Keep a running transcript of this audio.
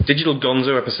Digital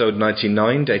Gonzo, episode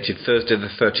 99, dated Thursday the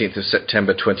 13th of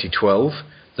September 2012,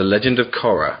 The Legend of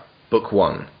Korra, Book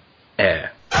 1,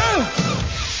 Air. Wind!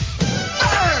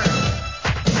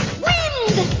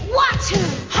 Water!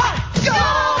 Hot! Go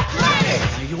Planet!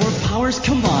 By your powers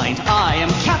combined, I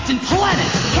am Captain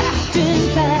Planet!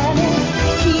 Captain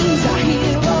Planet, he's our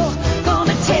hero,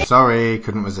 gonna take... Sorry,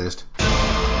 couldn't resist.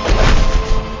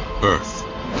 Earth.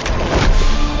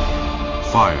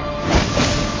 Fire.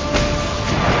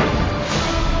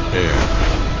 Air.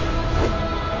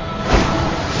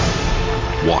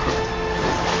 Water.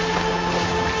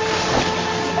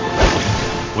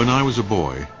 When I was a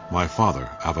boy, my father,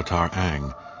 Avatar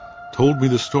Aang, told me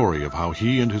the story of how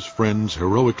he and his friends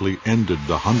heroically ended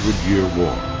the 100-Year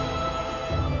War.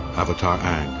 Avatar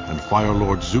Aang and Fire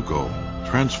Lord Zuko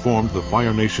transformed the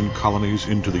Fire Nation colonies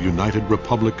into the United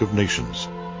Republic of Nations,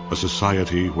 a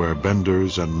society where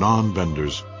benders and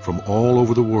non-benders from all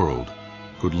over the world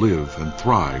could live and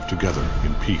thrive together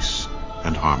in peace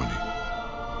and harmony.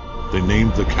 They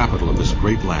named the capital of this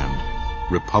great land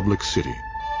Republic City.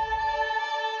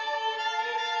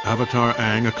 Avatar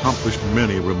Aang accomplished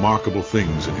many remarkable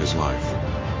things in his life,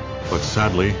 but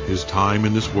sadly his time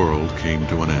in this world came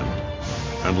to an end.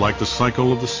 And like the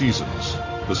cycle of the seasons,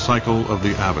 the cycle of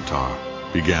the Avatar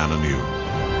began anew.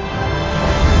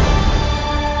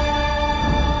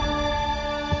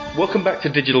 Welcome back to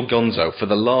Digital Gonzo for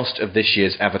the last of this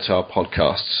year's Avatar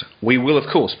podcasts. We will, of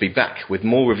course, be back with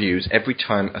more reviews every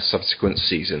time a subsequent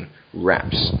season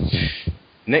wraps.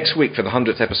 Next week, for the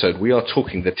 100th episode, we are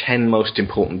talking the 10 most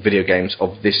important video games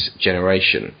of this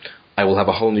generation. I will have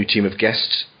a whole new team of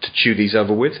guests to chew these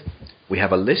over with. We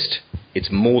have a list.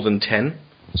 It's more than 10,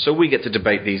 so we get to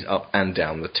debate these up and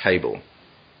down the table.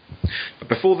 But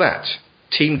before that,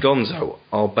 Team Gonzo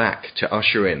are back to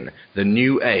usher in the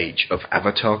new age of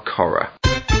Avatar Korra.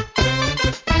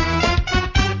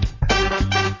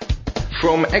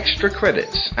 From extra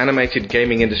credits, animated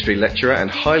gaming industry lecturer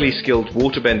and highly skilled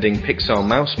waterbending Pixar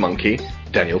mouse monkey,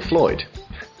 Daniel Floyd.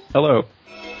 Hello.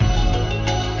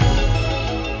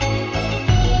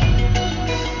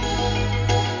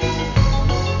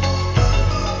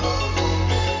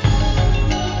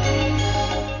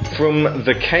 From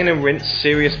the Kana Rinse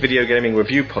Serious Video Gaming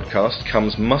Review podcast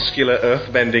comes muscular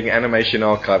earthbending animation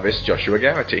archivist Joshua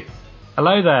Garrity.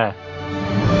 Hello there.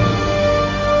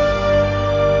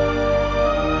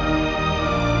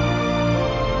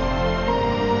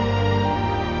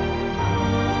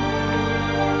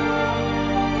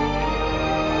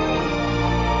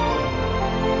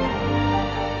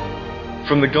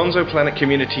 From the Gonzo Planet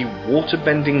community,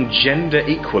 waterbending gender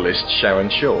equalist Sharon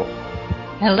Shaw.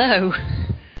 Hello.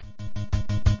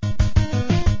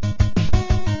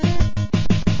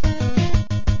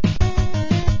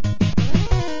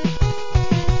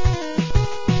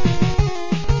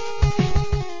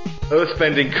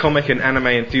 Earthbending comic and anime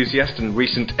enthusiast and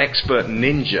recent expert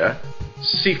ninja,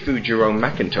 Sifu Jerome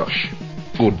McIntosh.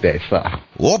 Good day, sir.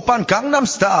 Oppan Gangnam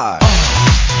Style.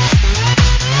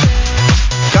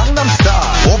 Gangnam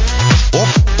Style.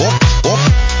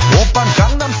 Oppan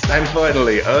Gangnam Style. And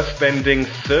finally, Earthbending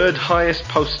third highest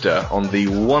poster on the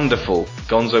wonderful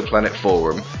Gonzo Planet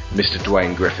forum, Mr.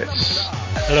 Dwayne Griffiths.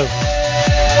 Hello.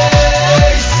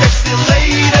 Hey, sexy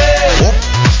lady.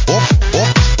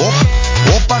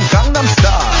 Oppan Gangnam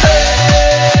Style.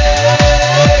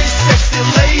 Hey, sexy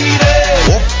lady.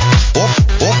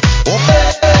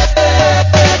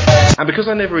 And because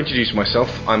I never introduced myself,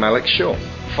 I'm Alex Shaw.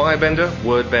 Firebender,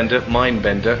 Wordbender,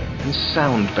 Mindbender, and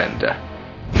Soundbender.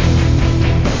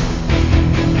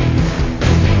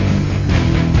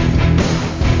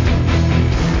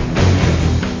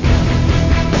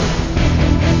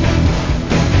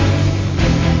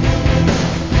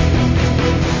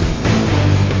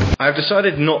 I've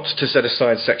decided not to set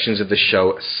aside sections of the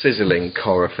show sizzling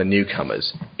Korra for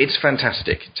newcomers. It's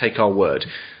fantastic, take our word,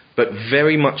 but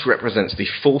very much represents the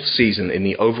fourth season in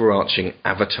the overarching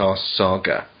Avatar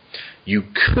saga. You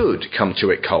could come to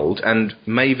it cold and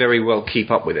may very well keep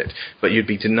up with it, but you'd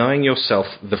be denying yourself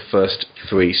the first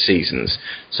 3 seasons.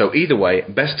 So either way,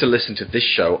 best to listen to this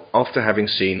show after having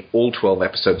seen all 12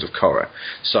 episodes of Korra.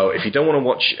 So if you don't want to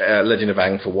watch Legend of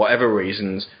Aang for whatever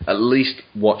reasons, at least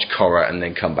watch Korra and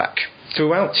then come back.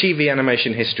 Throughout TV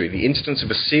animation history, the instance of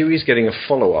a series getting a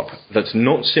follow-up that's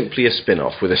not simply a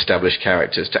spin-off with established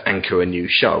characters to anchor a new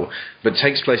show, but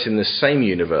takes place in the same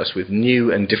universe with new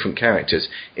and different characters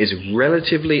is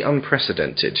relatively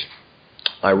unprecedented.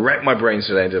 I racked my brains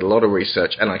today and did a lot of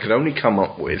research, and I could only come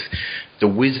up with The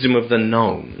Wisdom of the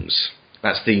Gnomes.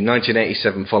 That's the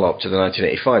 1987 follow-up to the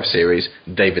 1985 series,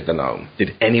 David the Gnome.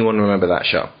 Did anyone remember that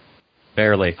show?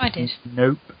 Barely. I did.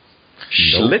 Nope.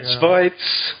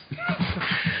 Schlitzfights.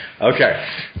 Okay.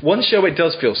 One show it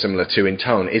does feel similar to in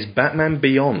tone is Batman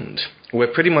Beyond, where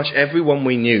pretty much everyone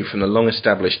we knew from the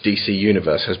long-established DC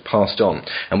universe has passed on,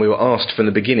 and we were asked from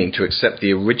the beginning to accept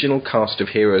the original cast of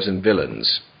heroes and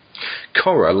villains.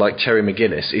 Korra, like Terry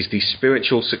McGinnis, is the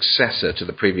spiritual successor to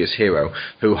the previous hero,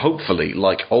 who hopefully,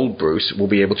 like old Bruce, will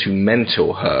be able to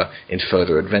mentor her in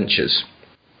further adventures.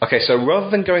 Okay, so rather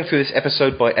than going through this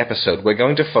episode by episode, we're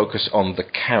going to focus on the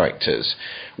characters.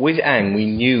 With Aang, we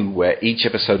knew where each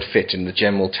episode fit in the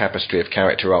general tapestry of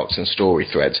character arcs and story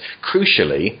threads.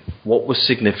 Crucially, what was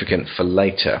significant for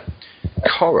later.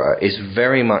 Korra is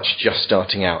very much just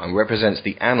starting out and represents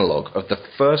the analogue of the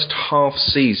first half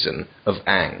season of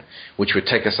Aang, which would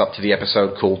take us up to the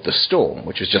episode called The Storm,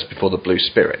 which was just before the Blue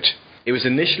Spirit. It was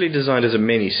initially designed as a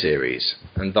mini-series,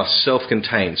 and thus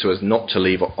self-contained so as not to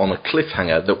leave on a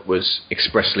cliffhanger that was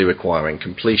expressly requiring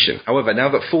completion. However, now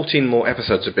that 14 more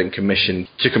episodes have been commissioned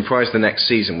to comprise the next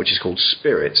season, which is called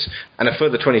Spirits, and a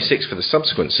further 26 for the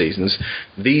subsequent seasons,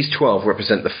 these 12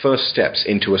 represent the first steps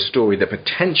into a story that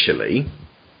potentially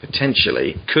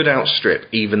could outstrip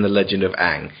even the Legend of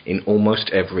Aang in almost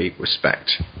every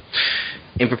respect.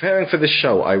 In preparing for this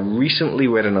show, I recently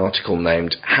read an article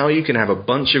named How You Can Have a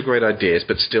Bunch of Great Ideas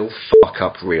But Still Fuck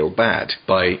Up Real Bad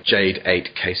by Jade 8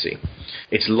 Casey.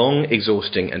 It's long,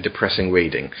 exhausting and depressing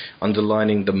reading,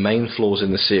 underlining the main flaws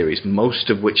in the series, most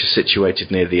of which are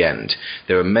situated near the end.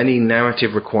 There are many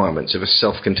narrative requirements of a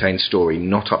self-contained story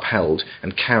not upheld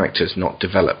and characters not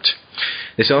developed.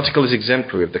 This article is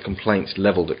exemplary of the complaints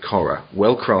levelled at Korra,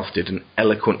 well crafted and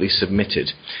eloquently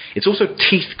submitted. It's also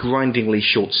teeth-grindingly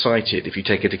short-sighted if you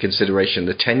take into consideration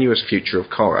the tenuous future of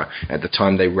Korra at the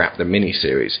time they wrapped the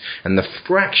miniseries, and the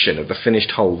fraction of the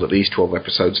finished whole that these 12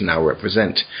 episodes now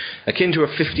represent. Akin to a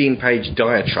 15-page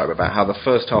diatribe about how the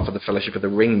first half of the Fellowship of the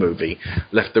Ring movie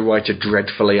left the writer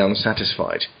dreadfully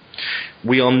unsatisfied.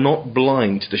 We are not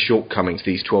blind to the shortcomings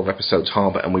these 12 episodes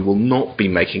harbour, and we will not be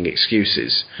making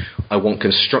excuses. I want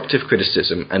constructive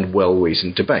criticism and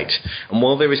well-reasoned debate. And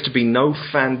while there is to be no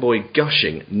fanboy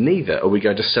gushing, neither are we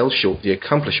going to sell short the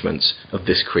accomplishments of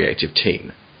this creative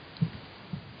team.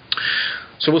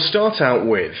 So we'll start out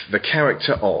with the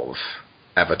character of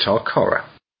Avatar Korra.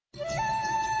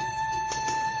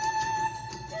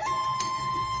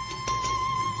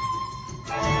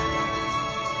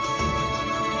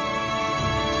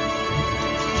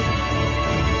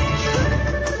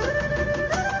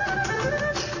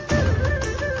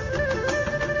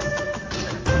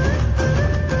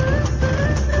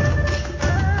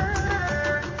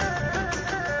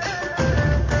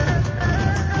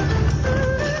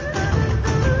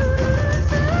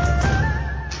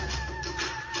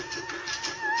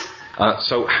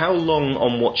 So how long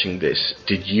on watching this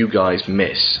did you guys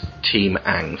miss Team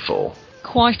Aang for?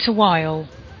 Quite a while,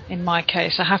 in my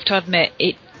case. I have to admit,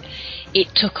 it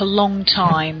took a long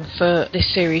time for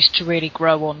this series to really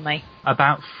grow on me.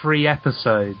 About 3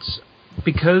 episodes.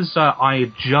 Because I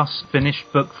had just finished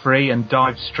book 3 and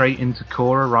dived straight into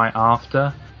Korra right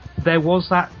after, there was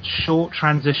that short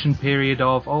transition period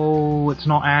of, oh, it's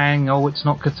not Aang, oh, it's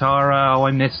not Katara, oh,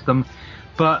 I missed them.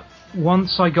 But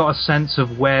once I got a sense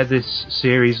of where this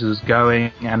series was going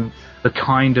and the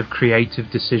kind of creative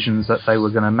decisions that they were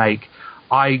going to make,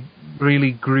 I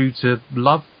really grew to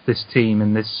love this team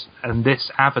and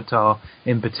this Avatar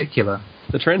in particular.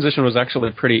 The transition was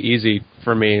actually pretty easy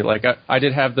for me. Like I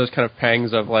did have those kind of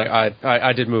pangs of like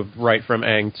I did move right from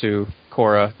Aang to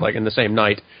Korra like in the same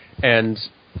night, and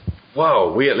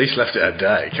whoa, we at least left it a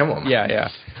day. Come on, man. Yeah.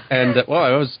 And, well,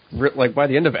 I was, like, by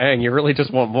the end of Aang, you really just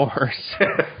want more.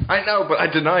 I know, but I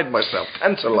denied myself,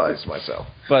 tantalized myself.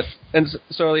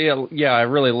 So, I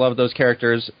really love those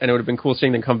characters, and it would have been cool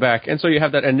seeing them come back. And so you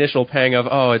have that initial pang of,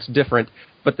 oh, it's different.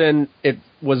 But then it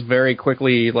was very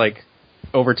quickly, like,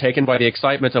 overtaken by the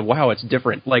excitement of, wow, it's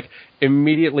different. Like,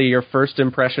 immediately your first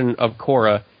impression of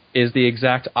Korra is the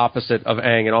exact opposite of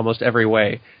Aang in almost every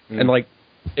way. And, like,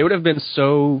 it would have been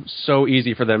so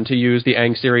easy for them to use the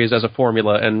Aang series as a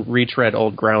formula and retread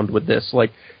old ground with this.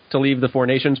 Like, to leave the Four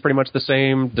Nations pretty much the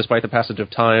same, despite the passage of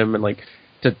time, and, like,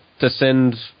 to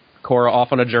send Korra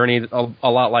off on a journey a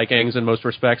lot like Aang's in most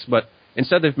respects, but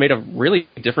instead they've made a really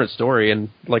different story and,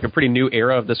 like, a pretty new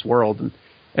era of this world,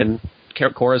 and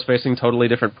Korra's facing totally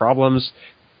different problems.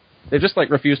 They just, like,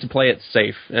 refuse to play it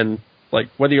safe, and, like,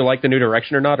 whether you like the new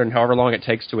direction or not, and however long it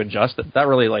takes to adjust, that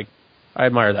really, like, I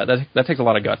admire that. That takes a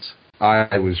lot of guts.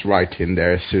 I was right in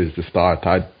there as soon as the start.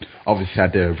 I obviously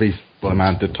had a reasonable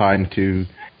amount of time to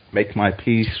make my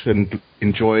peace and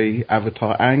enjoy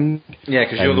Avatar Aang. Yeah,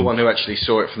 because you're the one who actually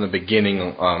saw it from the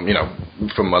beginning,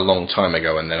 from a long time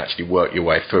ago, and then actually worked your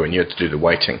way through, and you had to do the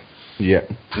waiting. Yeah.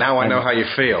 Now I know how you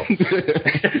feel.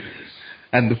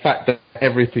 And the fact that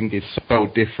everything is so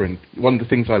different. One of the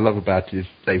things I love about it is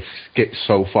they've skipped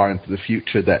so far into the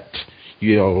future that,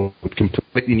 with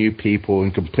completely new people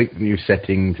and completely new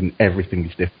settings, and everything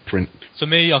is different. For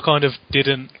me, I kind of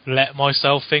didn't let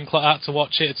myself think like that to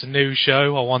watch it. It's a new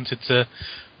show. I wanted to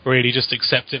really just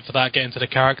accept it for that, get into the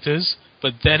characters.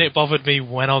 But then it bothered me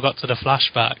when I got to the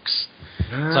flashbacks.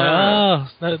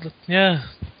 It's like, yeah,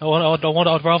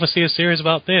 I'd rather see a series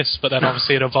about this. But then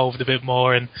obviously it evolved a bit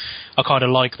more, and I kind of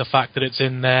like the fact that it's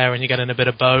in there and you're getting a bit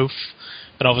of both.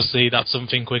 But obviously that's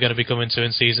something we're going to be coming to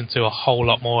in Season 2 a whole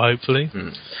lot more, hopefully.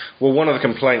 Well, one of the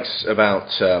complaints about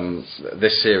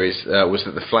this series was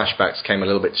that the flashbacks came a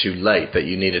little bit too late, that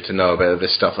you needed to know about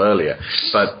this stuff earlier.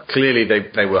 But clearly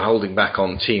they were holding back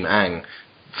on Team Aang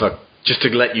for just to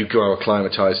let you grow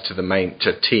acclimatized to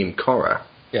Team Korra.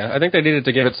 Yeah, I think they needed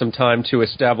to give it some time to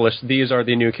establish these are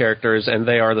the new characters and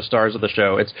they are the stars of the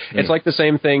show. It's like the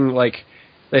same thing, like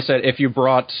they said, if you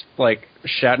brought like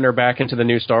Shatner back into the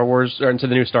new Star Wars or into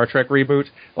the new Star Trek reboot,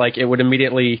 like it would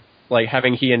immediately, like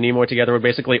having he and Nimoy together would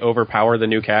basically overpower the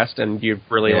new cast, and you'd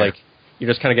really you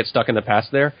just kind of get stuck in the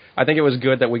past there. I think it was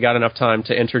good that we got enough time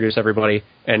to introduce everybody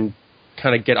and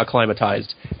kind of get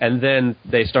acclimatized, and then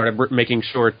they started making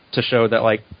sure to show that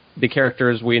like the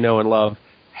characters we know and love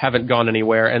haven't gone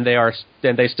anywhere, and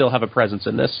they still have a presence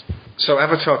in this. So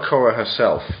Avatar Korra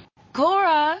herself.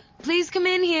 Korra, please come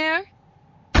in here.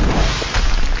 I'm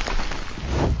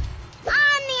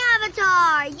the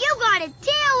Avatar. You gotta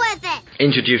deal with it.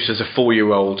 Introduced as a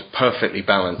 4-year-old, perfectly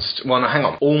balanced,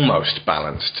 almost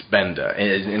balanced bender,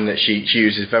 in that she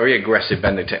uses very aggressive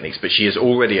bending techniques, but she is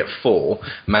already at 4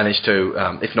 managed to,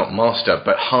 if not master,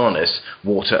 but harness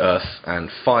water, earth,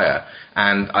 and fire.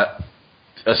 And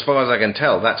as far as I can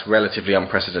tell, that's relatively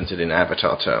unprecedented in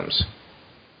Avatar terms.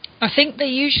 I think they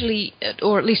usually,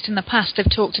 or at least in the past, they've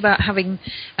talked about having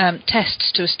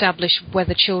tests to establish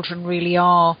whether children really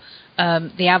are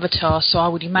the Avatar, so I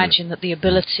would imagine that the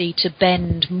ability to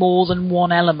bend more than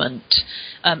one element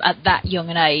at that young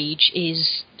an age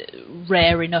is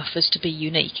rare enough as to be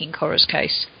unique in Korra's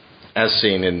case. As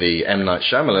seen in the M. Night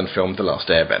Shyamalan film The Last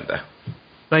Airbender.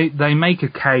 They make a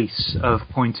case of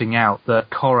pointing out that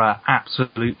Korra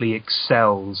absolutely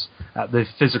excels at the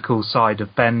physical side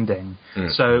of bending.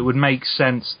 So it would make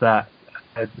sense that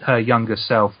her younger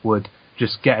self would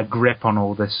just get a grip on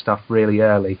all this stuff really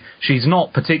early. She's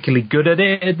not particularly good at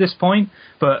it at this point,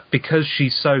 but because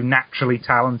she's so naturally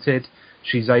talented,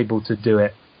 she's able to do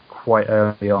it quite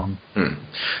early on.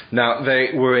 Now,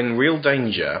 they were in real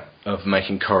danger of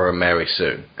making Korra Mary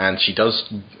Sue, and she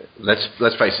does,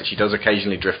 let's face it, she does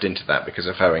occasionally drift into that because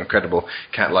of her incredible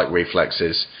cat-like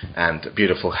reflexes and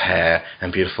beautiful hair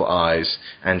and beautiful eyes,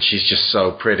 and she's just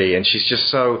so pretty, and she's just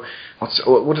so,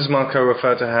 what does Marco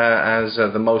refer to her as?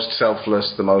 The most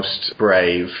selfless, the most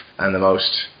brave, and the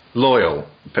most loyal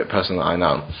person that I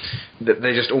know.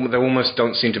 There almost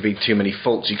don't seem to be too many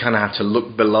faults. You kind of have to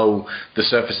look below the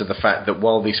surface of the fact that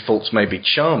while these faults may be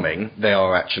charming, they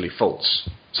are actually faults,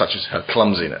 such as her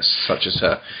clumsiness, such as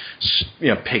her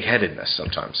pig-headedness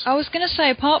sometimes. I was going to say,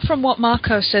 apart from what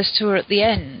Marco says to her at the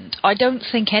end, I don't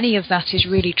think any of that is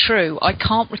really true. I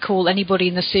can't recall anybody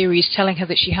in the series telling her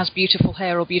that she has beautiful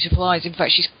hair or beautiful eyes. In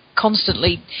fact, she's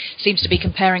constantly seems to be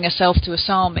comparing herself to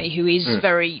Asami, who is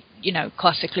very,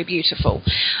 classically beautiful.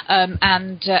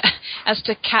 And as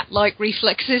to cat-like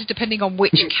reflexes, depending on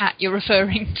which cat you're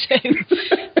referring to,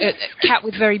 cat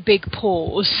with very big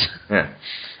paws. Yeah.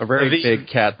 A very big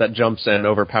cat that jumps and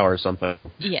overpowers something.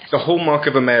 Yes. The hallmark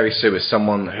of a Mary Sue is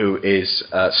someone who is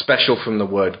special from the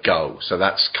word go. So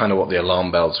that's kind of what the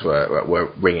alarm bells were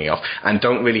ringing off, and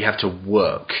don't really have to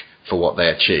work for what they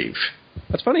achieve.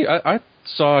 That's funny. I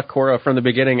saw Korra from the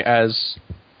beginning as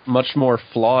much more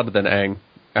flawed than Aang.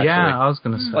 Actually. Yeah, I was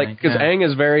going to say. Because Aang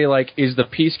is very, he's the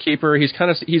peacekeeper.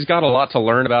 He's got a lot to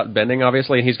learn about bending,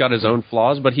 obviously, and he's got his own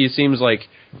flaws, but he seems like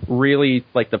really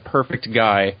the perfect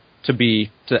guy to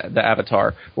be the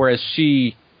Avatar. Whereas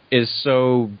she is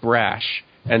so brash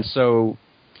and so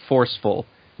forceful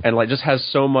and just has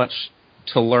so much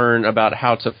to learn about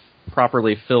how to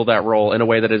properly fill that role in a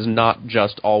way that is not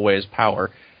just always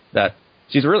power. That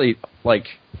she's really,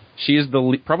 she is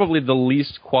probably the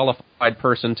least qualified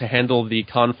person to handle the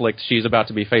conflict she's about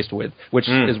to be faced with, which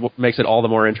is what makes it all the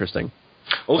more interesting.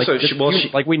 Also,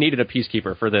 we needed a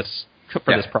peacekeeper for this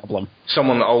problem.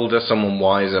 Someone older, someone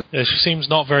wiser. Yeah, she seems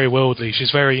not very worldly.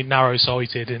 She's very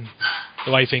narrow-sighted in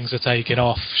the way things are taken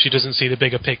off. She doesn't see the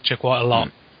bigger picture quite a lot.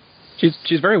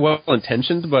 She's very well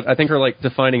intentioned, but I think her like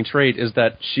defining trait is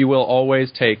that she will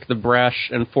always take the brash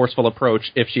and forceful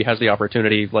approach if she has the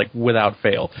opportunity, like without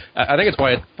fail. I think it's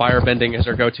why firebending is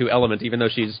her go-to element, even though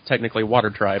she's technically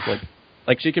water tribe.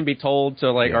 Like she can be told to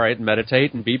all right,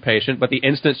 meditate and be patient, but the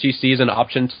instant she sees an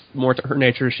option more to her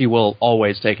nature, she will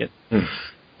always take it.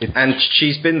 And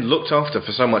she's been looked after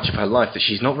for so much of her life that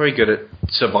she's not very good at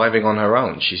surviving on her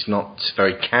own. She's not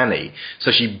very canny.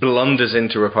 So she blunders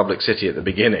into Republic City at the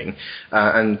beginning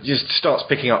and just starts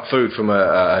picking up food from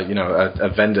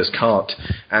a vendor's cart.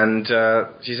 And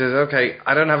she says, okay,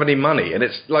 I don't have any money. And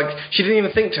it's like she didn't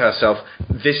even think to herself,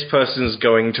 this person's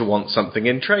going to want something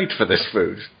in trade for this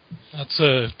food. That's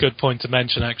a good point to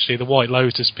mention, actually. The White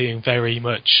Lotus being very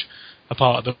much a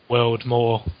part of the world,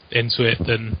 more into it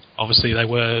than obviously they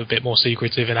were a bit more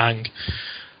secretive in Aang.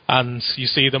 And you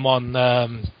see them on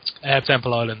Air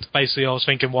Temple Island. Basically, I was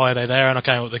thinking, why are they there? And I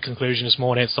came up with the conclusion this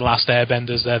morning, it's the last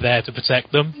airbenders, they're there to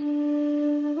protect them.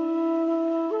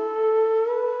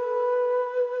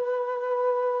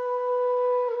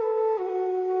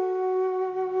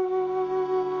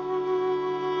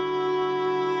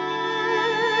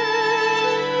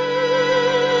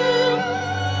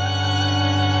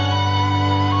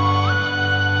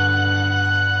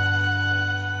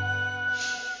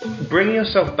 Bring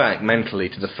yourself back mentally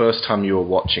to the first time you were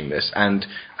watching this, and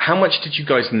how much did you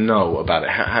guys know about it?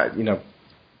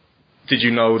 Did you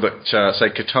know that, say,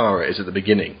 Katara is at the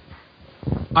beginning?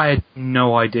 I had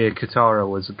no idea Katara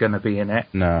was going to be in it.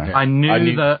 No. I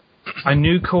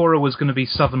knew Korra was going to be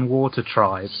Southern Water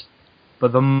Tribe,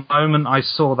 but the moment I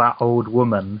saw that old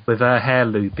woman with her hair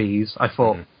loopies, I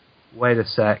thought, wait a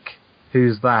sec,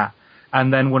 who's that?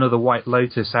 And then one of the White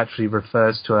Lotus actually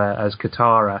refers to her as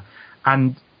Katara,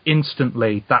 and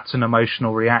instantly that's an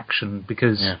emotional reaction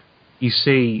because you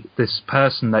see this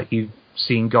person that you've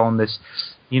seen go on this,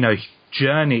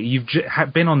 journey. You've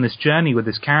been on this journey with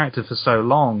this character for so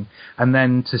long, and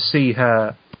then to see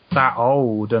her that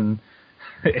old and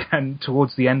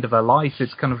towards the end of her life,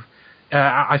 it's kind of,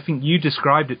 I think you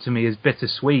described it to me as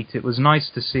bittersweet. It was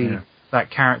nice to see that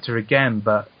character again,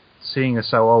 but seeing her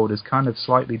so old is kind of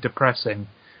slightly depressing.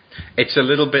 It's a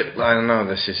little bit, I don't know,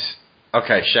 this is...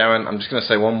 Okay, Sharon, I'm just going to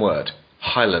say one word.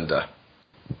 Highlander.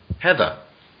 Heather.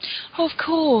 Oh, of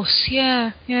course,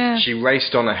 yeah. She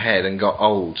raced on ahead and got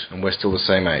old, and we're still the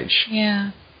same age.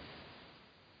 Yeah.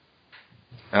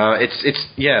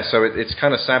 It's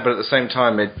kind of sad, but at the same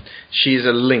time, she's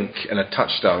a link and a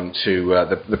touchstone to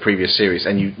the previous series,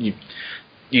 and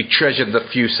you treasure the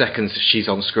few seconds that she's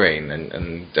on screen,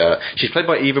 and she's played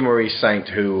by Eva Marie Saint,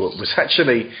 who was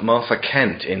actually Martha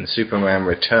Kent in Superman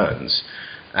Returns.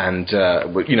 And,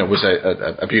 was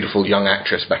a beautiful young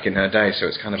actress back in her day, so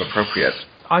it's kind of appropriate.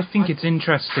 I think it's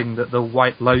interesting that the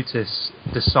White Lotus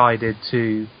decided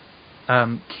to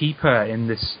keep her in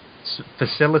this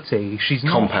facility. She's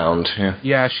not... Compound, yeah.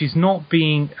 Yeah, she's not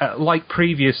being... like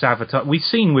previous Avatar... We've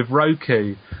seen with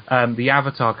Roku, the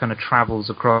Avatar kind of travels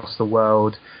across the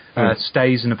world,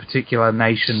 stays in a particular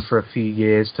nation for a few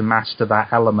years to master that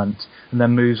element, and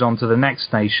then moves on to the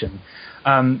next nation.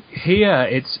 Here,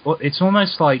 it's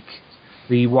almost like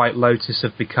the White Lotus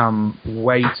have become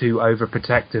way too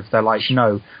overprotective. They're like,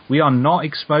 no, we are not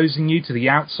exposing you to the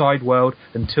outside world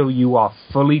until you are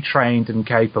fully trained and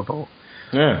capable.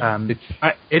 Yeah.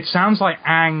 It sounds like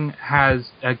Aang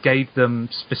gave them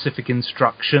specific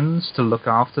instructions to look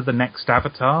after the next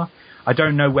Avatar. I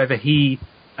don't know whether he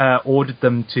ordered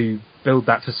them to build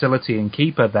that facility and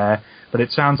keep her there, but it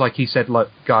sounds like he said, look,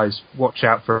 guys, watch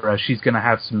out for her. She's going to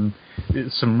have some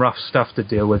rough stuff to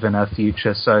deal with in her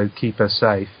future, so keep her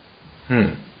safe.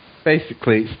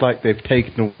 Basically, it's like they've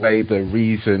taken away the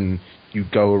reason you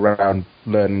go around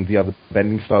learning the other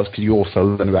bending styles, because you also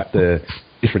learn about the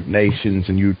different nations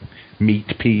and you meet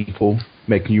people,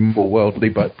 making you more worldly,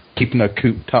 but keeping her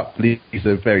cooped up leaves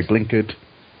her very blinkered.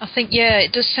 I think,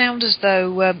 it does sound as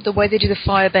though the way they do the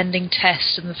firebending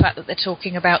test and the fact that they're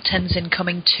talking about Tenzin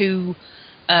coming to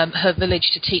her village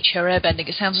to teach her airbending,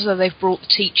 it sounds as though they've brought the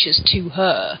teachers to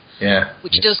her. Yeah.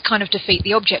 Which does kind of defeat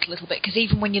the object a little bit, because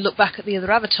even when you look back at the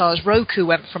other avatars, Roku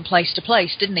went from place to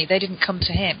place, didn't he? They didn't come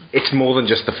to him. It's more than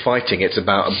just the fighting, it's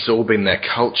about absorbing their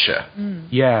culture.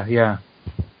 Yeah.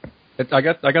 I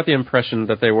got the impression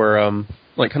that they were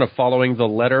kind of following the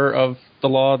letter of the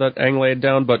law that Aang laid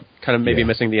down, but kind of maybe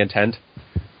missing the intent.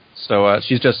 So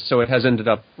it has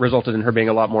resulted in her being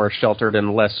a lot more sheltered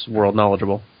and less world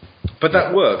knowledgeable. But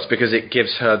that works because it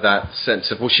gives her that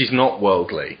sense of, well, she's not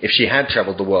worldly. If she had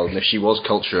travelled the world and if she was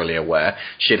culturally aware,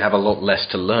 she'd have a lot less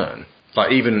to learn.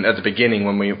 Like even at the beginning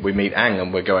when we meet Aang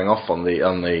and we're going off on the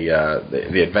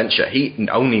adventure, he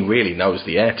only really knows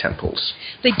the air temples.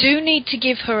 They do need to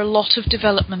give her a lot of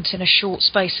development in a short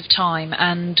space of time,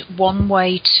 and one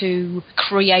way to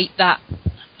create that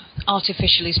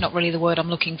artificially is not really the word I'm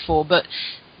looking for, but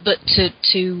to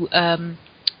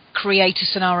create a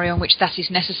scenario in which that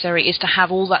is necessary is to have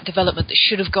all that development that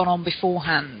should have gone on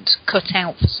beforehand cut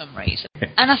out for some reason.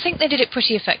 And I think they did it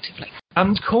pretty effectively.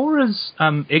 Korra's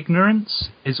ignorance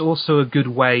is also a good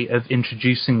way of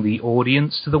introducing the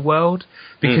audience to the world,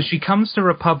 because she comes to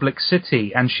Republic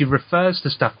City and she refers to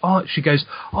stuff. She goes,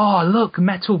 look,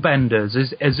 metal benders,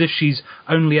 as if she's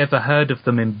only ever heard of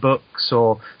them in books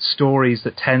or stories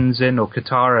that Tenzin or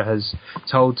Katara has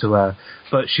told to her.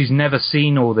 But she's never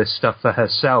seen all this stuff for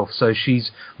herself, so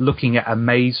she's looking at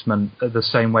amazement the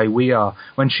same way we are.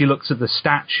 When she looks at the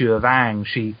statue of Aang,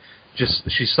 she's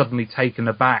suddenly taken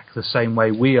aback the same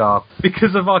way we are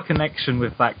because of our connection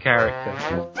with that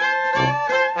character.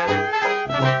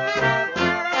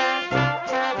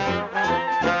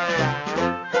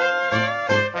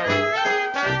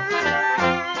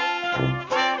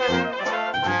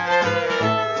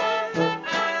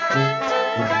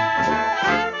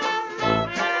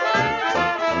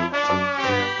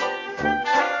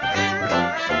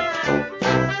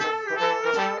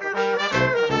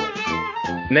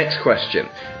 Next question.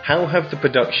 How have the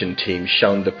production team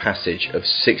shown the passage of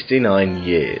 69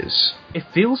 years? It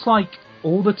feels like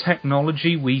all the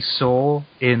technology we saw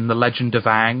in The Legend of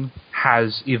Aang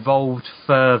has evolved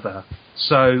further.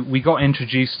 So we got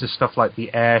introduced to stuff like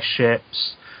the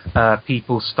airships,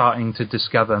 people starting to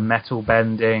discover metal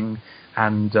bending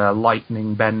and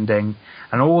lightning bending,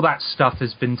 and all that stuff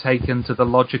has been taken to the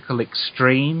logical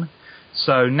extreme.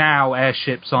 So now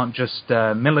airships aren't just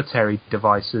military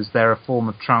devices, they're a form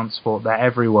of transport that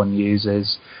everyone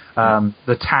uses.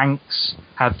 The tanks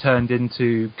have turned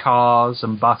into cars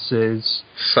and buses.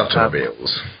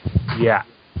 Automobiles. Yeah.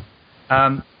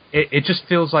 It just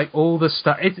feels like all the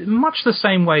stuff... It's much the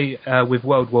same way with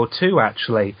World War II,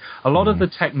 actually. A lot of the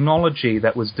technology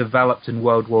that was developed in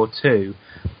World War II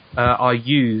are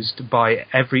used by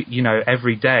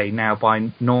every day now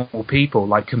by normal people,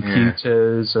 like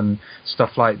computers and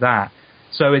stuff like that.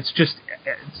 So it's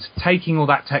taking all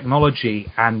that technology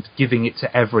and giving it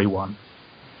to everyone.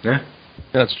 Yeah,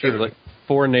 that's true. Like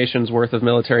 4 nations worth of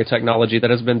military technology that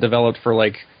has been developed for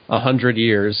like 100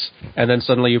 years, and then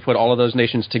suddenly you put all of those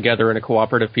nations together in a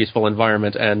cooperative, peaceful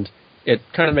environment, and it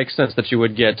kind of makes sense that you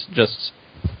would get just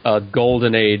a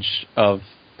golden age of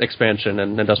expansion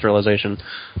and industrialization.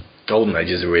 Golden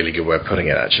Age is a really good way of putting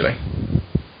it, actually.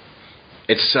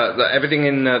 It's everything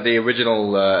in the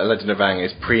original Legend of Aang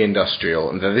is pre-industrial,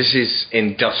 and this is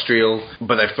industrial,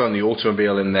 but they've thrown the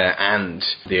automobile in there and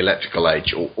the electrical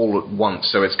age all at once,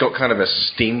 so it's got kind of a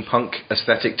steampunk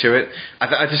aesthetic to it.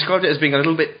 I described it as being a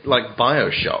little bit like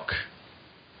Bioshock.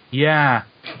 Yeah.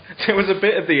 There was a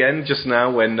bit at the end just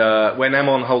now when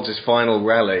Ammon holds his final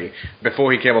rally.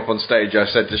 Before he came up on stage, I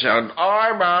said to Sharon,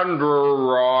 "I'm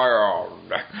Andrew Ryan."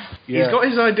 Yeah. He's got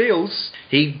his ideals.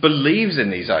 He believes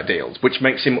in these ideals, which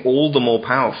makes him all the more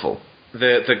powerful.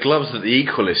 The gloves that the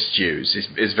Equalists use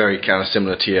is very kind of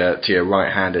similar to your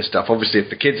right-handed stuff. Obviously, if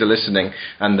the kids are listening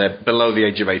and they're below the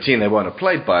age of 18, they won't have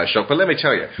played Bioshock. But let me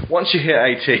tell you, once you hit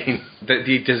 18,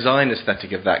 the design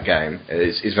aesthetic of that game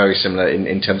is very similar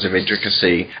in terms of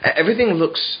intricacy. Everything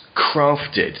looks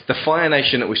crafted. The Fire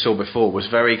Nation that we saw before was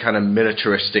very kind of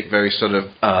militaristic, very sort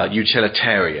of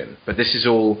utilitarian. But this is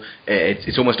all,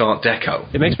 it's almost Art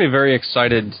Deco. It makes me very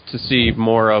excited to see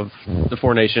more of the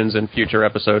 4 Nations in future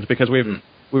episodes, because we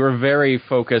were very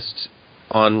focused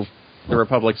on the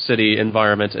Republic City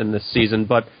environment in this season,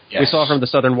 but we saw from the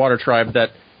Southern Water Tribe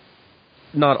that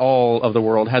not all of the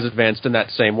world has advanced in that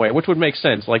same way, which would make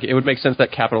sense. Like, it would make sense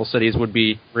that capital cities would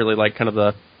be really like kind of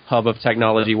the hub of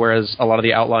technology, whereas a lot of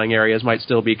the outlying areas might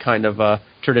still be kind of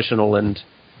traditional and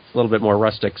a little bit more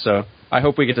rustic. So I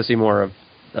hope we get to see more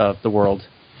of the world.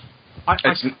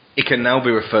 It can now be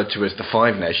referred to as the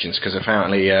 5 Nations, because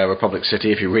apparently Republic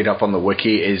City, if you read up on the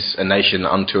wiki, is a nation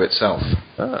unto itself.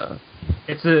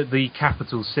 It's the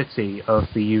capital city of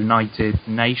the United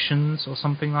Nations or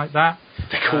something like that.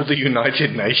 They're called the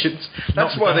United Nations?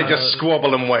 That's why they just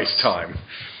squabble and waste time.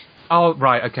 Oh,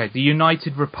 right, okay. The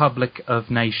United Republic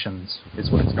of Nations is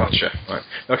what it's called. Gotcha. Right.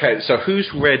 Okay, so who's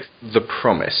read The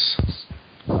Promise?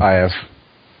 I have.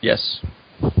 Yes.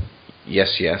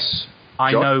 Yes.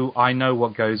 I know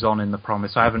what goes on in The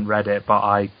Promise. I haven't read it, but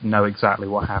I know exactly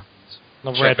what happens.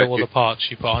 I've read all the parts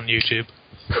you put on YouTube.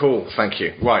 Cool, thank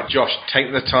you. Right, Josh,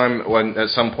 take the time at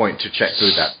some point to check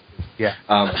through that. Yeah.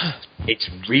 It's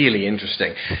really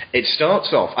interesting. It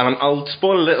starts off, and I'll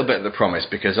spoil a little bit of the promise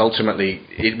because ultimately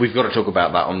we've got to talk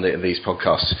about that on these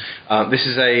podcasts. This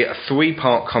is a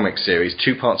 3-part comic series,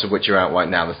 2 parts of which are out right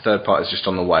now. The 3rd part is just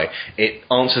on the way. It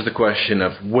answers the question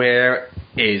of where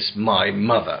is my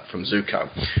mother from Zuko.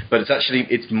 But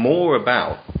it's more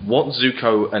about what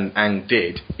Zuko and Aang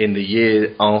did in the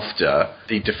year after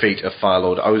the defeat of Fire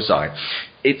Lord Ozai.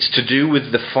 It's to do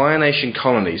with the Fire Nation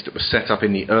colonies that were set up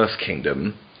in the Earth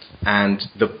Kingdom and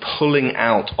the pulling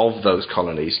out of those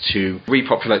colonies to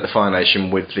repopulate the Fire Nation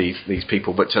with these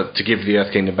people, but to give the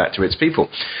Earth Kingdom back to its people.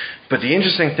 But the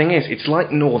interesting thing is, it's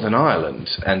like Northern Ireland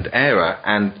and Era,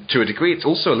 and to a degree it's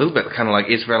also a little bit kind of like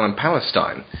Israel and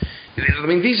Palestine. I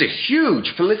mean, these are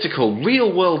huge political,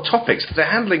 real-world topics that they're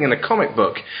handling in a comic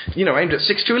book, aimed at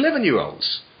 6 to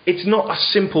 11-year-olds. It's not a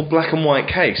simple black and white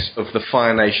case of the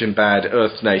Fire Nation bad,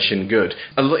 Earth Nation good.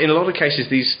 In a lot of cases,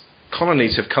 these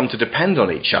colonies have come to depend on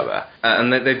each other,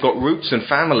 and they've got roots and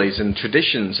families and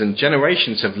traditions, and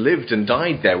generations have lived and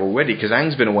died there already because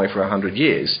Aang's been away for 100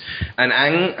 years. And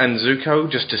Aang and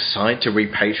Zuko just decide to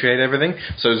repatriate everything,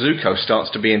 so Zuko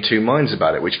starts to be in 2 minds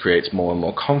about it, which creates more and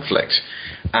more conflict.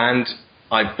 And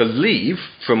I believe,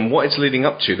 from what it's leading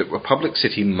up to, that Republic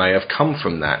City may have come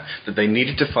from that they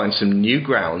needed to find some new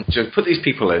ground to put these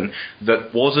people in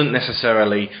that wasn't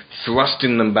necessarily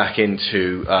thrusting them back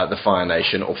into the Fire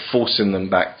Nation or forcing them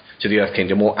back to the Earth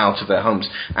Kingdom or out of their homes.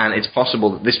 And it's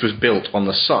possible that this was built on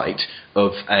the site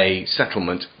of a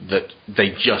settlement that they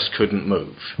just couldn't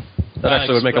move. That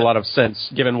actually would make a lot of sense,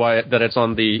 given that it's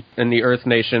in the Earth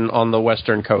Nation on the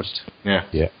western coast. Yeah.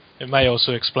 It may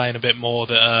also explain a bit more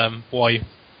that why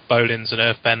Bolin's an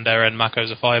earthbender and Mako's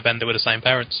a firebender were the same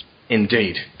parents.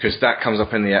 Indeed, because that comes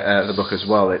up in the book as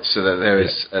well. It's that there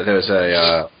is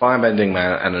a firebending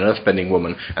man and an earthbending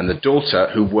woman, and the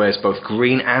daughter, who wears both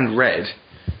green and red,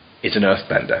 is an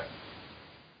earthbender.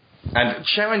 And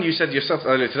Sharon, you said yourself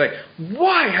earlier today,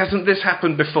 why hasn't this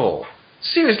happened before?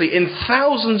 Seriously, in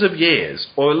thousands of years,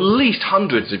 or at least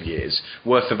hundreds of years,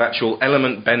 worth of actual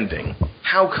element bending,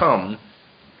 how come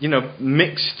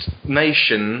mixed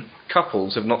nation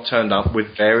couples have not turned up with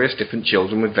various different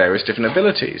children with various different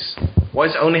abilities? Why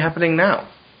is it only happening now?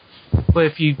 Well,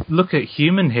 if you look at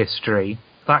human history,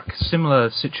 that similar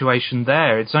situation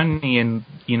there, it's only in,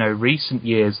 recent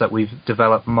years that we've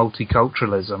developed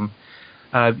multiculturalism.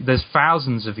 There's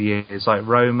thousands of years, like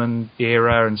Roman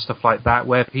era and stuff like that,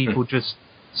 where people just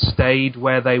stayed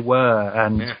where they were,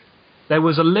 and there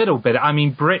was a little bit. I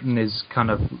mean, Britain is kind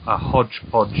of a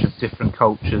hodgepodge of different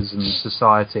cultures and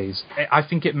societies. I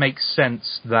think it makes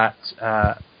sense that,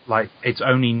 it's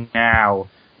only now,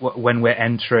 when we're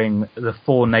entering the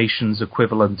 4 nations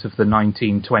equivalent of the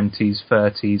 1920s,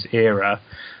 30s era,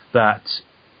 that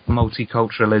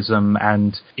multiculturalism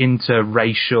and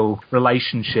interracial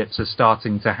relationships are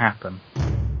starting to happen.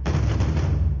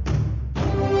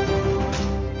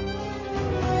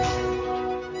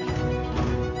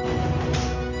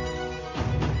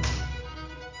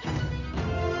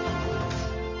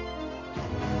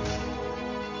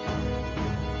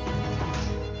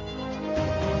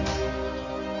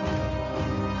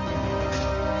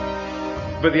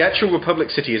 But the actual Republic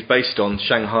City is based on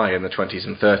Shanghai in the 20s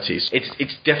and 30s.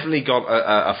 It's definitely got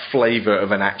a flavour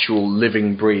of an actual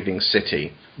living, breathing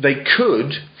city. They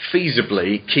could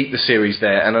feasibly keep the series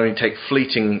there and only take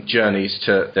fleeting journeys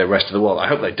to the rest of the world. I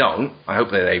hope they don't. I hope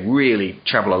that they really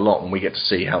travel a lot and we get to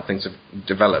see how things have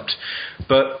developed.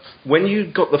 But when you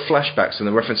got the flashbacks and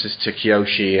the references to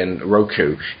Kyoshi and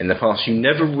Roku in the past, you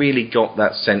never really got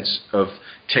that sense of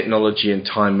technology and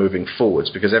time moving forwards,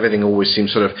 because everything always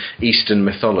seems sort of Eastern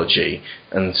mythology,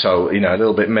 and so, a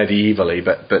little bit medievally,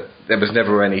 but there was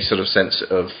never any sort of sense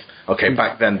of, okay,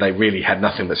 back then they really had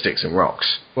nothing but sticks and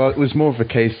rocks. Well, it was more of a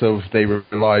case of they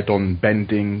relied on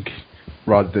bending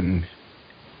rather than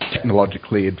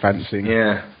technologically advancing.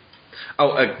 Yeah.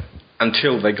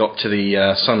 Until they got to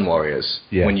the Sun Warriors,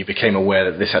 when you became aware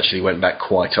that this actually went back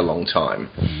quite a long time.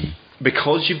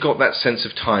 Because you've got that sense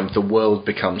of time, the world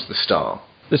becomes the star.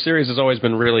 The series has always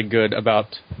been really good about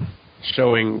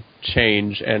showing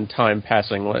change and time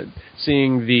passing,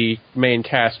 seeing the main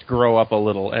cast grow up a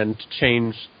little and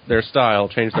change their style,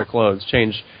 change their clothes,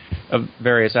 change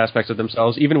various aspects of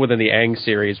themselves. Even within the Aang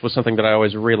series was something that I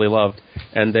always really loved,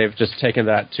 and they've just taken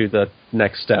that to the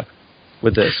next step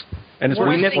with this. And it's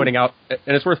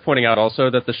worth pointing out also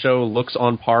that the show looks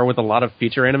on par with a lot of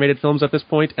feature animated films at this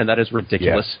point, and that is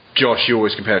ridiculous. Yeah. Josh, you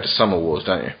always compare it to Summer Wars,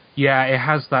 don't you? Yeah, it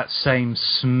has that same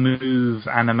smooth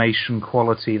animation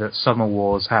quality that Summer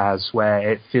Wars has, where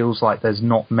it feels like there's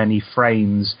not many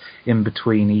frames in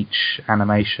between each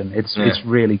animation. It's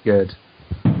really good.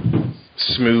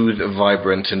 smooth,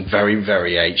 vibrant, and very,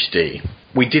 very HD.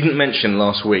 We didn't mention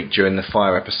last week during the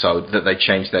Fire episode that they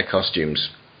changed their costumes.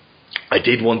 I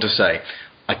did want to say,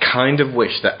 I kind of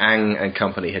wish that Aang and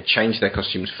company had changed their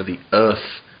costumes for the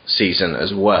Earth season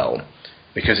as well,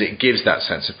 because it gives that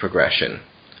sense of progression.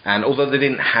 And although they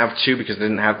didn't have to, because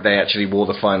they actually wore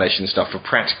the Fire Nation stuff for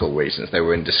practical reasons, they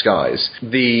were in disguise.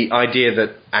 The idea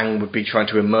that Aang would be trying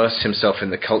to immerse himself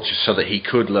in the culture so that he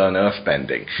could learn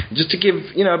earthbending, just to give,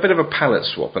 a bit of a palette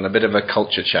swap and a bit of a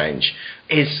culture change.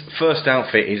 His first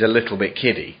outfit is a little bit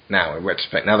kiddie now, in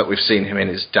retrospect, now that we've seen him in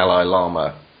his Dalai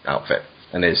Lama outfit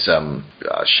and his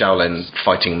Shaolin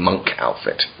fighting monk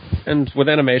outfit. And with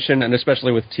animation, and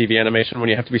especially with TV animation, when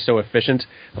you have to be so efficient,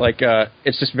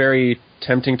 it's just very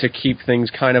tempting to keep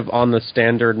things kind of on the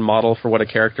standard model for what a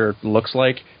character looks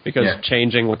like, because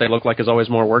changing what they look like is always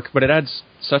more work. But it adds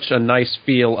such a nice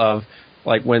feel of,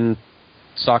 like, when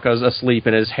Sokka's asleep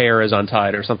and his hair is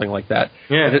untied or something like that.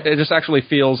 Yeah. It just actually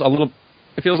feels a little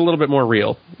bit more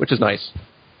real, which is nice.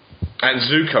 And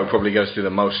Zuko probably goes through the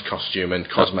most costume and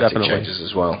cosmetic changes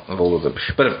as well, of all of them,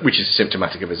 but which is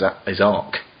symptomatic of his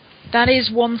arc. That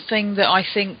is one thing that I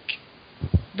think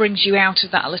brings you out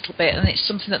of that a little bit, and it's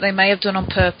something that they may have done on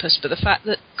purpose, but the fact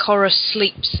that Korra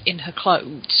sleeps in her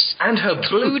clothes, and her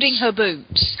including her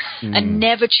boots, and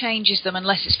never changes them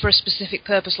unless it's for a specific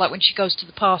purpose, like when she goes to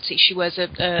the party, she wears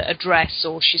a dress,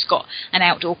 or she's got an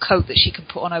outdoor coat that she can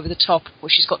put on over the top, or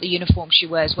she's got the uniform she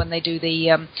wears when they do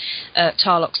the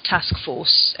Tarlok's Task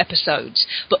Force episodes.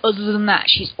 But other than that,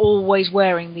 she's always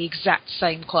wearing the exact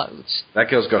same clothes. That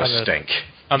girl's got a stink.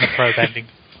 And the pro bending.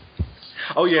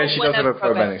 Oh yeah, she does have a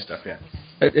pro bending stuff, yeah.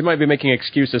 It might be making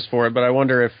excuses for it, but I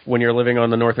wonder if when you're living on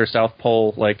the North or South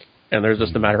Pole, and there's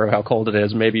just a matter of how cold it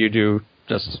is, maybe you do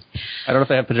just... I don't know if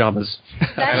they have pajamas.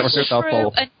 That's true. South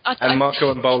Pole. And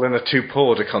Marco and Bolin are too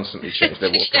poor to constantly change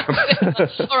their wardrobe.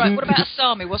 All right, what about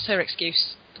Asami? What's her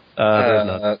excuse?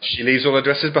 She leaves all her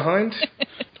dresses behind.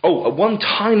 One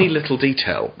tiny little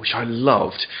detail, which I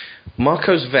loved.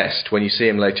 Marco's vest, when you see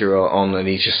him later on, and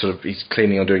he's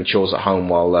cleaning or doing chores at home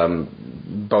while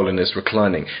Bolin is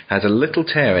reclining, has a little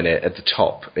tear in it at the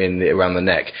top, around the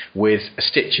neck, with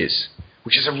stitches,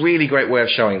 which is a really great way of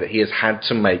showing that he has had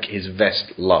to make his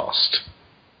vest last.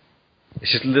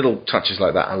 It's just little touches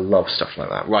like that. I love stuff like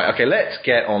that. Right, okay, let's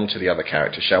get on to the other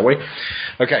characters, shall we?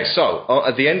 Okay, so,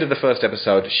 at the end of the first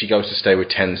episode, she goes to stay with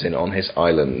Tenzin on his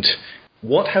island.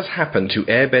 What has happened to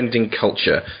airbending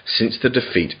culture since the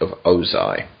defeat of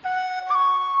Ozai?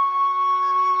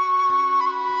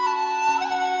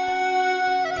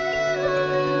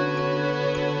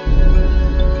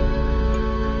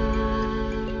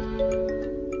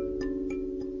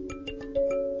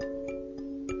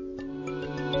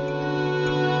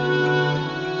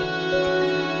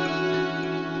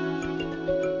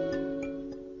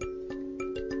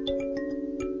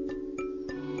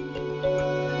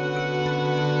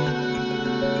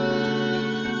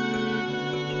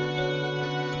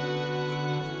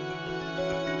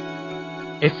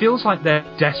 It feels like they're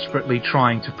desperately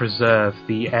trying to preserve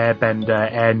the airbender,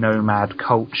 air nomad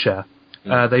culture.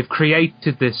 They've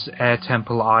created this air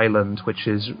temple island, which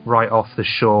is right off the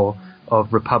shore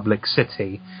of Republic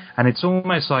City, and it's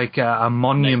almost like a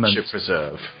monument. Nature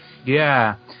preserve.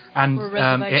 Yeah, and or a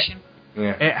reservation.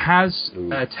 It has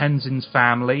Tenzin's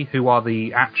family, who are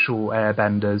the actual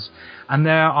airbenders, and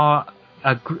there are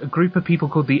a group of people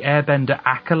called the Airbender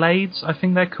Acolytes, I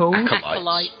think they're called.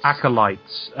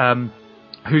 Acolytes.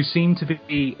 Who seem to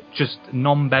be just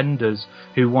non-benders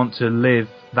who want to live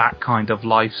that kind of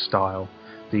lifestyle.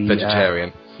 The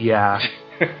vegetarian. Yeah.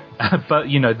 But,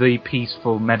 the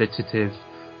peaceful, meditative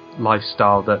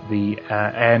lifestyle that the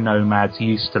air nomads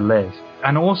used to live.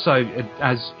 And also,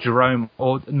 as Jerome,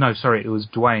 it was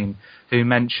Dwayne, who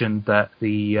mentioned that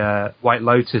the White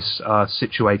Lotus are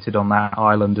situated on that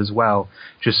island as well,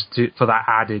 for that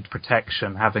added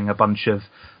protection, having a bunch of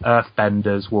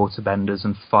earthbenders, waterbenders,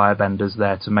 and firebenders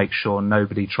there to make sure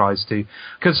nobody tries to...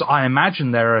 Because I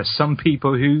imagine there are some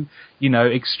people who,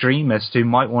 extremists, who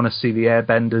might want to see the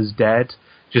airbenders dead,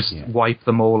 wipe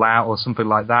them all out or something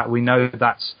like that. We know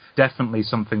that's definitely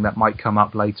something that might come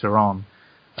up later on.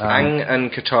 Aang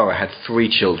and Katara had 3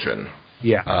 children.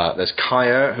 Yeah. There's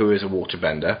Kaya, who is a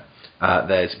waterbender.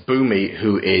 There's Bumi,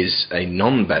 who is a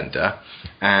non-bender.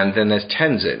 And then there's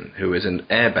Tenzin, who is an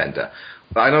airbender.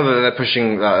 I know that they're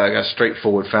pushing a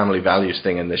straightforward family values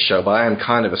thing in this show, but I am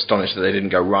kind of astonished that they didn't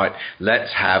go, right,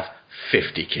 let's have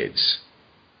 50 kids.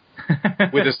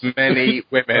 With as many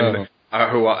women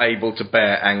who are able to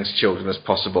bear Aang's children as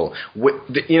possible.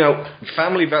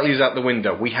 Family values out the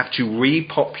window. We have to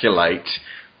repopulate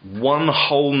one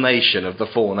whole nation of the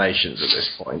 4 nations at this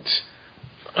point.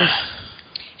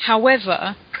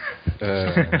 However,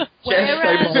 Yes,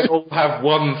 they might all have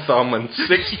one thumb and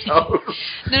 6 toes.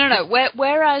 No.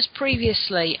 Whereas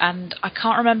previously, and I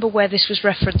can't remember where this was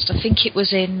referenced, I think it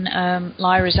was in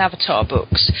Lyra's Avatar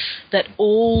books, that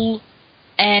all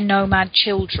air nomad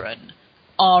children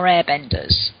are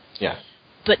airbenders. Yeah.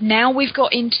 But now we've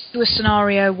got into a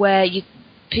scenario where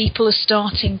people are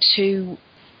starting to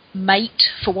mate,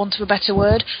 for want of a better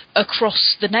word,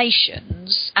 across the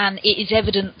nations, and it is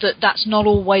evident that that's not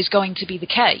always going to be the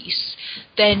case,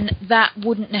 then that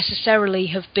wouldn't necessarily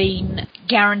have been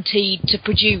guaranteed to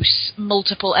produce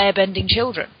multiple airbending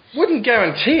children. Wouldn't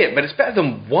guarantee it, but it's better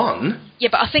than one. Yeah,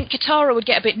 but I think Katara would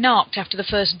get a bit narked after the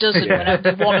first dozen when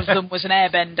only one of them was an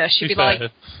airbender. She'd be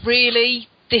like, really?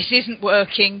 This isn't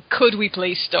working. Could we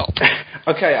please stop?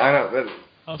 Okay, I know.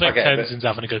 I think Tenzin's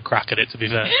having a good crack at it, to be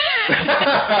fair.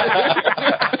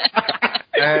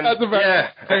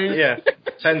 And, yeah.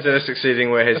 Tenzin is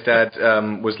succeeding where his dad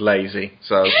was lazy,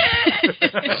 so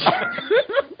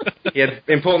he had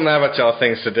important Avatar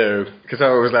things to do.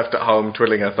 Katara was left at home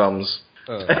twiddling her thumbs.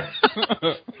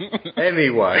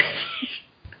 Anyway,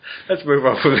 let's move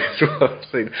on from this one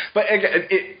scene. But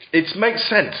it makes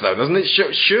sense, though, doesn't it?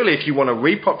 Surely, if you want to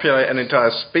repopulate an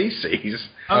entire species,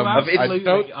 absolutely.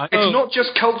 It's not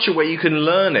just culture where you can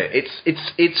learn it.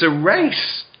 It's a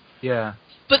race. Yeah.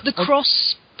 But the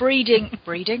cross breeding,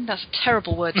 that's a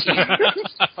terrible word to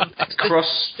use.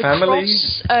 Cross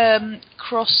families?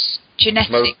 Cross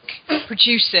genetic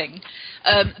producing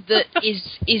that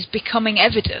is becoming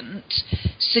evident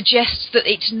suggests that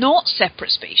it's not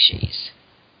separate species.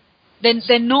 Then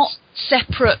they're not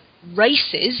separate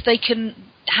races. They can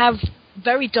have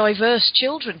very diverse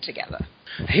children together.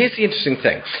 Here's the interesting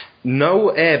thing.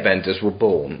 No airbenders were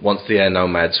born once the air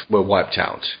nomads were wiped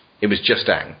out. It was just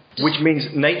Aang. Which means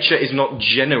nature is not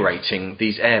generating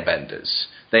these airbenders.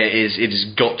 It has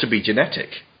got to be genetic.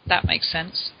 That makes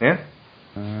sense. Yeah?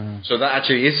 So that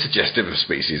actually is suggestive of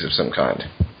species of some kind.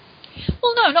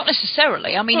 Well, no, not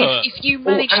necessarily. I mean, if you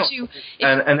manage to...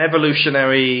 An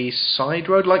evolutionary side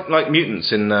road, like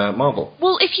mutants in Marvel.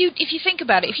 Well, if you think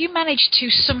about it, if you manage to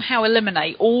somehow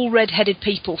eliminate all red-headed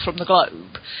people from the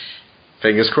globe...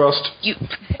 Fingers crossed.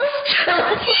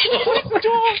 My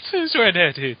daughter's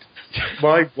red-headed.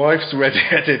 My wife's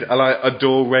red-headed, and I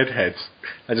adore redheads.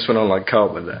 I just went on like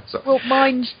Cartman there. So. Well,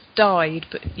 mine's died,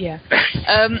 but yeah.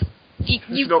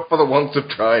 It's not for the want of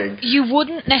trying. You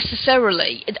wouldn't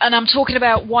necessarily, and I'm talking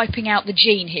about wiping out the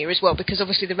gene here as well, because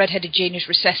obviously the red-headed gene is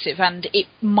recessive and it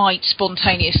might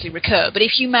spontaneously recur. But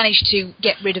if you manage to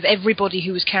get rid of everybody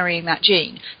who was carrying that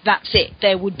gene, that's it.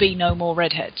 There would be no more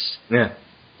redheads. Yeah.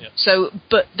 So,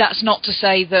 but that's not to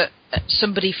say that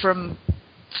somebody from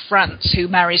France who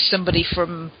marries somebody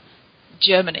from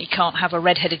Germany can't have a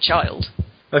red-headed child.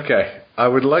 Okay, I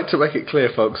would like to make it clear,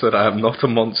 folks, that I am not a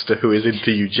monster who is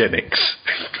into eugenics.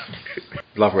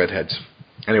 Love redheads.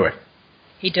 Anyway.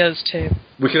 He does too.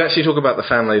 We could actually talk about the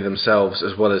family themselves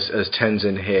as well as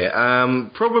Tenzin here.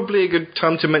 Probably a good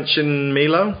time to mention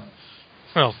Milo.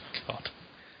 Oh, God.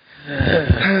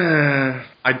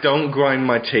 I don't grind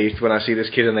my teeth when I see this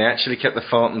kid, and they actually kept the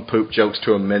fart and poop jokes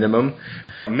to a minimum.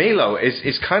 Milo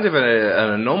is kind of an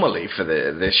anomaly for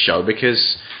this show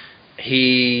because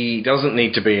he doesn't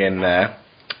need to be in there.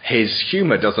 His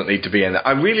humour doesn't need to be in there.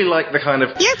 I really like the kind of...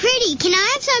 You're pretty. Can I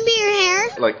have some of your hair?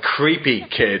 Like, creepy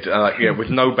kid, with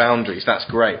no boundaries. That's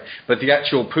great. But the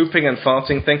actual pooping and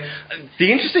farting thing...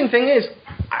 The interesting thing is,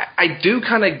 I do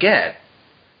kind of get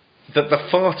that the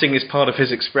farting is part of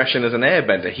his expression as an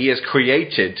airbender. He has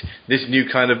created this new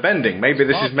kind of bending. Maybe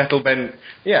this is metal bend...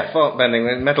 Yeah, fart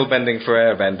bending, metal bending for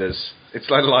airbenders. It's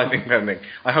like lightning bending.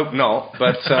 I hope not,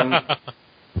 but...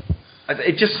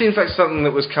 It just seems like something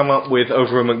that was come up with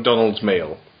over a McDonald's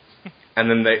meal, and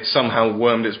then they somehow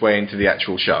wormed its way into the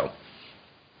actual show.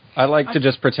 I like to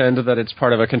just pretend that it's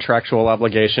part of a contractual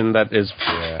obligation that is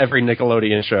every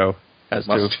Nickelodeon show has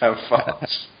Must have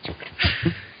farts.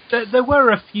 There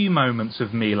were a few moments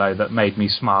of Milo that made me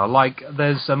smile. Like,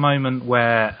 there's a moment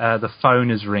where the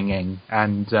phone is ringing,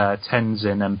 and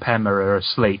Tenzin and Pema are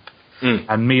asleep.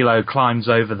 And Milo climbs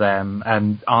over them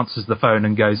and answers the phone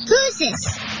and goes, "Who's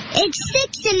this? It's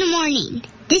 6 in the morning.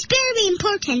 This better be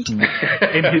important."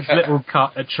 in his little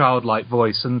childlike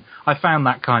voice, and I found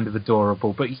that kind of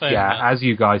adorable. But as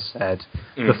you guys said,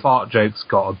 the fart jokes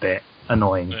got a bit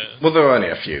annoying. Yeah. Well, there are only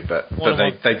a few, but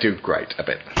they do great a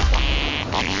bit.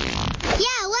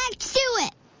 Yeah, let's do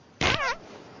it.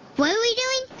 What are we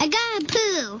doing? I gotta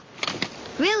poo.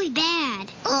 Really bad.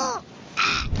 Oh.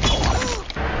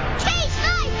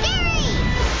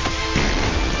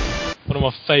 One of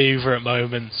my favourite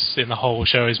moments in the whole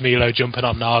show is Milo jumping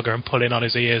on Naga and pulling on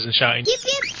his ears and shouting, "Yip,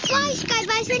 yip, Fly, Sky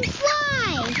Bison,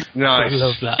 fly! Nice. I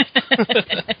love that.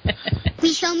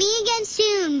 We shall meet again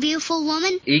soon, beautiful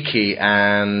woman. Iki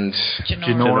and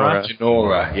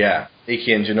Jinora. Yeah.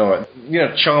 Iki and Jinora.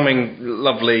 Charming,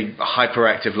 lovely,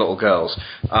 hyperactive little girls.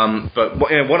 But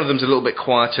one of them's a little bit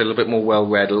quieter, a little bit more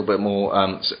well-read, a little bit more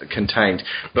contained.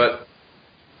 But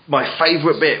my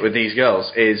favourite bit with these girls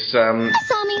is...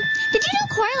 Tommy, did you know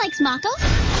Korra likes Mako?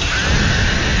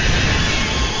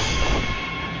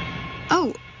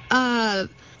 Oh,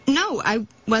 no, I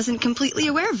wasn't completely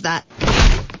aware of that.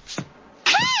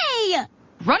 Hey!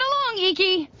 Run along,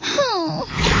 Iki!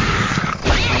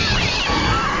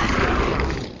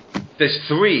 There's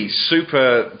 3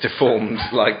 super deformed,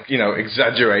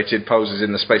 exaggerated poses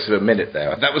in the space of a minute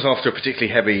there. That was after a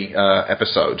particularly heavy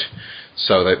episode,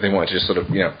 so they wanted to just sort of,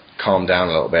 calm down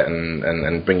a little bit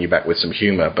and bring you back with some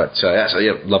humour. But that's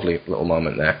a lovely little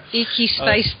moment there. Iki's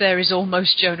face there is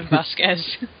almost Jonan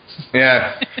Vasquez.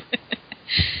 Yeah.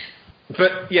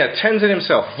 But, yeah, Tenzin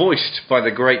himself, voiced by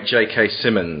the great J.K.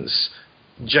 Simmons,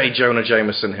 J. Jonah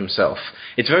Jameson himself.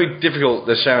 It's very difficult,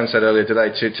 as Sharon said earlier today,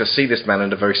 to see this man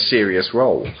in a very serious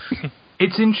role.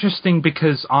 It's interesting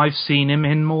because I've seen him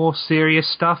in more serious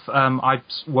stuff. I've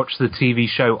watched the TV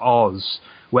show Oz,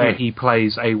 where he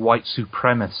plays a white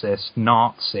supremacist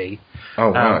Nazi.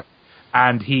 Oh, wow.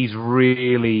 And he's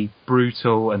really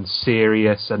brutal and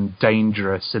serious and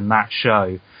dangerous in that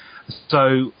show.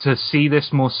 So to see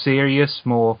this more serious,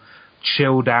 more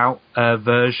chilled out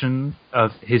version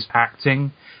of his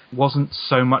acting wasn't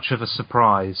so much of a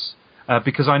surprise.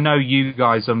 Because I know you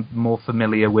guys are more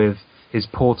familiar with his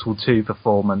Portal 2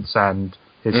 performance and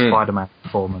his Spider-Man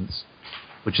performance,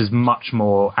 which is much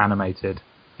more animated.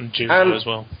 And Juno as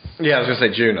well. Yeah, I was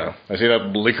going to say Juno. I see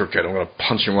that liquor kid, I'm going to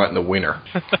punch him right in the wiener.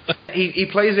 He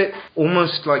plays it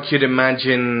almost like you'd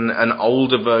imagine an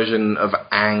older version of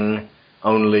Aang,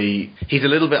 only he's a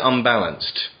little bit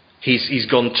unbalanced. He's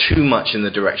gone too much in the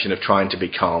direction of trying to be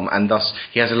calm, and thus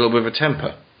he has a little bit of a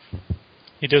temper.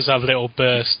 He does have little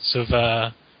bursts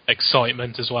of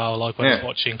excitement as well, like when he's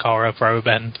watching Korra Pro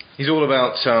Bend. He's all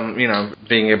about,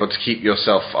 being able to keep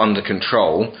yourself under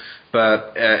control,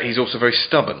 but he's also very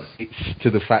stubborn. It's to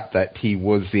the fact that he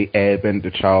was the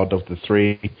airbender child of the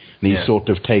 3, and he's sort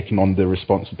of taken on the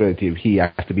responsibility of he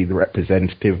has to be the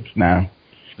representative now.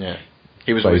 Yeah.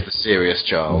 He was always the serious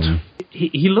child.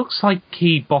 He looks like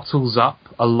he bottles up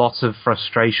a lot of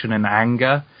frustration and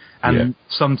anger, and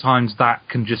sometimes that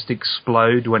can just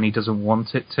explode when he doesn't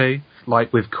want it to,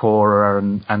 like with Korra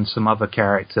and some other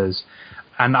characters.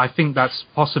 And I think that's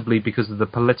possibly because of the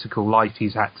political life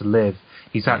he's had to live.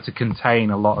 He's had to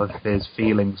contain a lot of his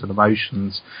feelings and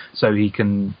emotions so he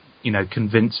can,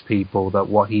 convince people that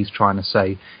what he's trying to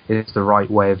say is the right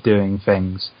way of doing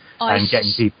things. And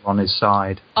getting people on his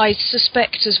side. I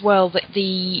suspect as well that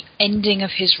the ending of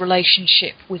his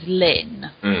relationship with Lin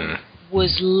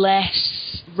was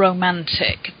less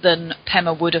romantic than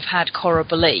Pema would have had Korra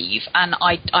believe, and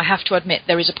I have to admit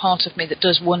there is a part of me that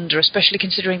does wonder, especially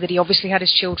considering that he obviously had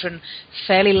his children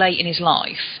fairly late in his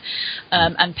life,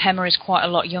 and Pema is quite a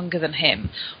lot younger than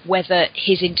him, whether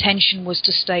his intention was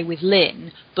to stay with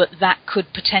Lin, but that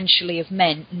could potentially have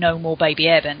meant no more baby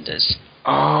airbenders.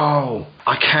 Oh,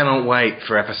 I cannot wait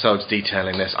for episodes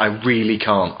detailing this. I really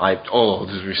can't. This will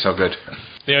be so good.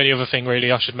 The only other thing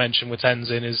really I should mention with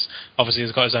Tenzin is obviously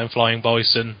he's got his own flying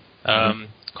bison. Can't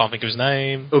think of his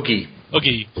name. Oogie.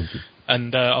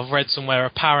 And I've read somewhere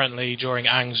apparently during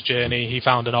Aang's journey he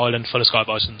found an island full of sky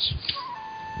bisons.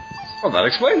 Well, that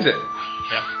explains it.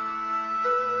 Yeah.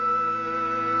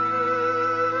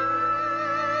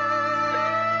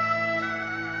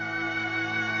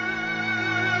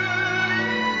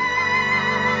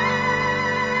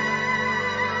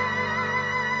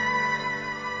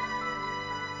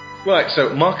 Right, so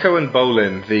Marco and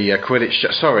Bolin, the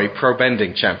pro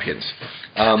bending champions.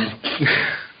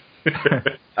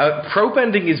 Pro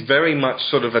bending is very much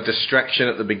sort of a distraction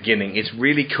at the beginning. It's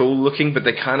really cool looking, but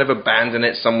they kind of abandon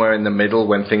it somewhere in the middle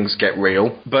when things get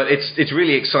real. But it's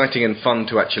really exciting and fun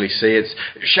to actually see.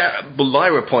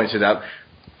 Lyra pointed out,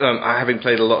 having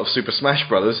played a lot of Super Smash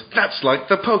Brothers, that's like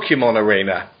the Pokemon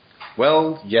arena.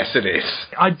 Well, yes it is.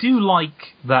 I do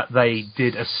like that they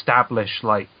did establish,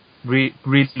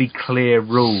 really clear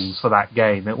rules for that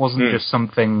game. It wasn't just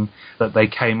something that they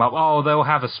came up, they'll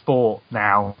have a sport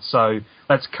now, so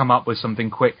let's come up with something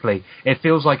quickly. It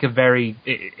feels like it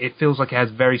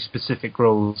has very specific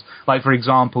rules. Like, for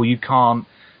example, you can't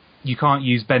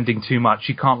use bending too much.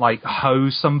 You can't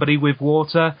hose somebody with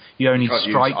water. You only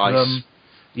strike them.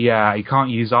 Yeah, you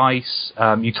can't use ice.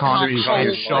 You can't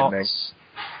use shots.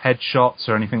 headshots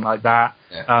or anything like that.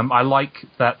 Yeah. I like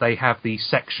that they have the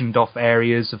sectioned off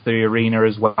areas of the arena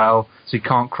as well, so you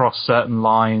can't cross certain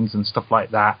lines and stuff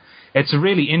like that. It's a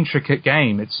really intricate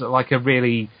game. It's like a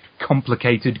really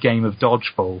complicated game of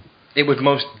dodgeball. It would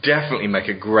most definitely make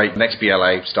a great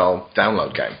XBLA style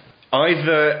download game.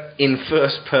 Either in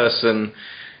first person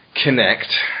Kinect,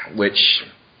 which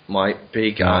might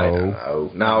be... I don't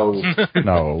know. No.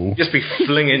 No. Just be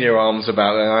flinging your arms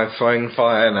about and I'm throwing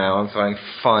fire now, I'm throwing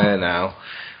fire now.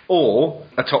 Or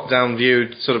a top-down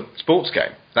viewed sort of sports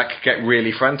game. That could get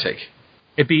really frantic.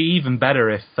 It'd be even better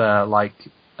if,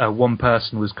 one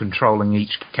person was controlling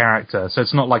each character. So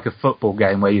it's not like a football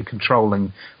game where you're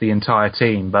controlling the entire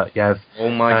team, but you have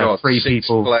three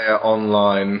people... 6-player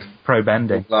online... Pro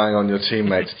bending. Relying on your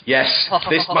teammates. Yes,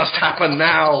 this must happen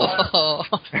now!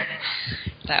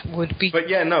 That would be... But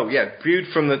viewed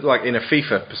from the in a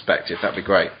FIFA perspective, that'd be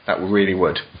great. That really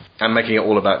would. And making it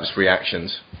all about just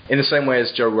reactions. In the same way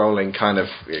as Joe Rowling kind of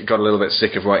got a little bit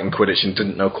sick of writing Quidditch and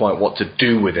didn't know quite what to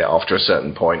do with it after a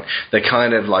certain point, they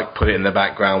kind of put it in the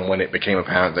background when it became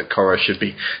apparent that Korra should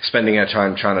be spending her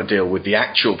time trying to deal with the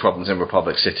actual problems in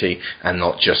Republic City and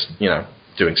not just,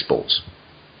 doing sports.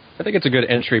 I think it's a good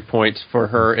entry point for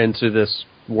her into this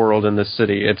world and this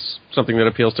city. It's something that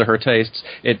appeals to her tastes.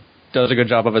 It does a good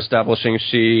job of establishing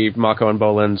Mako, and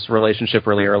Bolin's relationship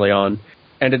really early on.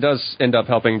 And it does end up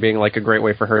helping being a great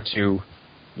way for her to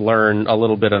learn a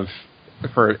little bit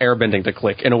for airbending to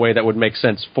click in a way that would make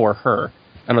sense for her.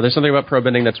 I don't know, there's something about pro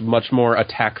bending that's much more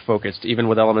attack focused, even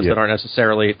with elements that aren't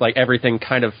necessarily everything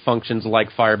kind of functions like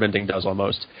firebending does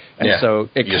almost. And so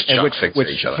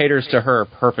which caters to her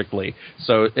perfectly.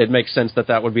 So it makes sense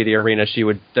that would be the arena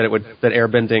that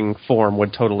airbending form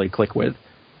would totally click with.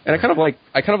 And I kind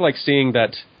of like seeing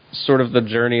that sort of the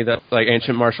journey that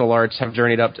ancient martial arts have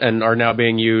journeyed up and are now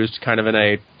being used kind of in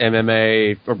a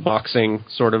MMA or boxing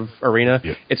sort of arena.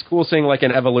 Yep. It's cool seeing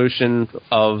an evolution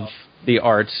of the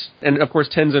arts. And of course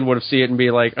Tenzin would have seen it and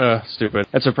be like, stupid.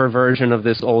 That's a perversion of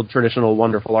this old traditional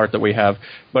wonderful art that we have.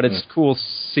 But it's cool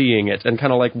seeing it and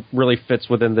kind of really fits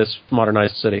within this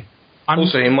modernized city.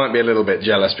 Also, he might be a little bit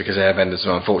jealous because airbenders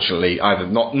are unfortunately either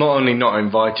not only not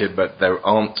invited, but there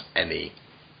aren't any.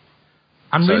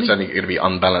 It's only going to be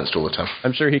unbalanced all the time.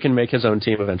 I'm sure he can make his own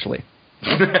team eventually.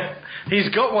 He's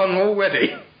got one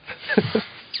already.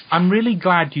 I'm really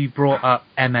glad you brought up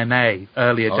MMA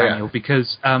earlier, Daniel,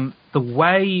 because the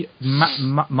way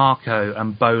Mako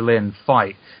and Bolin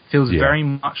fight feels very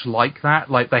much like that.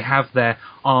 They have their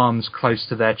arms close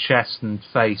to their chest and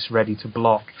face ready to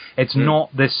block. It's not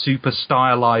this super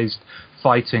stylized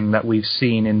fighting that we've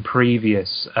seen in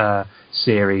previous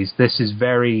series. This is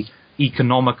very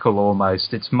economical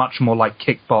almost. It's much more like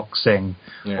kickboxing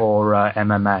or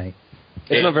MMA.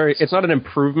 It's not an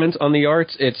improvement on the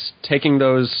arts. It's taking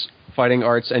those fighting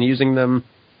arts and using them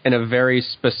in a very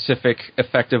specific,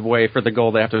 effective way for the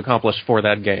goal they have to accomplish for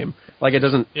that game.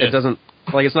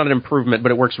 It's not an improvement,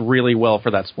 but it works really well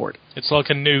for that sport. It's like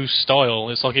a new style.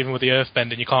 It's like even with the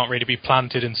earthbending, you can't really be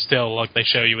planted and still like they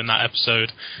show you in that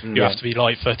episode. You have to be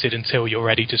light-footed until you're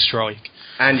ready to strike.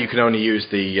 And you can only use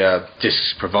the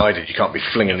discs provided. You can't be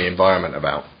flinging the environment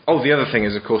about. Oh, the other thing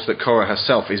is, of course, that Korra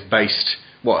herself is based...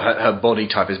 her body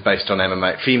type is based on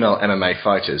female MMA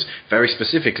fighters. Very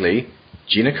specifically,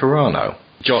 Gina Carano.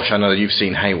 Josh, I know that you've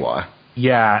seen Haywire.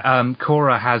 Yeah,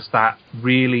 Korra has that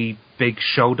really big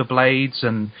shoulder blades,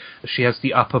 and she has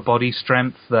the upper body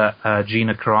strength that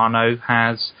Gina Carano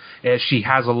has. She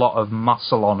has a lot of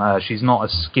muscle on her. She's not a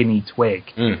skinny twig.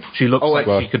 She looks like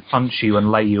she could punch you and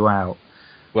lay you out.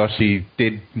 Well, she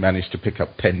did manage to pick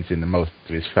up Tenzin and most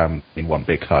of his family in one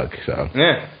big hug, so...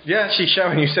 Yeah, she's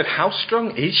showing. You said, how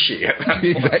strong is she?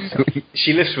 Exactly.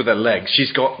 She lifts with her legs.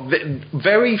 She's got...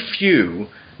 very few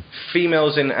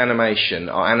females in animation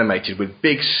are animated with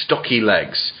big, stocky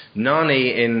legs.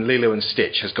 Nani in Lilo and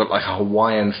Stitch has got a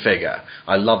Hawaiian figure.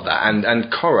 I love that.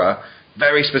 And Korra,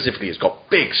 very specifically, has got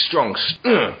big, strong,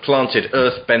 planted,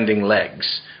 earth-bending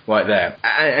legs. Right there,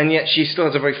 and yet she still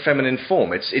has a very feminine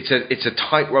form. It's a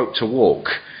tightrope to walk,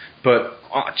 but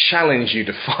I challenge you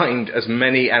to find as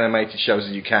many animated shows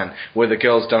as you can where the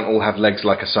girls don't all have legs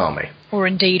like Asami, or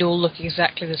indeed all look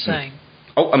exactly the same.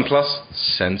 Oh, and plus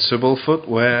sensible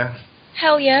footwear.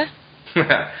 Hell yeah.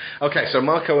 Okay, so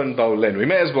Mako and Bolin, we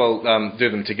may as well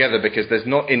do them together because there's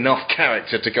not enough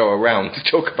character to go around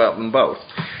to talk about them both.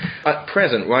 At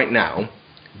present, right now,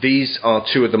 these are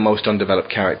two of the most undeveloped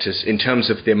characters in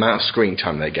terms of the amount of screen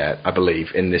time they get, I believe,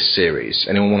 in this series.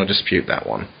 Anyone want to dispute that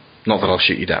one? Not that I'll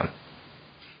shoot you down.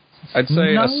 I'd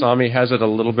say Asami has it a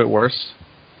little bit worse,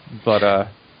 but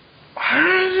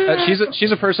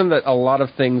she's a person that a lot of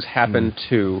things happen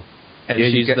to, and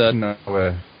you get to know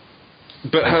her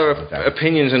But her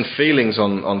opinions and feelings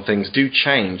on things do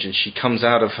change, and she comes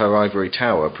out of her ivory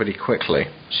tower pretty quickly.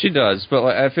 She does, but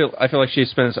I feel like she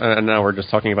spends. And now we're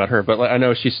just talking about her, but I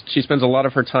know she spends a lot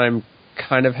of her time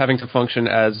kind of having to function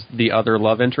as the other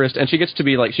love interest, and she gets to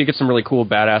be she gets some really cool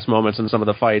badass moments in some of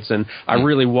the fights, and I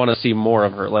really want to see more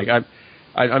of her.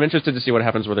 I'm interested to see what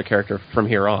happens with her character from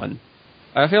here on.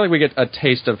 I feel like we get a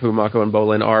taste of who Mako and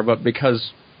Bolin are, but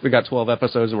because we got 12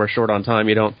 episodes and we're short on time,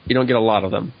 you don't get a lot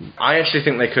of them. I actually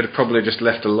think they could have probably just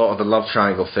left a lot of the love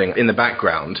triangle thing in the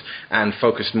background and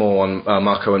focused more on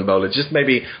Mako and Bolin. Just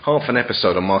maybe half an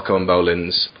episode on Mako and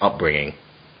Bolin's upbringing.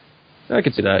 I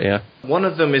could see that, yeah. One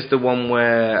of them is the one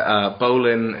where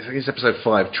Bolin, I think it's episode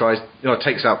 5,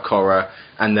 takes out Korra,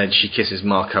 and then she kisses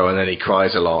Mako, and then he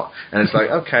cries a lot. And it's like,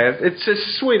 okay, it's a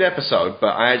sweet episode, but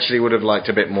I actually would have liked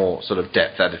a bit more sort of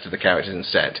depth added to the characters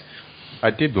instead. I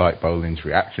did like Bolin's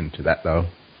reaction to that, though.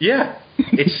 Yeah,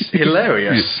 it's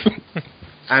hilarious.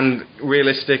 And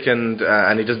realistic, and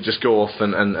he doesn't just go off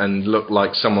and look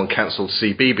like someone cancelled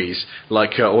CBeebies,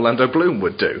 like Orlando Bloom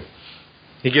would do.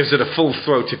 He gives it a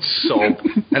full-throated sob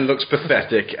and looks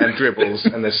pathetic and dribbles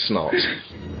and there's snot.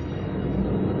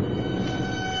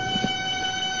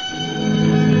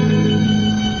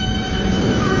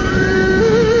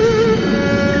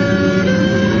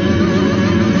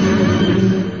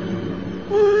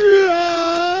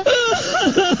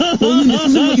 Bolin, this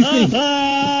isn't what you think.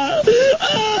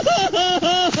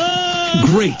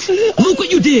 Great. Look what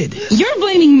you did. You're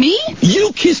blaming me?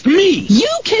 You kissed me.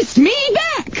 You kissed me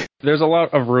back. There's a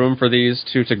lot of room for these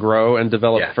two to grow and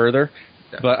develop further,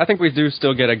 but I think we do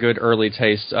still get a good early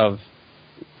taste of...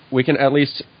 We can at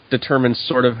least determine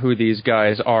sort of who these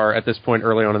guys are at this point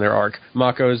early on in their arc.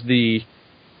 Mako's the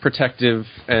protective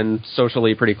and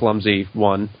socially pretty clumsy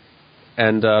one,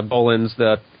 and Bolin's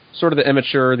the sort of the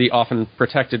immature, the often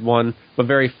protected one, but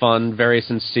very fun, very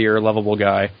sincere, lovable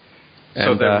guy.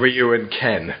 So they're Ryu and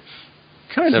Ken.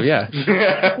 Kind of, yeah.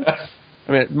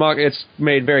 I mean, it's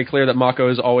made very clear that Mako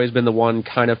has always been the one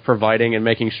kind of providing and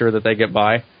making sure that they get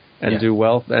by and do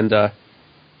well. And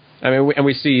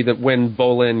we see that when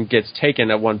Bolin gets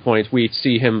taken at one point, we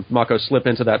see Mako slip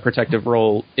into that protective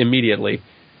role immediately.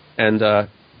 And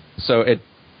so it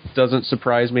doesn't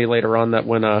surprise me later on that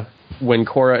when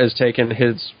Korra is taken,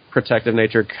 his protective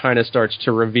nature kind of starts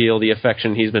to reveal the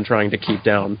affection he's been trying to keep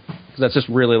down. Because that's just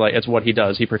really it's what he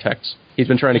does. He protects. He's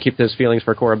been trying to keep his feelings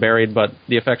for Korra buried, but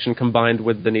the affection combined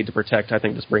with the need to protect, I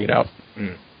think, just bring it out.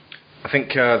 I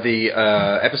think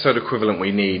the episode equivalent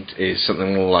we need is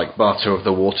something more like Barto of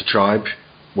the Water Tribe,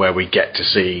 where we get to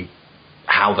see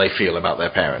how they feel about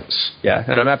their parents. Yeah,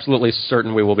 and I'm absolutely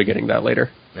certain we will be getting that later.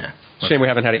 Yeah. Shame we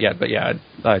haven't had it yet, but yeah,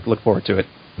 I look forward to it.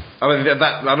 I mean,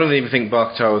 I don't even think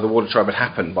Barto of the Water Tribe had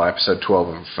happened by episode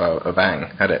 12 of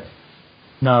Aang, had it?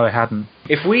 No, it hadn't.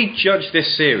 If we judge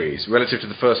this series relative to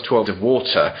the first 12 of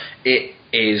Water, it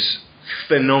is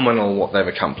phenomenal what they've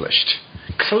accomplished.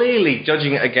 Clearly,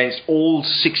 judging it against all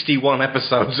 61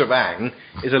 episodes of Aang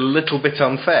is a little bit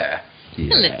unfair.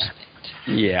 Yeah. A little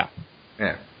bit. Yeah.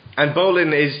 Yeah. And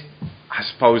Bolin is, I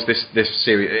suppose, this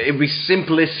series... It would be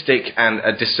simplistic and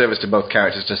a disservice to both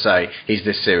characters to say he's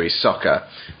this series' Sokka,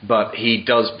 but he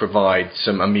does provide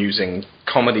some amusing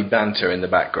comedy banter in the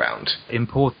background.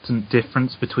 Important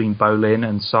difference between Bolin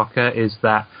and Sokka is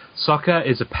that Sokka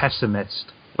is a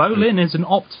pessimist. Bolin is an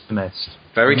optimist.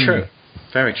 Very true.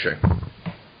 Very true.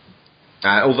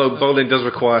 Although Bolin does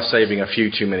require saving a few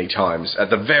too many times,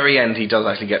 at the very end he does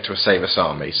actually get to save a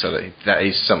army, so that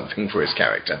is something for his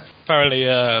character. Apparently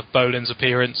Bolin's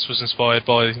appearance was inspired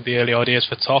by the early ideas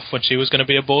for Toph when she was going to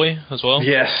be a boy as well.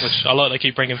 Yes. Which I like they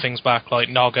keep bringing things back, like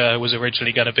Naga was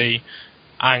originally going to be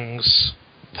Aang's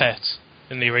pet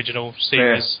in the original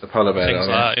series. Yes, the polar bear. Things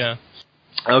like that, yeah.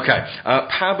 Okay,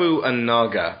 Pabu and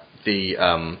Naga,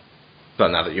 well,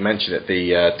 now that you mention it,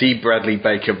 the D. Bradley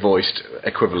Baker voiced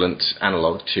equivalent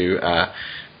analogue to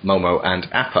Momo and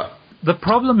Appa. The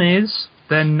problem is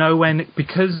they're nowhere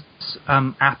because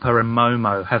Appa and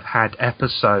Momo have had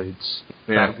episodes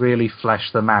that really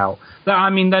flesh them out.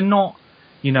 They're not,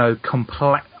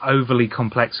 overly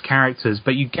complex characters,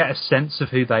 but you get a sense of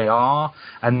who they are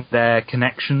and their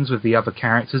connections with the other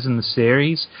characters in the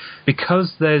series.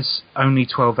 Because there's only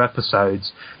 12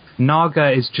 episodes,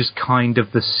 Naga is just kind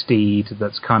of the steed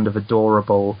that's kind of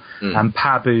adorable, and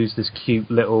Pabu's this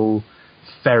cute little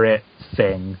ferret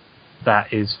thing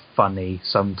that is funny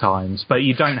sometimes, but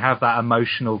you don't have that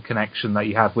emotional connection that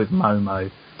you have with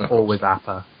Momo or with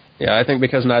Appa. Yeah, I think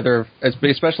because neither,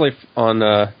 especially on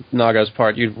Naga's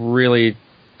part, you'd really...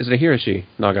 Is it a he or she,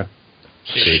 Naga?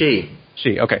 She.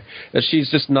 She, okay. She's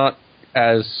just not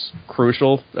as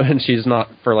crucial, and she's not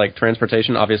for like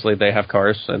transportation. Obviously, they have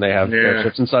cars and they have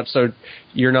airships and such, so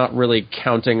you're not really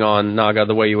counting on Naga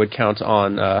the way you would count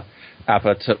on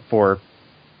Appa for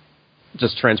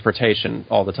just transportation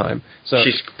all the time. So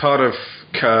she's part of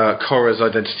Korra's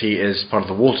identity is part of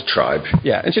the Water Tribe.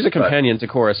 Yeah, and she's a companion to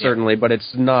Korra, certainly, but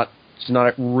she's not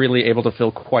really able to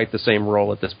fill quite the same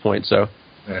role at this point. So,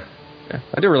 yeah.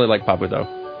 I do really like Pabu, though.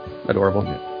 Adorable.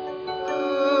 Yeah.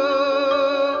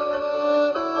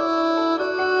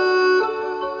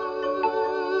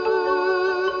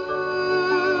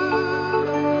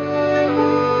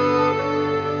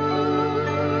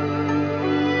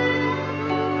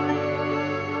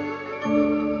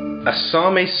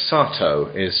 Asami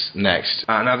Sato is next.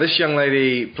 Now, this young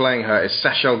lady playing her is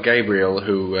Sachel Gabriel,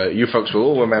 who you folks will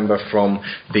all remember from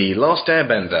The Last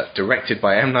Airbender, directed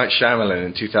by M. Night Shyamalan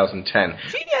in 2010.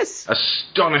 Genius!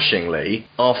 Astonishingly,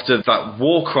 after that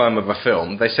war crime of a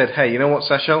film, they said, hey, you know what,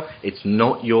 Sachel? It's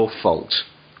not your fault.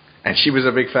 And she was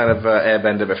a big fan of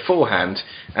Airbender beforehand,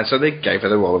 and so they gave her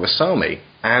the role of Asami.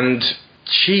 And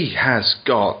she has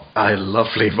got a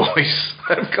lovely voice,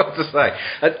 I've got to say.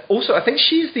 And also, I think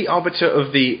she's the arbiter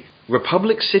of the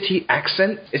Republic City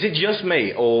accent. Is it just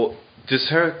me, or does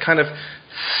her kind of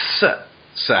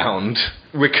sound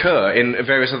recur in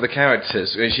various other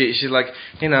characters? She's like,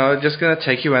 just going to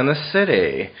take you around the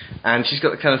city. And she's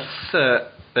got the kind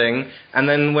of thing. And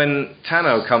then when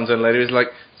Tano comes in later, he's like,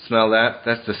 smell that?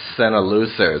 That's the Senna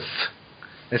Luthers.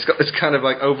 It's got this kind of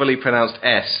like overly pronounced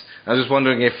S. I was just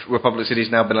wondering if Republic City's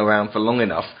now been around for long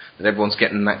enough that everyone's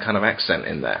getting that kind of accent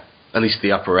in there. At least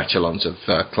the upper echelons of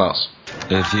class.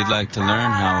 If you'd like to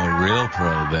learn how a real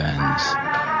pro bends,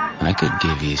 I could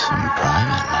give you some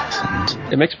private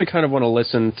lessons. It makes me kind of want to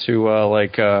listen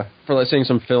to, seeing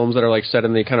some films that are like set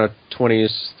in the kind of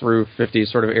 20s through 50s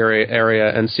sort of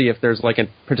area and see if there's like a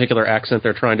particular accent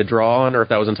they're trying to draw on, or if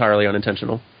that was entirely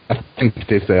unintentional. I think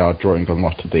they are drawing on a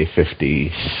lot of the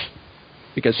 50s.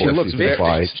 Because she looks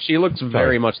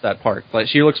very much that part. Like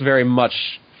she looks very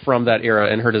much from that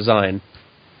era in her design,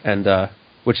 and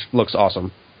which looks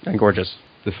awesome and gorgeous.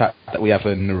 The fact that we have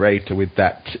a narrator with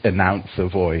that announcer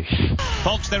voice.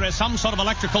 Folks, there is some sort of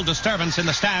electrical disturbance in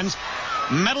the stands.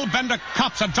 Metal bender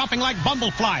cops are dropping like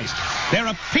bumbleflies. There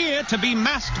appear to be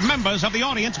masked members of the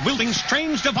audience wielding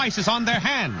strange devices on their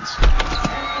hands.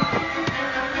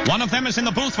 One of them is in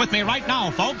the booth with me right now,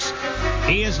 folks.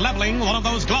 He is leveling one of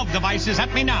those glove devices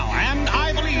at me now, and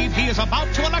I believe he is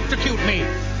about to electrocute me.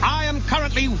 I am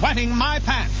currently wetting my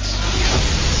pants.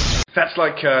 That's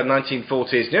like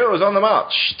 1940s News on the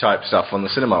March type stuff on the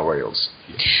cinema reels.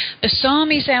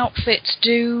 Asami's outfits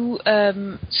do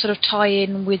sort of tie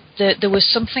in with there was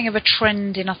something of a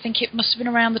trend in, I think it must have been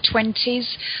around the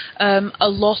 20s, a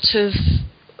lot of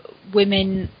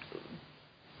women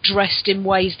dressed in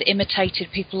ways that imitated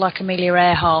people like Amelia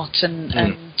Earhart and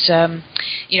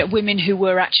women who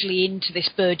were actually into this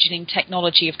burgeoning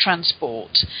technology of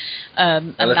transport. A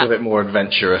little bit more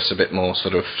adventurous, a bit more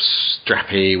sort of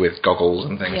strappy with goggles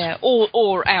and things. Yeah,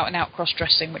 or out-and-out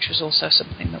cross-dressing, which was also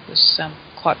something that was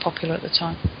quite popular at the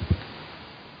time.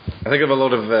 I think of a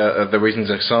lot of the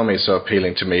reasons Asami is so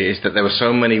appealing to me is that there were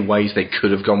so many ways they could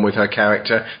have gone with her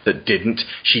character that didn't.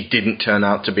 She didn't turn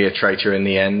out to be a traitor in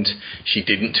the end. She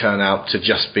didn't turn out to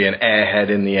just be an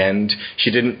airhead in the end. She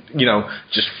didn't,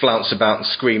 just flounce about and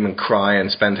scream and cry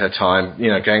and spend her time,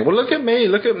 going, well, look at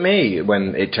me,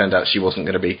 when it turned out she wasn't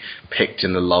going to be picked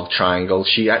in the love triangle.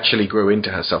 She actually grew into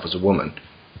herself as a woman.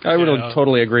 I would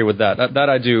totally agree with that. That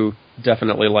I do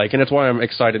definitely like, and it's why I'm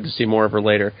excited to see more of her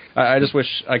later. I just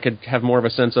wish I could have more of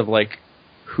a sense of like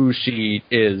who she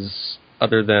is,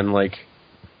 other than I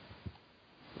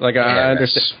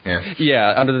understand. Yeah,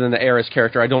 other than the Eris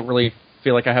character, I don't really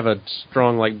feel like I have a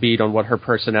strong beat on what her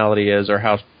personality is or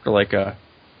how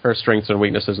her strengths and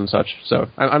weaknesses and such. So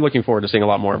I'm looking forward to seeing a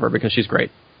lot more of her because she's great.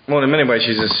 Well, in many ways,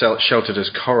 she's as sheltered as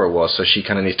Korra was, so she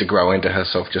kind of needs to grow into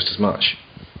herself just as much.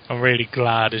 I'm really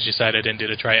glad, as you said, I didn't do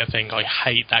the traitor thing. I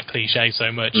hate that cliche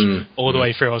so much. All the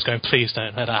way through, I was going, please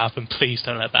don't let that happen. Please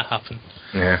don't let that happen.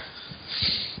 Yeah.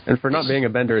 And for not being a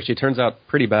bender, she turns out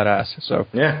pretty badass. So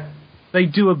yeah. They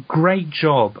do a great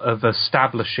job of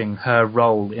establishing her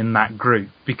role in that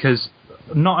group, because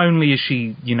not only is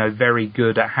she, very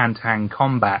good at hand-to-hand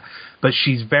combat, but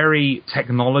she's very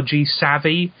technology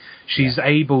savvy. She's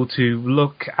able to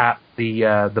look at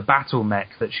the battle mech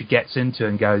that she gets into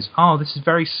and goes, oh, this is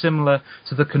very similar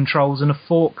to the controls in a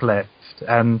forklift,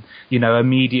 and,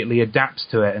 immediately adapts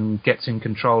to it and gets in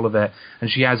control of it. And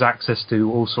she has access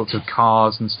to all sorts of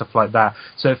cars and stuff like that.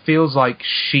 So it feels like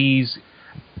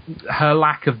her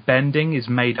lack of bending is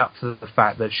made up for the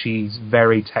fact that she's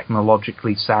very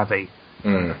technologically savvy.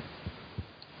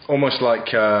 Almost like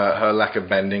her lack of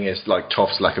bending is like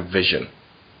Toph's lack of vision.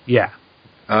 Yeah.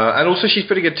 And also she's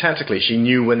pretty good tactically. She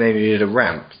knew when they needed a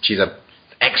ramp. She's an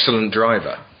excellent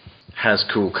driver. Has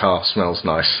cool car, smells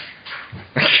nice.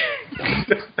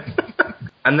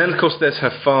 And then, of course, there's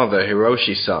her father,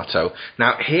 Hiroshi Sato.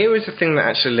 Now, here is the thing that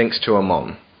actually links to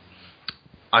Amon.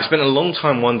 I spent a long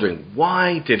time wondering,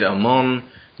 why did Amon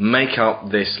make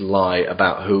up this lie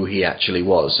about who he actually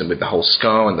was? And with the whole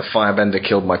scar and the firebender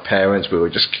killed my parents, we were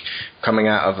just coming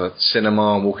out of a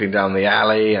cinema and walking down the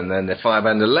alley, and then the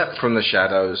firebender leapt from the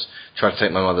shadows, tried to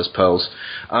take my mother's pearls.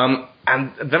 And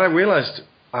then I realized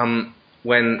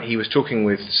when he was talking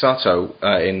with Sato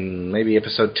in maybe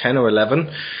episode 10 or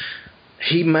 11,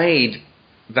 he made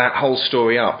that whole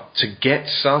story up to get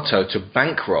Sato to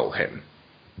bankroll him.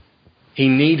 He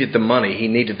needed the money, he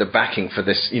needed the backing for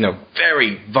this,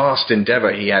 very vast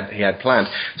endeavor he had planned.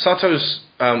 Sato's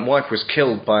wife was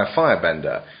killed by a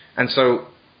firebender, and so,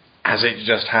 as it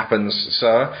just happens,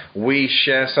 sir, we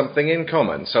share something in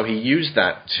common. So he used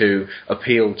that to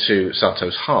appeal to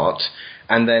Sato's heart,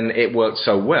 and then it worked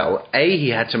so well. A, he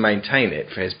had to maintain it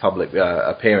for his public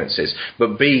appearances,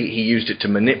 but B, he used it to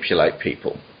manipulate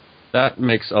people. That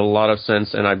makes a lot of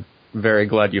sense, and I'm very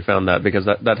glad you found that, because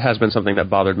that has been something that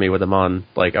bothered me with Amon.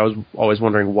 Like, I was always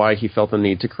wondering why he felt the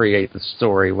need to create the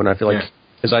story when I feel like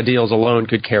his ideals alone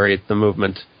could carry the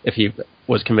movement if he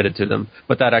was committed to them.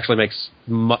 But that actually makes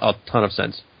a ton of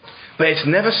sense. But it's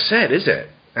never said, is it?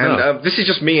 And this is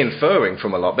just me inferring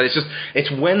from a lot, but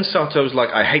it's when Sato's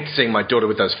like, I hate seeing my daughter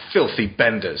with those filthy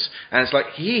benders. And it's like,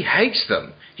 he hates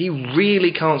them. He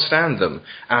really can't stand them.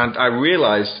 And I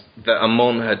realized that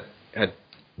Amon had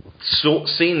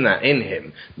seen that in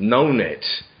him, known it,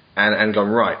 and gone,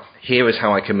 right, here is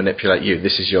how I can manipulate you.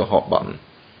 This is your hot button.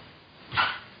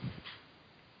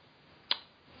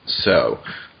 So,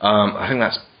 I think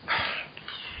that's...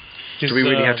 Do we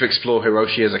really have to explore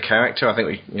Hiroshi as a character? I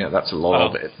think that's a lot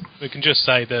of it. We can just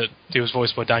say that he was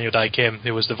voiced by Daniel Day Kim,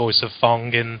 who was the voice of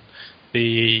Fong in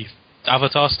the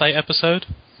Avatar State episode.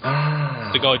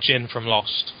 The guy Jin from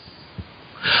Lost.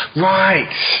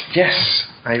 Right, yes.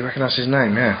 I recognise his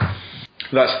name, yeah.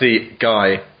 That's the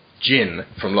guy Jin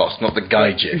from Lost, not the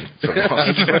guy Jin from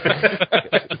Lost.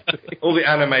 All the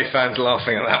anime fans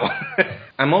laughing at that one.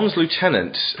 Amon's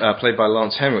lieutenant, played by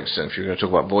Lance Henriksen, if you're going to talk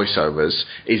about voiceovers,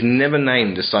 is never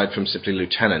named aside from simply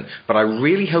lieutenant, but I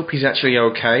really hope he's actually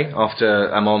okay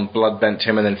after Amon blood-bent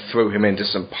him and then threw him into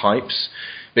some pipes,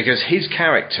 because his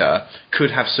character could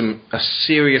have a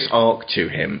serious arc to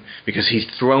him, because he's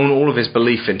thrown all of his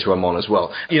belief into Amon as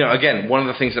well. Again, one of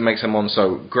the things that makes Amon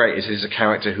so great is he's a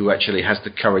character who actually has the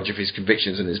courage of his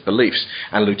convictions and his beliefs.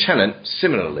 And Lieutenant,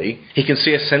 similarly, he can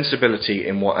see a sensibility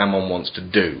in what Amon wants to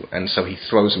do, and so he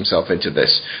throws himself into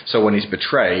this. So when he's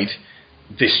betrayed,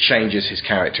 this changes his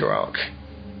character arc.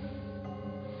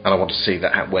 And I want to see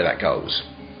where that goes.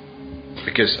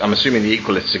 Because I'm assuming the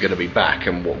Equalists are going to be back,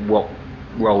 and what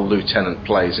role Lieutenant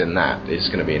plays in that is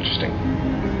going to be interesting.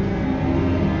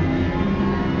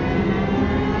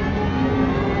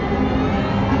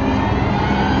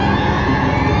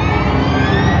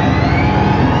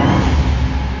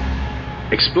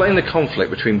 Explain the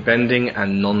conflict between bending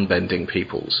and non-bending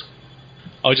peoples.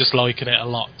 I just liken it a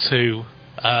lot to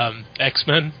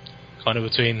X-Men, kind of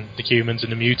between the humans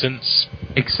and the mutants.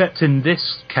 Except in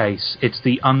this case, it's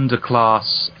the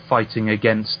underclass fighting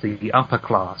against the upper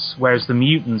class, whereas the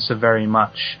mutants are very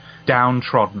much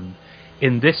downtrodden.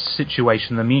 In this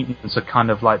situation, the mutants are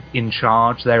kind of like in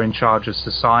charge. They're in charge of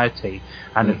society,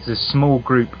 and it's a small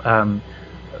group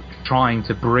trying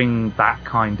to bring that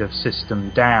kind of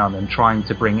system down and trying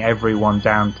to bring everyone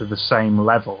down to the same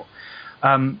level.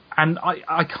 And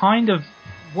I kind of...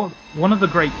 One of the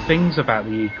great things about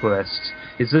the Equalists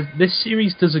is that this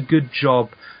series does a good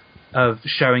job of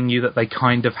showing you that they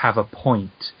kind of have a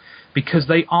point, because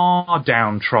they are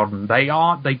downtrodden.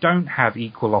 They don't have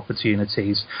equal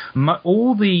opportunities.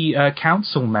 All the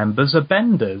council members are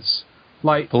benders,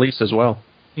 like police as well.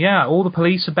 Yeah, all the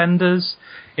police are benders.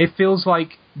 It feels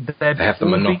like they have the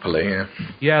monopoly.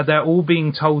 Yeah, they're all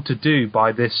being told to do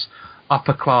by this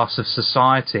upper class of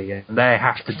society, and they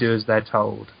have to do as they're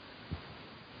told.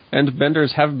 And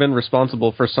benders have been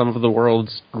responsible for some of the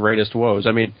world's greatest woes.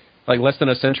 I mean, like less than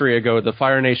a century ago, the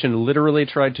Fire Nation literally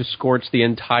tried to scorch the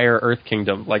entire Earth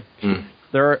Kingdom. Like,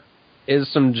 there is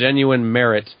some genuine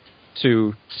merit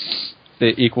to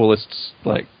the Equalists,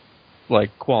 like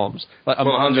qualms. Like,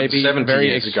 170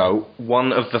 years ago,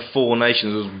 one of the four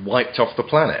nations was wiped off the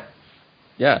planet.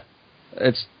 Yeah,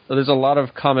 there's a lot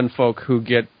of common folk who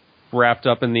get wrapped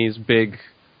up in these big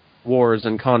wars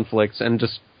and conflicts, and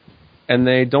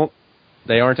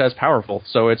they aren't as powerful.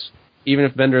 So it's even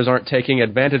if benders aren't taking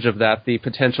advantage of that, the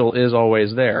potential is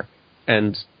always there.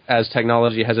 And as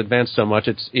technology has advanced so much,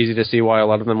 it's easy to see why a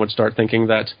lot of them would start thinking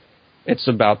that it's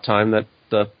about time that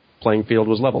the playing field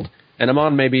was leveled. And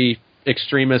Amon may be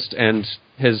extremist and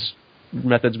his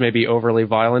methods may be overly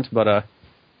violent, but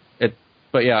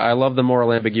yeah, I love the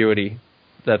moral ambiguity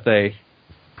that they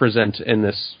present in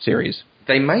this series.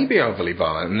 They may be overly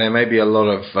violent, and there may be a lot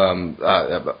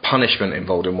of punishment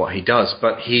involved in what he does,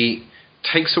 but he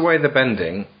takes away the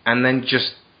bending, and then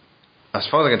just, as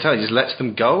far as I can tell, he just lets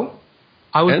them go.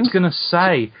 I was going to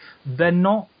say,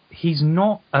 he's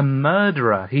not a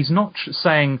murderer. He's not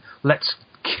saying, let's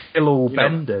kill all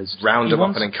benders. Round them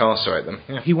up and incarcerate them.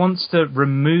 Yeah. He wants to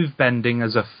remove bending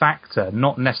as a factor,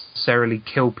 not necessarily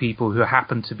kill people who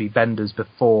happen to be benders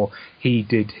before he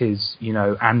did his,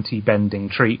 anti-bending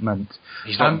treatment.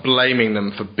 He's not blaming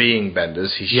them for being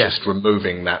benders, he's just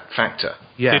removing that factor.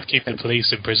 Yeah. Did keep the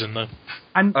police in prison, though.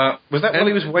 And was that while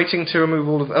he was waiting to remove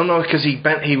all of... Oh, no, because he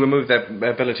removed their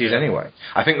abilities anyway.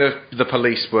 I think the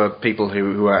police were people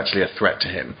who were actually a threat to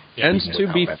him. And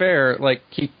to be fair,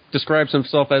 he describes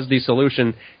himself as the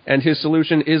solution, and his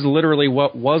solution is literally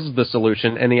what was the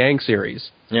solution in the Aang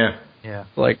series. Yeah. Yeah.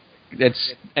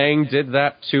 Aang did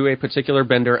that to a particular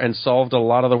bender and solved a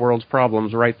lot of the world's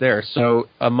problems right there. So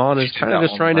Amon is kind of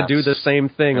just trying to do the same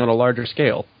thing on a larger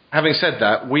scale. Having said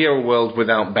that, we are a world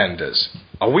without benders.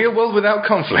 Are we a world without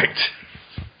conflict?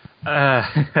 I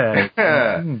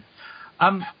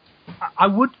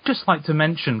would just like to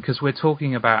mention, because we're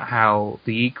talking about how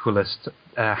the Equalists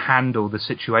handle the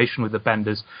situation with the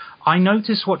benders, I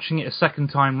noticed watching it a second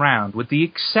time round, with the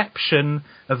exception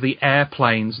of the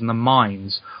airplanes and the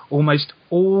mines, almost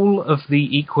all of the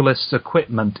Equalists'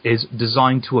 equipment is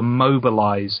designed to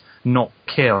immobilize, not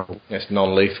kill. It's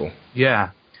non-lethal.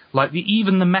 Yeah.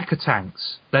 Even the mecha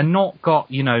tanks, they're not got,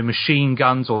 machine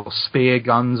guns or spear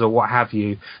guns or what have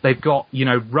you. They've got,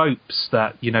 ropes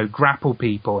that, grapple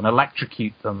people and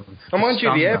electrocute them. And mind you,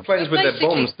 the airplanes with their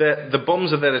bombs, the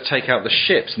bombs are there to take out the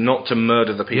ships, not to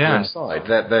murder the people inside.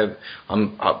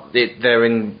 They're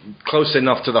in close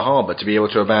enough to the harbour to be able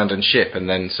to abandon ship and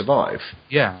then survive.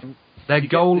 Yeah. Their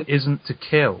goal isn't to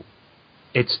kill.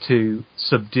 It's to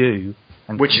subdue.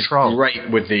 Which is great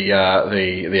with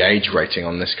the age rating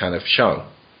on this kind of show.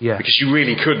 Yeah. Because you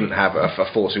really couldn't have a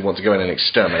force who want to go in and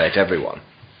exterminate everyone.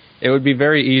 It would be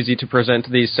very easy to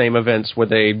present these same events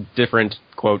with a different,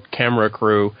 quote, camera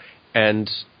crew and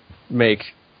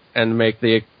make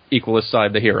the Equalist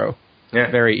side the hero.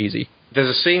 Yeah. Very easy. There's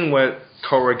a scene where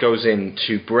Korra goes in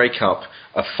to break up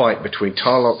a fight between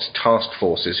Tarlok's task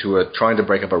forces who are trying to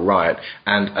break up a riot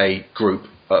and a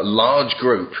large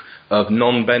group of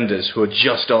non-benders who are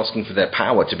just asking for their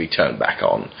power to be turned back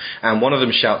on. And one of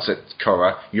them shouts at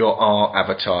Korra, "You're our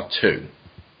Avatar too."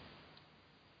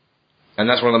 And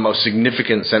that's one of the most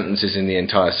significant sentences in the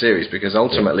entire series, because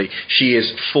ultimately she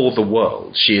is for the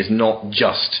world. She is not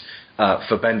just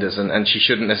for benders, and she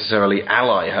shouldn't necessarily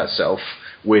ally herself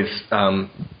with,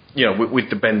 with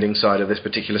the bending side of this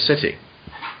particular city.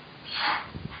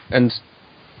 And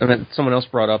someone else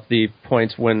brought up the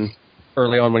point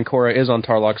early on when Korra is on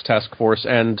Tarlok's task force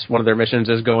and one of their missions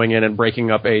is going in and breaking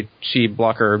up a chi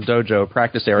blocker dojo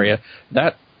practice area.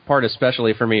 That part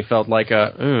especially for me felt like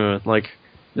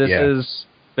this is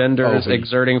benders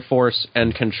exerting force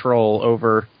and control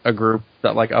over a group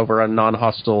over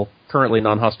a currently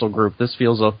non-hostile group. This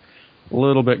feels a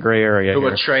little bit gray area who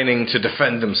here. are training to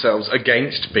defend themselves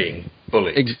against being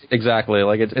bullied. Exactly.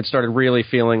 It started really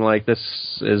feeling like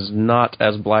this is not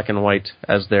as black and white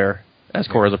as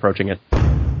Korra's approaching it.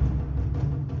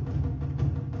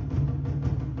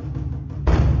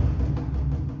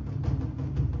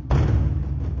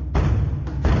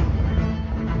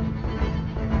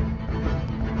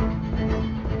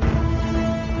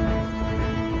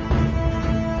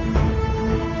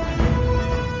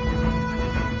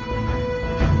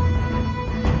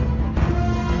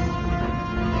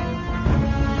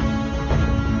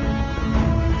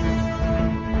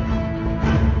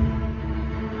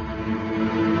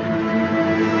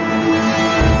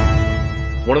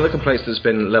 One of the complaints that's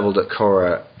been levelled at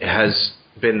Korra has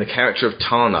been the character of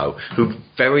Tano, who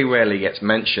very rarely gets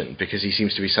mentioned because he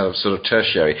seems to be sort of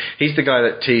tertiary. He's the guy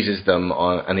that teases them,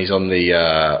 and he's on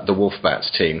the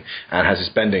Wolfbats team and has his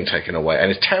bending taken away and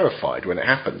is terrified when it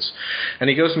happens. And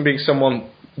he goes from being someone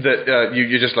that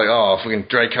you're just like, oh, fucking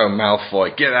Draco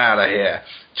Malfoy, get out of here,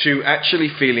 to actually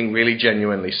feeling really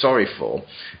genuinely sorry for.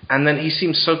 And then he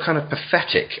seems so kind of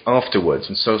pathetic afterwards,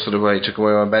 and so sort of, well, he took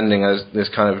away my bending, there's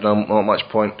kind of not much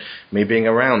point me being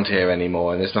around here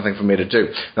anymore, and there's nothing for me to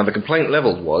do. Now, the complaint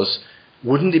levelled was,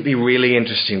 wouldn't it be really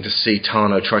interesting to see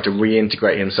Tano try to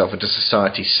reintegrate himself into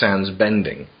society sans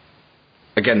bending?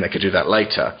 Again, they could do that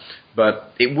later,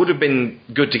 but it would have been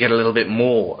good to get a little bit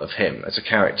more of him as a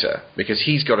character, because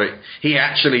he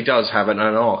actually does have an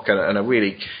arc, and a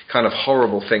really kind of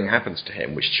horrible thing happens to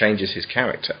him, which changes his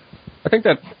character. I think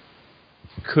that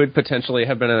could potentially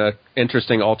have been an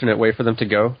interesting alternate way for them to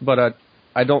go, but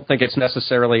I don't think it's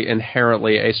necessarily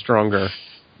inherently a stronger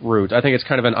route. I think it's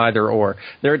kind of an either-or.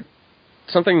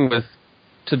 Something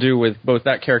to do with both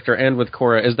that character and with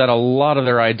Korra is that a lot of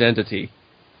their identity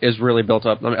is really built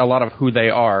up. I mean, a lot of who they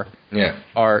are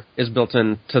is built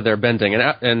into their bending,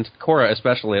 and Korra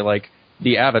especially, like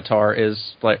the Avatar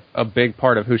is like a big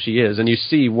part of who she is, and you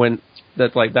see when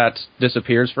that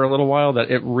disappears for a little while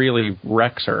that it really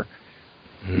wrecks her.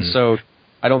 So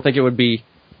I don't think it would be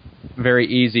very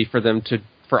easy for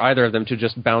either of them to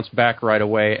just bounce back right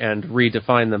away and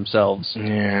redefine themselves.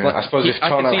 Yeah, I suppose if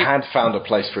Tano had found a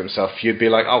place for himself, you'd be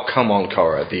like, oh, come on,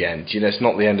 Korra, at the end. You know, it's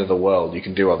not the end of the world. You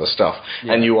can do other stuff.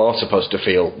 Yeah. And you are supposed to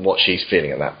feel what she's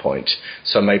feeling at that point.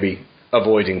 So maybe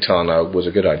avoiding Tano was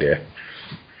a good idea.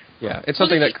 Yeah, it's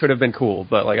something that could have been cool,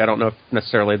 but I don't know if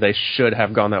necessarily they should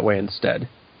have gone that way instead.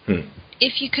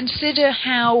 If you consider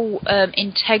how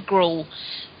integral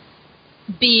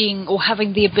being or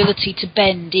having the ability to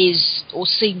bend is or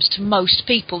seems to most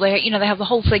people, they have the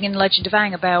whole thing in Legend of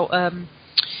Aang about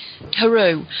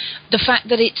Haru, the fact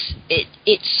that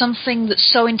it's something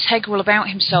that's so integral about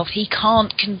himself, he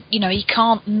can't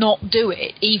not do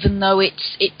it, even though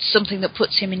it's something that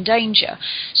puts him in danger.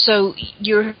 So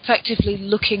you're effectively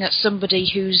looking at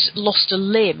somebody who's lost a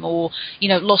limb or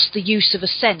lost the use of a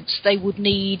sense. They would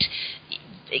need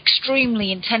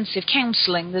extremely intensive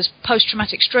counselling. There's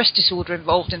post-traumatic stress disorder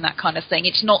involved in that kind of thing.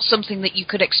 It's not something that you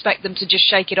could expect them to just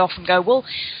shake it off and go, well,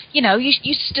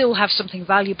 you still have something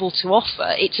valuable to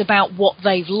offer. It's about what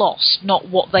they've lost, not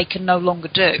what they can no longer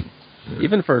do.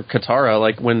 Even for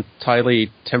Katara, when Ty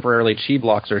Lee temporarily chi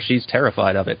blocks her, she's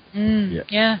terrified of it.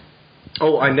 Yeah.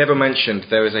 Oh, I never mentioned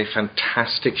there is a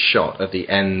fantastic shot at the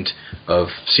end of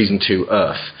Season 2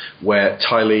 Earth where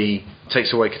Ty Lee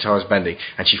takes away Katara's bending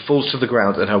and she falls to the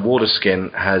ground and her water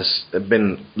skin has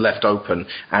been left open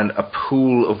and a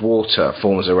pool of water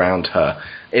forms around her.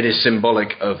 It is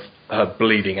symbolic of her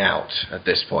bleeding out at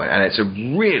this point, and it's a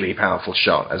really powerful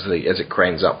shot as it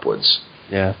cranes upwards.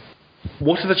 Yeah.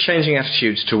 What are the changing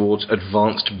attitudes towards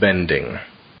advanced bending?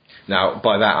 Now,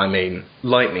 by that I mean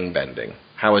lightning bending.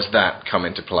 How has that come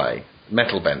into play?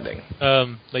 Metal bending.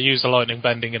 They use the lightning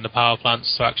bending in the power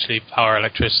plants to actually power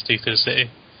electricity to the city.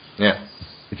 Yeah.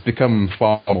 It's become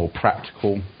far more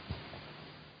practical.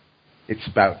 It's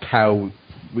about how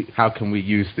can we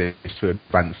use this to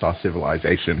advance our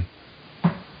civilization.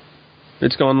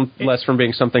 It's gone less from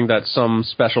being something that some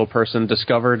special person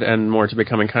discovered and more to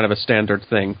becoming kind of a standard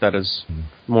thing that is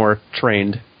more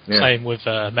trained. Yeah. Same with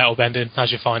metal bending.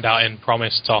 As you find out in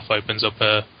Promise, Toph opens up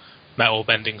a metal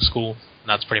bending school, and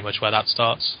that's pretty much where that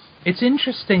starts. It's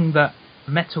interesting that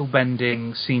metal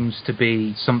bending seems to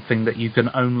be something that you can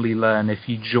only learn if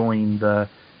you join the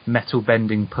metal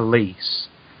bending police,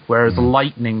 whereas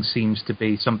lightning seems to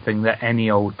be something that any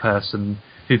old person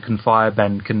who can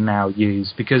firebend can now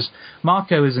use, because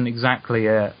Marco isn't exactly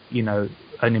an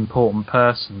important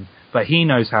person, but he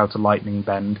knows how to lightning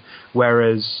bend,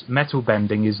 whereas metal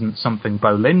bending isn't something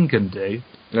Bolin can do.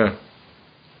 Yeah.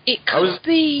 It could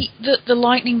be that the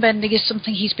lightning bending is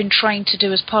something he's been trained to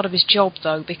do as part of his job,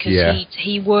 though, because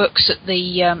he works at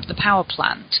the power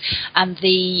plant, and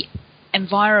the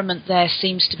environment there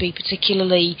seems to be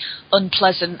particularly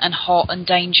unpleasant and hot and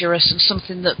dangerous, and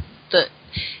something that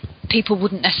people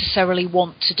wouldn't necessarily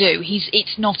want to do.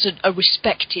 It's not a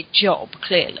respected job,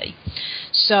 clearly.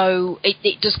 So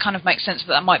it does kind of make sense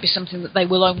that might be something that they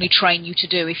will only train you to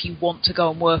do if you want to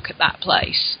go and work at that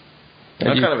place.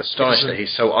 I'm kind of astonished that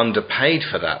he's so underpaid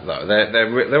for that, though.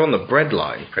 They're on the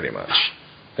breadline, pretty much.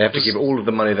 They have to give all of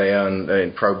the money they earn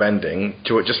in pro bending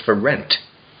to it just for rent.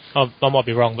 I might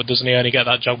be wrong, but doesn't he only get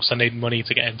that job because they need money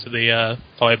to get into the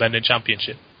firebending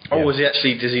championship? Oh, was he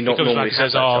actually? Does he not normally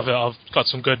says, I've got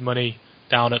some good money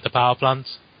down at the power plant.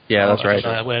 Yeah, that's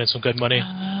right. We're earning some good money.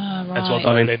 Right. That's what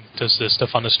Bolin does the stuff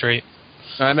on the street.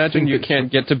 I imagine you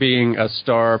can't get to being a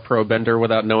star pro bender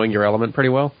without knowing your element pretty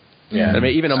well. Yeah. I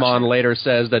mean, even Amon later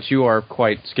says that you are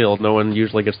quite skilled. No one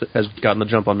usually has gotten the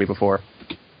jump on me before.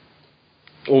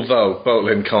 Although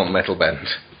Bolin can't metal bend.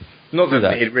 Not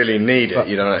that he'd really need it.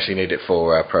 You don't actually need it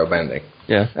for pro bending.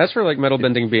 Yeah. As for metal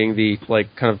bending being the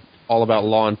kind of all about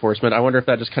law enforcement, I wonder if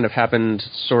that just kind of happened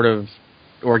sort of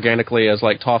organically as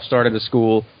Toph started the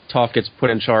school. Toph gets put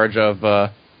in charge of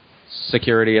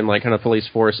security and like kind of police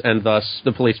force, and thus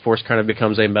the police force kind of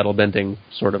becomes a metal bending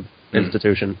sort of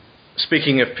institution.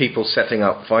 Speaking of people setting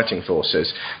up fighting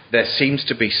forces, there seems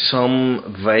to be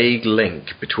some vague link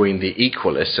between the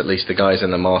Equalists, at least the guys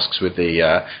in the masks with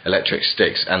the electric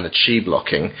sticks and the chi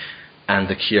blocking, and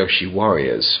the Kyoshi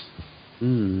warriors.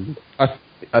 Mm.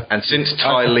 And since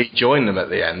Ty Lee joined them at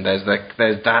the end, there's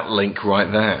that link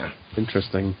right there.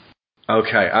 Interesting.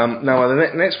 Okay, now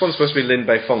the next one's supposed to be Lin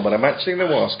Bei Fong, but I'm actually going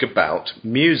to ask about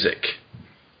music.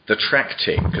 The track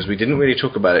team, because we didn't really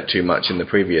talk about it too much in the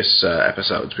previous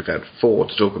episodes. We've had 4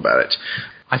 to talk about it.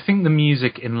 I think the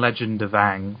music in Legend of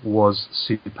Aang was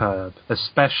superb,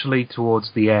 especially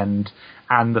towards the end,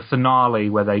 and the finale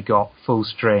where they got full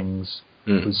strings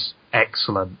was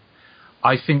excellent.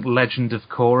 I think Legend of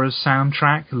Korra's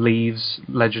soundtrack leaves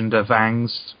Legend of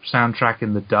Aang's soundtrack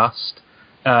in the dust.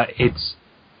 It's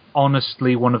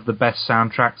honestly one of the best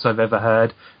soundtracks I've ever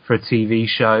heard for a TV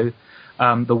show.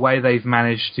 The way they've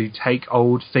managed to take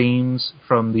old themes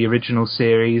from the original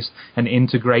series and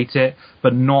integrate it,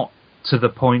 but not to the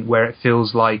point where it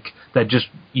feels like they're just,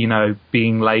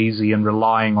 being lazy and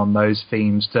relying on those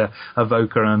themes to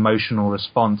evoke an emotional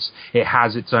response. It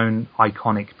has its own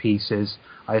iconic pieces.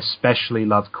 I especially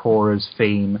love Korra's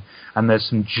theme, and there's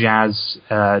some jazz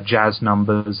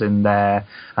numbers in there,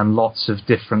 and lots of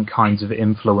different kinds of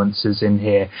influences in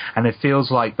here. And it feels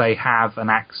like they have an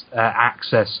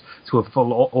access to a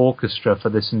full orchestra for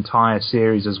this entire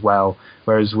series as well.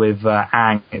 Whereas with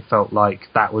Aang, it felt like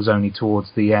that was only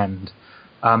towards the end.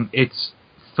 It's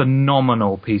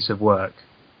phenomenal piece of work.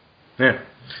 Yeah.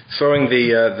 Throwing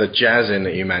the jazz in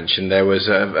that you mentioned, there was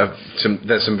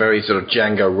there's some very sort of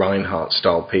Django Reinhardt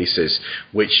style pieces,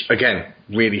 which again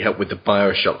really help with the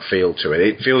Bioshock feel to it.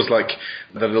 It feels like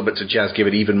the little bits of jazz give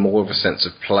it even more of a sense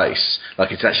of place,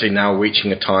 like it's actually now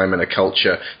reaching a time and a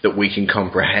culture that we can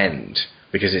comprehend,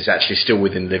 because it's actually still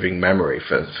within living memory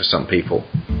for some people.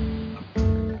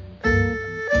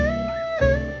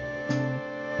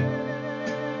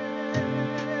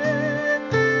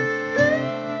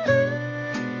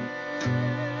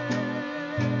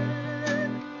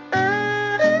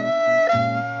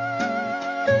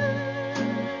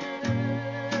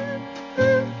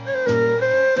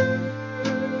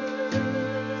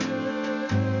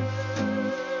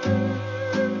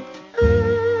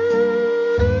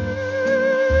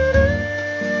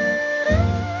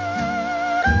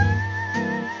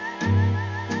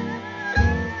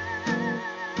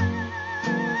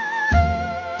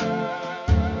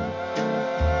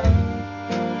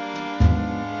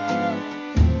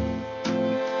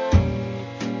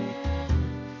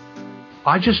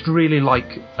 I just really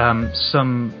like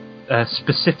some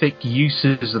specific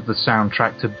uses of the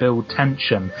soundtrack to build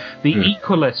tension. The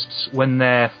Equalists, when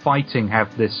they're fighting,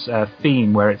 have this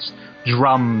theme where it's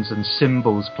drums and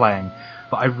cymbals playing.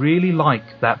 But I really like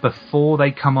that before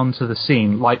they come onto the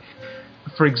scene, like,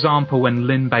 for example, when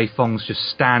Lin Bei Fong's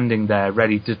just standing there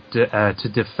ready to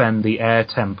defend the air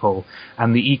temple,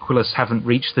 and the Equalists haven't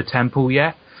reached the temple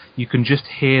yet, you can just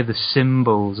hear the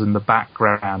cymbals in the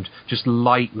background, just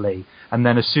lightly. And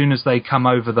then as soon as they come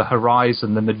over the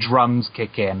horizon, then the drums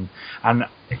kick in. And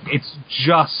it's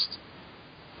just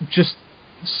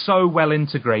so well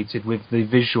integrated with the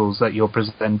visuals that you're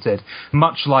presented.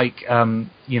 Much like,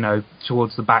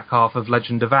 towards the back half of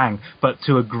Legend of Aang, but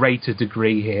to a greater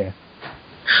degree here.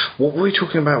 What were we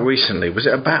talking about recently? Was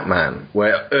it a Batman?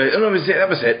 Where that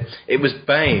was it. It was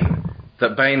Bane.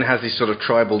 That Bane has these sort of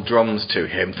tribal drums to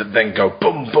him that then go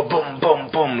boom, boom, boom, boom,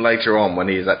 boom later on when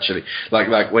he's actually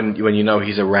like when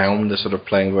he's around, they're sort of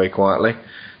playing very quietly.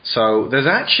 So there's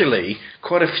actually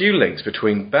quite a few links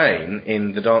between Bane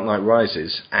in The Dark Knight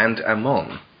Rises and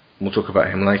Amon. We'll talk about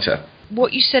him later.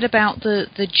 What you said about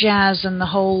the jazz and the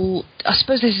whole, I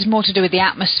suppose this is more to do with the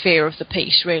atmosphere of the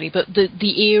piece, really, but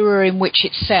the era in which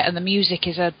it's set and the music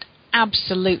is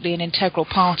absolutely an integral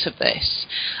part of this,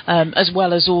 as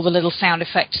well as all the little sound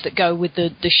effects that go with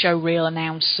the show reel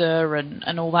announcer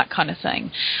and all that kind of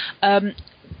thing.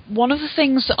 One of the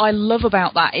things that I love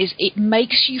about that is it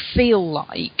makes you feel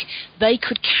like they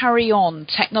could carry on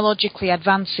technologically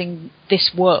advancing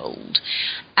this world,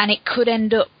 and it could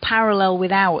end up parallel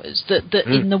with ours, that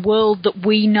in the world that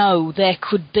we know there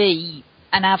could be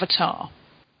an Avatar.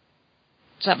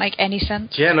 Does that make any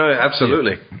sense? Yeah, no,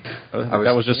 absolutely.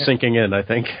 That was just sinking in, I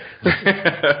think.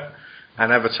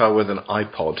 An Avatar with an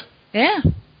iPod. Yeah.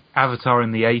 Avatar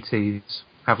in the 80s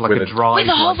have like a drive with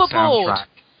a hoverboard. Soundtrack.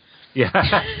 Yeah.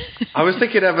 I was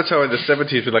thinking Avatar in the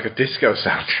 70s with like a disco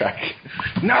soundtrack.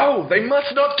 No, they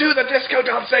must not do the disco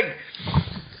dancing!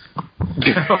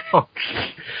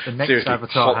 The next Seriously,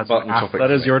 Avatar has button topic.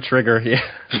 That is your trigger,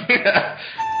 yeah.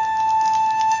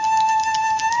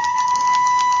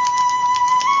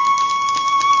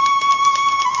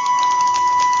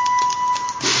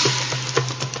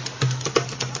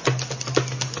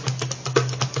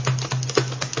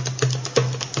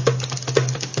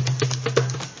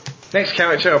 Next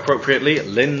character, appropriately,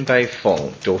 Lin Bei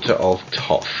Fong, daughter of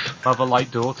Toph. Mother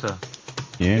like daughter.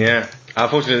 Yeah.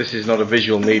 Unfortunately, this is not a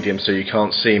visual medium, so you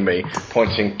can't see me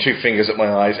pointing 2 fingers at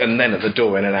my eyes and then at the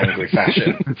door in an angry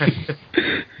fashion.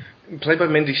 Played by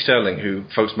Mindy Sterling, who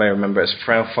folks may remember as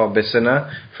Frau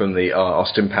Farbissina from the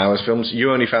Austin Powers films.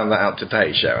 You only found that out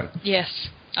today, Sharon. Yes.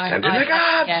 And in the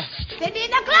guards!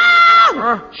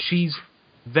 She's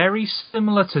very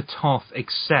similar to Toph,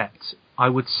 except I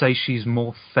would say she's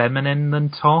more feminine than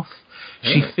Toph.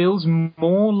 She feels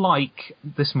more like,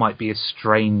 this might be a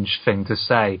strange thing to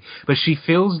say, but she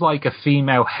feels like a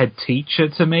female head teacher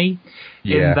to me.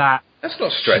 Yeah. In that That's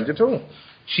not strange at all.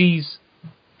 she's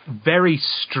very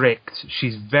strict,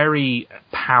 she's very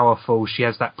powerful, she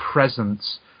has that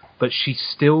presence, but she's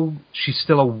still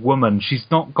a woman. She's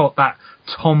not got that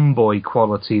tomboy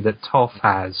quality that Toph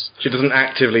has. She doesn't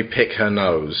actively pick her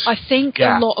nose. I think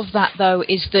a lot of that, though,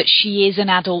 is that she is an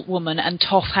adult woman and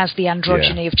Toph has the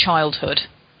androgyny of childhood.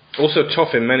 Also,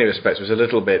 Toph, in many respects, was a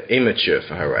little bit immature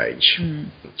for her age.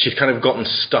 She'd kind of gotten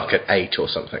stuck at 8 or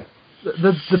something.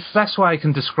 The best way I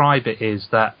can describe it is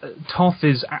that Toph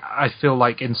is, I feel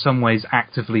like, in some ways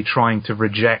actively trying to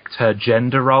reject her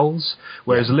gender roles,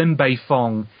 whereas Lin Bei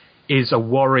Fong is a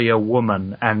warrior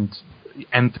woman, and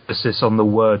emphasis on the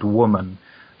word woman.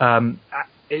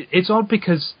 It's odd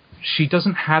because she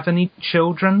doesn't have any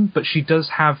children, but she does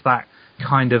have that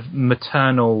kind of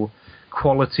maternal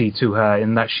quality to her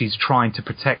in that she's trying to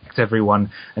protect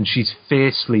everyone, and she's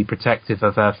fiercely protective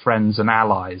of her friends and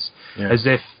allies, as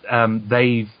if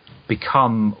they've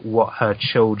become what her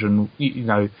children,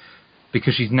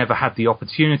 because she's never had the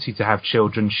opportunity to have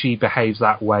children, she behaves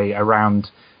that way around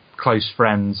close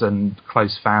friends and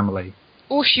close family.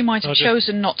 Or she might have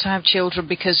chosen not to have children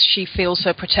because she feels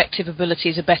her protective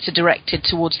abilities are better directed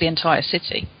towards the entire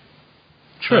city.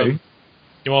 True.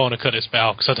 You might want to cut this bit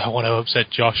out because I don't want to upset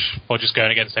Josh by just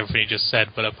going against everything he just said,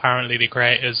 but apparently the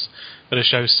creators of the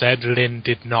show said Lin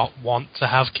did not want to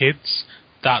have kids.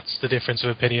 That's the difference of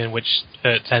opinion which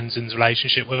hurt Tenzin's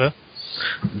relationship with her.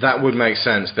 That would make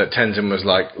sense, that Tenzin was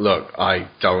like, look, I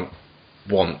don't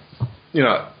want...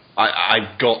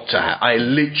 I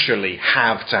literally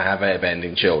have to have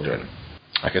airbending children.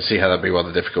 I can see how that'd be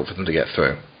rather difficult for them to get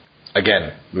through.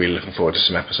 Again, really looking forward to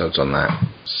some episodes on that.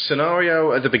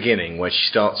 Scenario at the beginning where she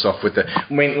starts off with the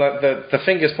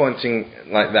fingers pointing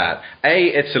like that. A,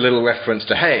 it's a little reference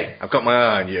to, hey, I've got my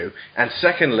eye on you. And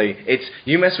secondly, it's,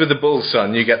 you mess with the bull,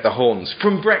 son, you get the horns.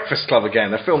 From Breakfast Club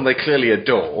again, a film they clearly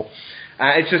adore.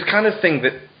 It's this kind of thing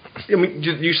that, I mean,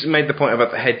 you made the point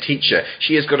about the head teacher.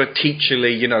 She has got a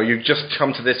teacherly, you've just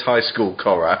come to this high school,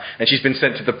 Korra, and she's been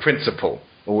sent to the principal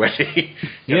already.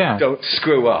 Don't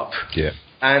screw up. Yeah.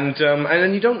 And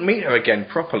then you don't meet her again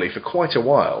properly for quite a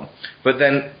while. But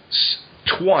then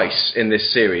twice in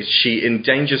this series, she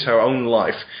endangers her own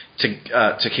life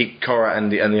to keep Korra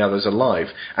and the others alive.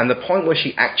 And the point where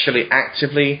she actually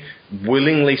actively,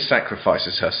 willingly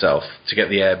sacrifices herself to get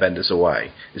the airbenders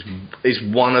away is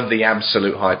one of the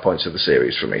absolute high points of the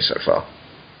series for me so far.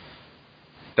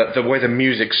 That the way the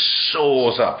music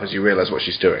soars up as you realise what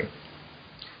she's doing.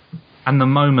 And the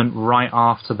moment right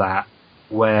after that,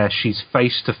 where she's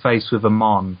face to face with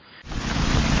Amon.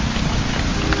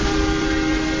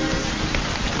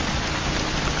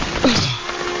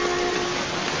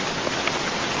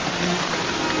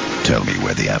 Tell me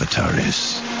where the Avatar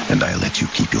is, and I'll let you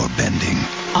keep your bending.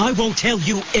 I won't tell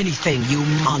you anything, you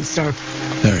monster.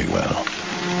 Very well.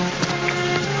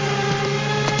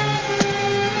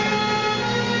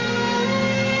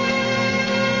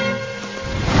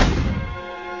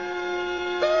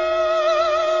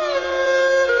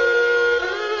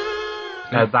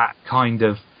 That kind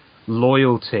of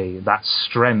loyalty, that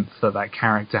strength that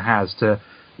character has, to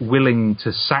willing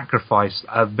to sacrifice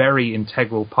a very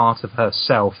integral part of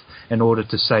herself in order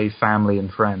to save family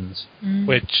and friends.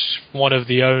 Which, one of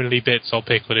the only bits I'll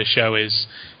pick with the show is,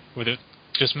 with it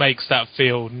just makes that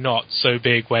feel not so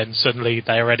big when suddenly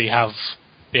they already have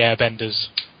the airbenders.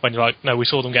 When you're like, no, we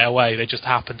saw them get away, they just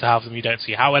happen to have them, you don't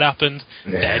see how it happened,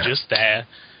 they're just there.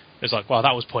 It's like, well,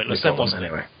 that was pointless then, wasn't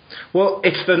it? Well,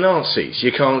 it's the Nazis.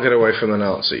 You can't get away from the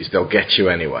Nazis. They'll get you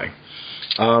anyway.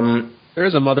 There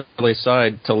is a motherly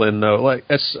side to Lin, though,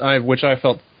 which I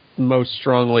felt most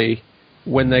strongly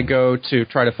when they go to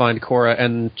try to find Korra,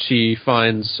 and she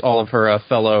finds all of her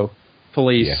fellow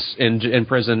police in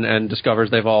prison and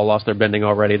discovers they've all lost their bending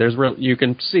already. You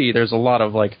can see there's a lot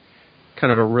of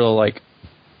kind of a real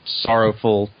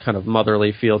sorrowful kind of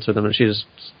motherly feel to them, and she just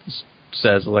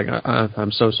says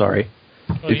I'm so sorry.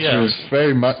 It's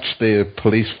very much the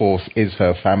police force is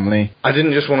her family. I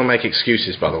didn't just want to make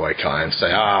excuses, by the way, Kai, and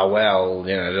say,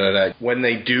 when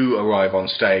they do arrive on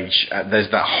stage,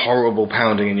 there's that horrible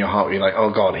pounding in your heart where you're like,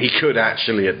 oh God, he could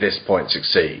actually at this point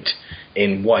succeed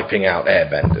in wiping out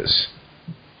airbenders.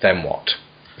 Then what?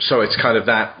 So it's kind of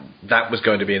that was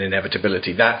going to be an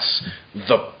inevitability. That's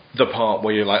the part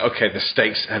where you're like, okay, the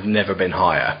stakes have never been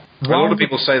higher. A lot of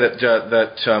people say that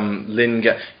Lynn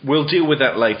we'll deal with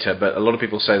that later, but a lot of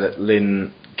people say that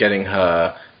Lynn getting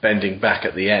her bending back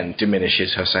at the end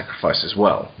diminishes her sacrifice as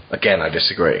well. Again, I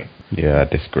disagree. Yeah, I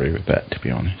disagree with that, to be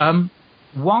honest.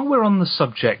 While we're on the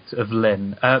subject of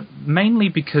Lynn, mainly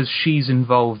because she's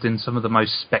involved in some of the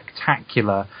most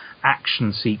spectacular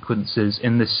action sequences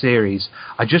in this series,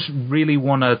 I just really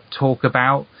want to talk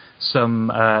about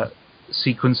some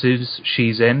sequences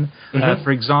she's in.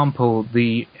 For example,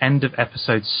 the end of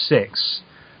episode 6,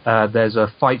 there's a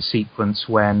fight sequence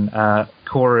when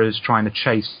Korra is trying to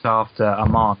chase after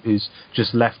Aman, who's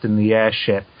just left in the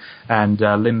airship, and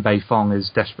Lin Beifong is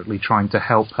desperately trying to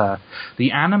help her.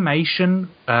 The animation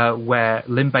where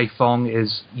Lin Beifong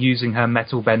is using her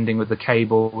metal bending with the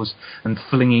cables and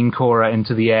flinging Korra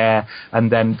into the air, and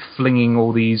then flinging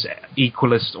all these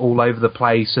equalists all over the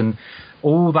place, and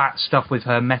all that stuff with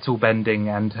her metal bending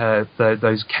and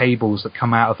those cables that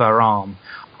come out of her arm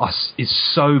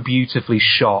is so beautifully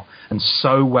shot and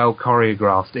so well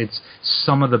choreographed. It's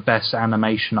some of the best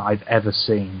animation I've ever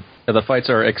seen. The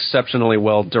fights are exceptionally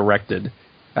well directed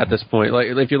at this point. Like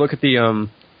if you look at the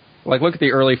look at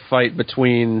the early fight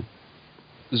between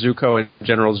Zuko and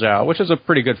General Zhao, which is a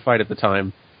pretty good fight at the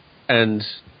time, and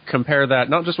compare that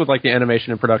not just with like the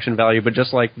animation and production value, but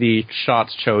just like the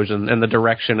shots chosen and the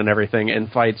direction and everything in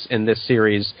fights in this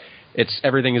series.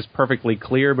 Everything is perfectly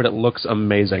clear, but it looks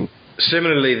amazing.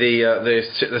 Similarly,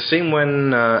 the scene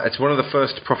when it's one of the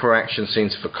first proper action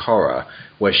scenes for Korra,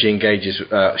 where she engages.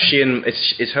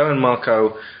 It's her and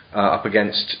Marco up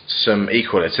against some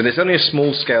equalists, and it's only a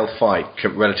small scale fight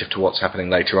relative to what's happening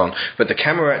later on. But the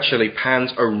camera actually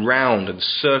pans around and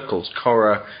circles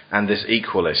Korra and this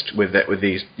equalist with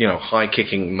these high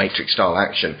kicking Matrix style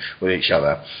action with each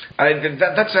other.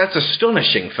 That's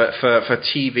astonishing for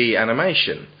TV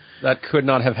animation. That could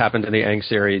not have happened in the Aang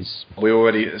series. We've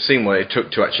already seen what it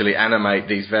took to actually animate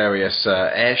these various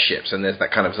airships, and there's that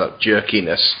kind of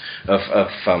jerkiness of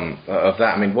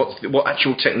that. I mean, what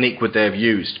actual technique would they have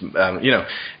used?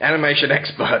 Animation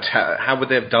expert, how would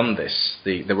they have done this?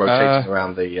 The rotating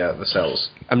around the cells.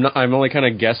 I'm only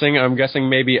kind of guessing. I'm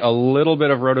guessing maybe a little bit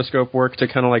of rotoscope work to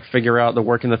kind of like figure out the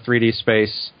work in the 3D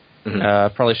space.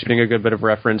 Mm-hmm. Probably shooting a good bit of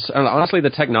reference. And honestly, the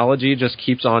technology just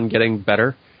keeps on getting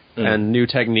better. And new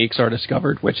techniques are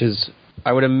discovered, which is,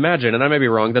 I would imagine, and I may be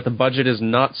wrong, that the budget is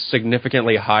not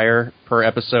significantly higher per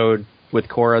episode with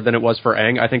Korra than it was for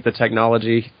Aang. I think the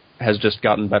technology has just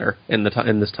gotten better in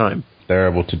this time. They're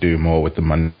able to do more with the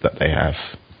money that they have.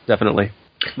 Definitely.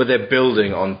 But they're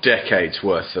building on decades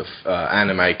worth of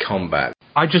anime combat.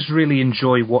 I just really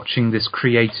enjoy watching this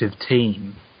creative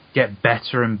team get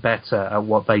better and better at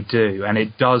what they do, and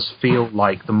it does feel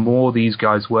like the more these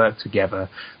guys work together,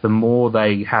 the more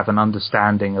they have an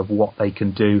understanding of what they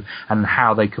can do and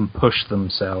how they can push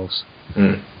themselves.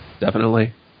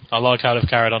 Definitely. I like how they've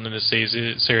carried on in the series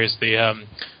the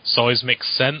seismic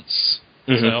sense.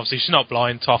 So obviously she's not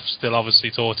blind. Toph still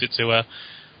obviously taught it to her.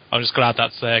 I'm just glad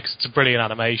that's there because it's a brilliant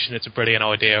animation, it's a brilliant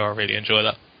idea. I really enjoy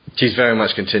that. She's very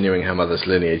much continuing her mother's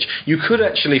lineage. You could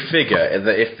actually figure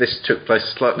that if this took place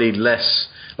slightly less,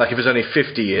 like if it was only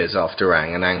 50 years after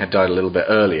Aang, and Aang had died a little bit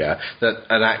earlier, that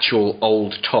an actual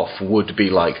old Toph would be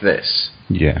like this.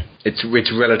 Yeah. It's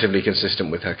relatively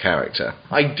consistent with her character.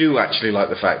 I do actually like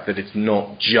the fact that it's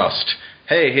not just,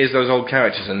 hey, here's those old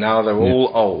characters, and now they're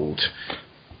all old.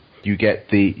 You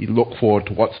look forward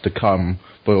to what's to come,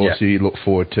 but also you look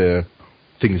forward to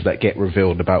things that get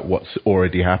revealed about what's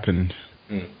already happened.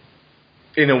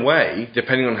 In a way,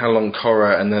 depending on how long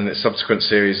Korra and then its subsequent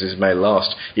series may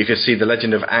last, you could see the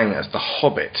legend of Aang as the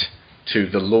Hobbit to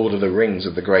the Lord of the Rings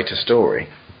of the greater story.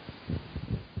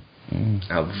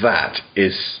 Now that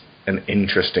is an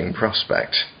interesting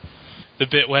prospect. The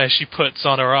bit where she puts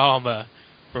on her armour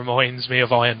reminds me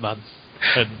of Iron Man.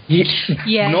 Yes.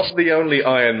 Not the only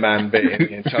Iron Man bit in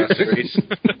the entire series.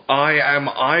 I am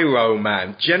Iroh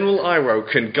Man. General Iroh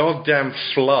can goddamn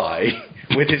fly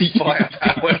with his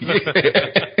firepower.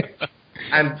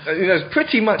 And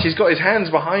pretty much he's got his hands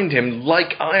behind him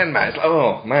like Iron Man. It's like,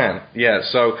 oh man, yeah.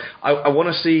 So I want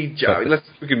to see.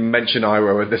 We can mention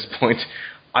Iroh at this point.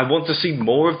 I want to see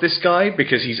more of this guy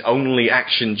because he's only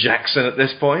Action Jackson at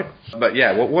this point. But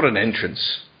yeah, what an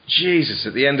entrance! Jesus,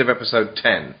 at the end of episode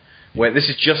 10, where this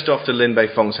is just after Lin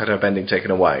Beifong's had her bending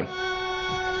taken away.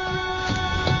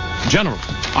 General,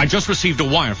 I just received a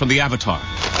wire from the Avatar.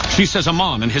 She says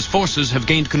Amon and his forces have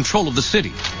gained control of the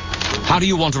city. How do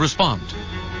you want to respond?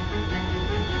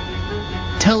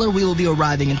 Tell her we will be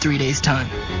arriving in 3 days' time,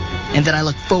 and that I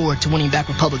look forward to winning back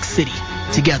Republic City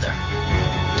together.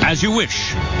 As you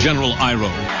wish, General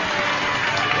Iroh.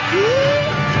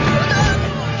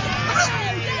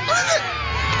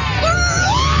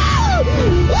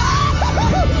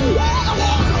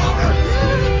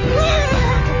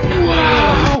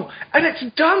 Wow! And it's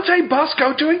Dante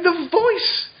Basco doing the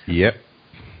voice! Yep.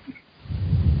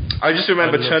 I just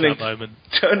remember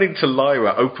turning to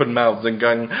Lyra, open-mouthed, and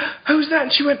going, "Who's that?"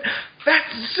 And she went,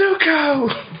 "That's Zuko!"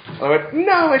 I went,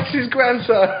 "No, it's his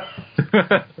grandson!"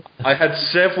 I had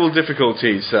several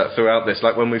difficulties throughout this,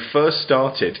 like when we first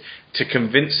started, to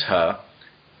convince her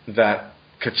that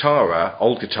Katara,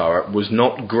 old Katara, was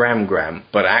not Gram,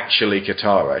 but actually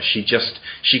Katara.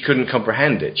 She couldn't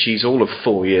comprehend it. She's all of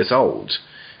 4 years old.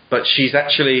 But she's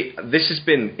actually, this has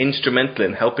been instrumental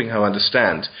in helping her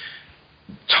understand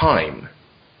time,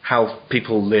 how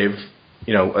people live.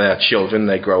 You know, they are children,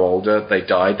 they grow older, they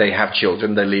die, they have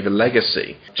children, they leave a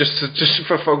legacy. Just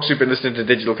for folks who've been listening to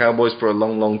Digital Cowboys for a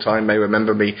long, long time, may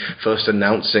remember me first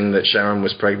announcing that Sharon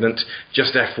was pregnant.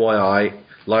 Just FYI,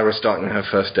 Lyra's starting her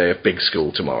first day of big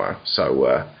school tomorrow.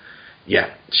 So, yeah,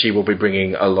 she will be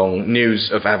bringing along news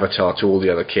of Avatar to all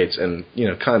the other kids and, you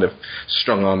know, kind of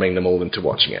strong-arming them all into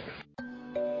watching it.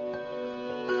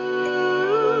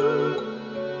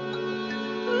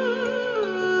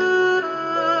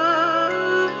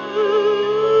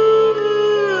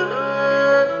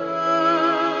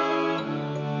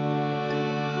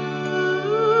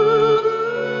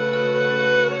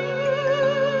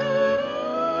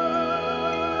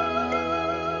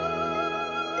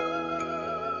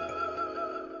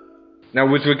 Now,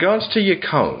 with regards to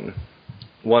Yukon,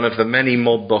 one of the many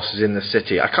mob bosses in the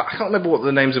city, I can't remember what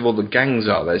the names of all the gangs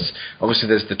are. There's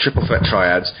the Triple Threat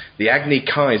Triads, the Agni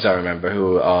Kais, I remember,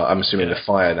 who are, I'm assuming, the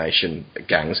Fire Nation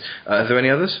gangs. Are there any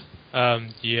others?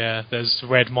 Yeah, there's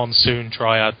Red Monsoon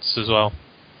Triads as well.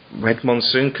 Red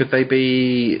Monsoon, could they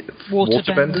be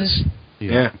waterbenders?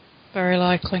 Yeah. Very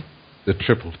likely. The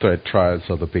Triple Threat Triads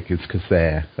are the biggest because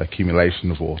they're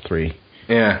accumulation of all three.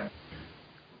 Yeah.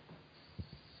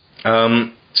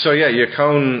 So yeah,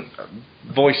 Yukon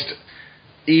voiced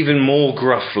even more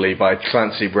gruffly by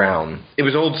Clancy Brown. It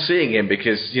was odd seeing him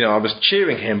because, you know, I was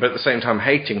cheering him, but at the same time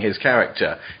hating his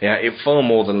character. Yeah, it far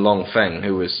more than Long Feng,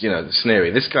 who was, you know,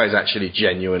 sneery. This guy's actually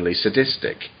genuinely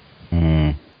sadistic.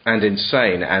 And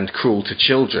insane and cruel to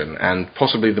children, and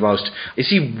possibly the most... Is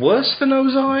he worse than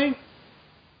Ozai?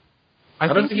 I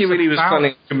don't think he really was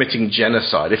planning on committing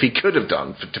genocide. If he could have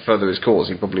done to further his cause,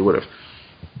 he probably would have.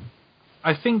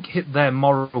 I think their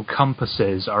moral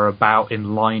compasses are about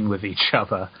in line with each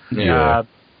other. Yeah.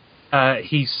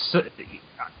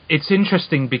 It's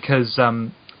interesting because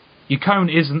Yukon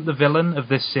isn't the villain of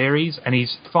this series, and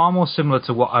he's far more similar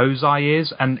to what Ozai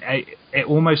is, and it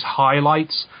almost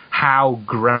highlights how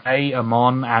grey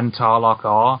Amon and Tarlok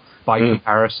are by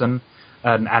comparison,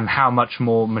 and how much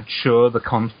more mature the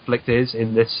conflict is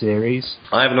in this series.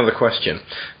 I have another question.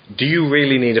 Do you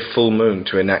really need a full moon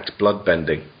to enact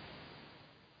bloodbending?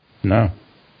 No.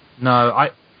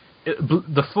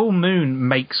 The full moon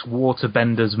makes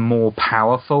waterbenders more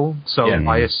powerful, so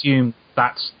I assume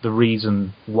that's the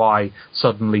reason why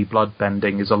suddenly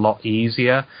bloodbending is a lot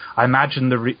easier. I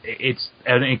imagine it's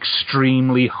an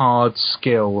extremely hard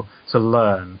skill to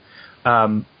learn.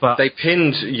 But they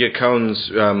pinned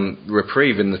Yukon's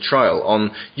reprieve in the trial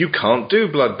on, you can't do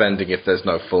bloodbending if there's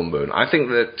no full moon. I think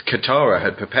that Katara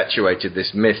had perpetuated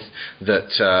this myth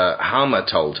that Hama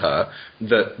told her,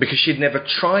 that because she'd never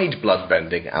tried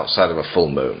bloodbending outside of a full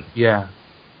moon. Yeah.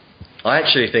 I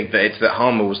actually think that it's that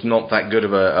Hama was not that good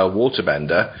of a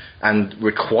waterbender and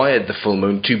required the full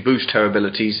moon to boost her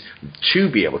abilities to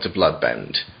be able to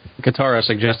bloodbend. Katara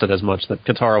suggested as much, that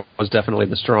Katara was definitely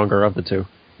the stronger of the two.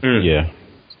 Yeah.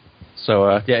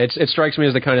 So, it strikes me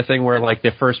as the kind of thing where, like,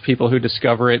 the first people who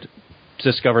discover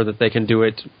that they can do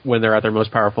it when they're at their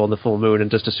most powerful in the full moon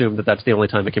and just assume that that's the only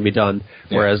time it can be done.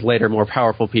 Yeah. Whereas later, more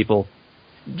powerful people,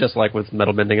 just like with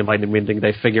metal bending and lightning bending,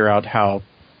 they figure out how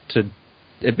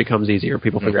it becomes easier.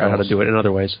 People figure out how to do it in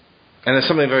other ways. And there's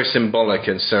something very symbolic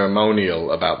and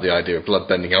ceremonial about the idea of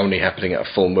bloodbending only happening at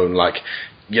a full moon, like,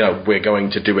 you know, we're going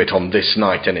to do it on this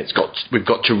night and we've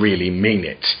got to really mean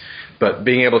it. But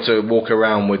being able to walk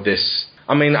around with this,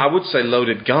 I mean, I would say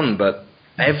loaded gun, but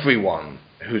everyone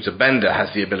who's a bender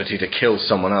has the ability to kill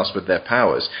someone else with their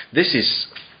powers. This is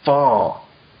far,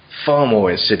 far more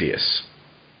insidious.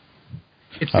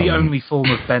 It's the only form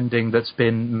of bending that's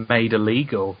been made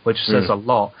illegal, which says a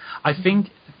lot. I think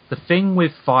the thing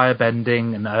with fire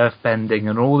bending and earth bending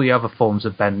and all the other forms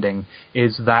of bending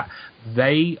is that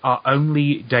they are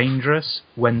only dangerous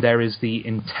when there is the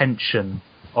intention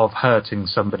of hurting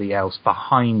somebody else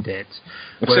behind it.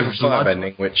 Except for fire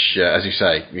bending, which, as you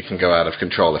say, you can go out of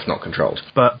control if not controlled.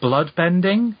 But blood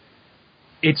bending,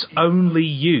 its only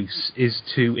use is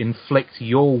to inflict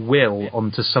your will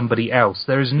onto somebody else.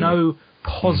 There is no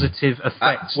positive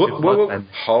effect to blood bending.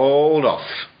 Hold off.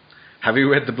 Have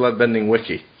you read the bloodbending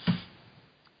wiki?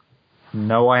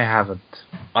 No, I haven't.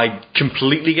 I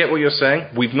completely get what you're saying.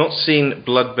 We've not seen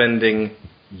bloodbending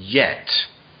yet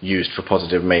used for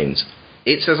positive means.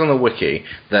 It says on the wiki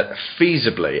that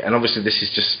feasibly, and obviously this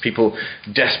is just people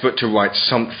desperate to write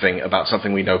something about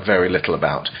something we know very little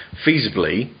about,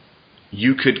 feasibly,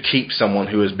 you could keep someone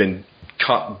who has been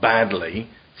cut badly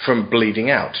from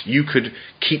bleeding out. You could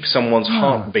keep someone's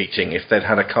heart beating if they'd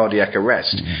had a cardiac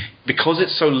arrest. Because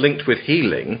it's so linked with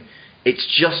healing, it's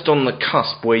just on the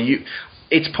cusp where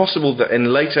it's possible that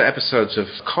in later episodes of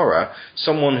Korra,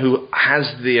 someone who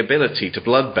has the ability to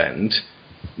bloodbend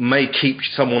may keep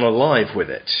someone alive with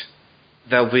it.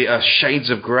 There'll be a shades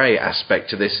of grey aspect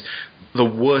to this. The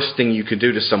worst thing you could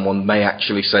do to someone may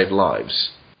actually save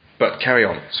lives. But carry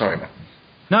on. Sorry, man.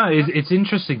 No, it's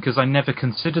interesting because I never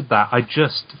considered that. I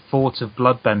just thought of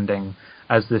bloodbending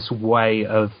as this way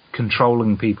of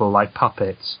controlling people like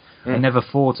puppets. I never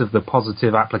thought of the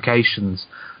positive applications.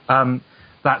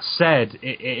 That said,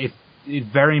 it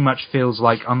very much feels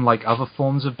like, unlike other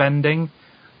forms of bending,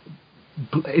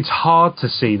 it's hard to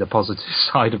see the positive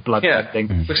side of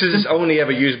bloodbending. Because it's only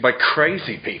ever used by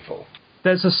crazy people.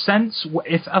 There's a sense,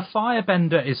 if a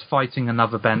firebender is fighting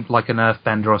another like an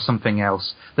earthbender or something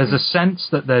else, there's a sense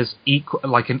that there's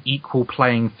an equal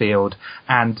playing field,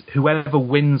 and whoever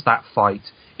wins that fight,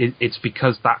 it's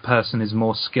because that person is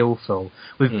more skillful.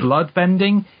 With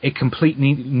bloodbending, it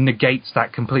completely negates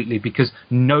that completely, because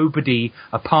nobody,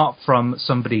 apart from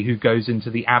somebody who goes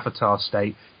into the avatar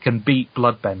state, can beat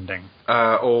bloodbending.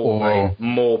 Or a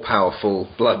more powerful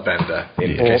bloodbender,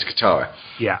 in the case of Katara.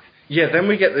 Yeah. Yeah, then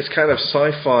we get this kind of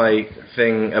sci-fi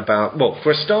thing about... Well,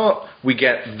 for a start, we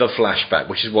get the flashback,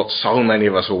 which is what so many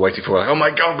of us were waiting for. Like, oh my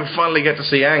god, we finally get to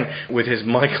see Aang with his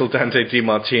Michael Dante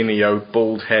DiMartino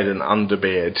bald head and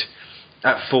underbeard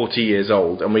at 40 years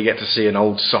old. And we get to see an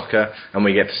old Sokka, and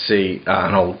we get to see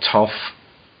an old Toph.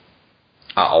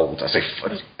 Old, I say...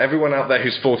 Everyone out there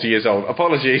who's 40 years old,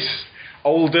 apologies.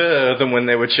 Older than when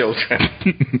they were children.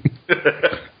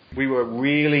 We were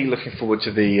really looking forward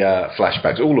to the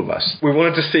flashbacks, all of us. We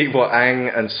wanted to see what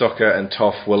Aang and Sokka and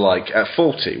Toph were like at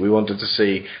 40. We wanted to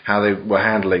see how they were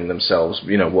handling themselves,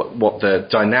 you know, what the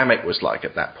dynamic was like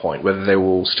at that point, whether they were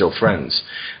all still friends.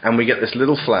 And we get this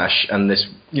little flash and this,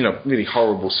 you know, really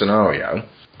horrible scenario.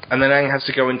 And then Aang has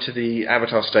to go into the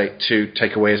Avatar state to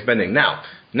take away his bending. Now,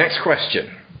 next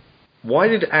question. Why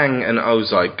did Aang and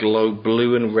Ozai glow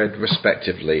blue and red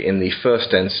respectively in the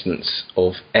first instance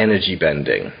of energy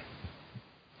bending,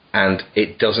 and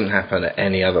it doesn't happen at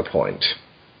any other point?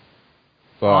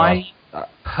 I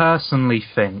personally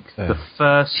think the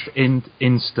first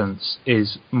instance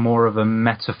is more of a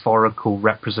metaphorical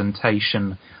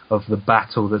representation of the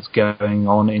battle that's going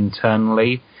on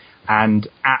internally, and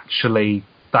actually,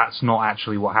 that's not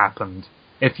actually what happened.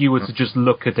 If you were to just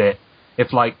look at it,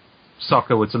 if like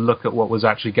Sokka were to look at what was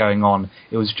actually going on,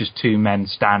 it was just two men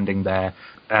standing there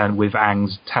and with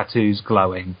Aang's tattoos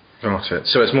glowing. Got it.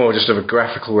 So it's more just of a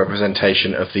graphical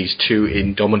representation of these two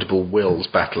indomitable wills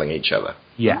battling each other.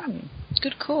 Yeah.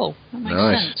 Good call. That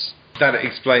makes sense. That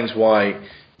explains why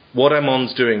what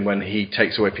Amon's doing when he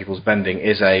takes away people's bending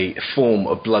is a form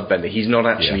of blood bending. He's not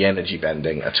actually energy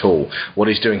bending at all. What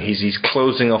he's doing is he's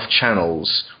closing off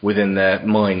channels within their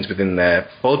minds, within their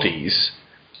bodies,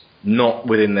 not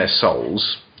within their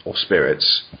souls or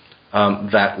spirits,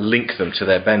 that link them to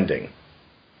their bending.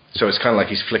 So it's kind of like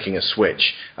he's flicking a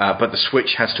switch, but the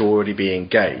switch has to already be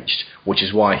engaged, which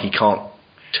is why he can't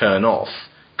turn off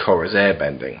Korra's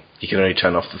airbending. He can only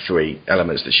turn off the three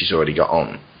elements that she's already got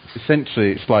on.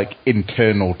 Essentially, it's like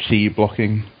internal chi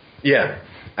blocking. Yeah,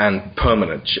 and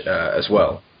permanent as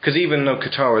well. Because even though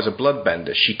Katara is a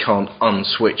bloodbender, she can't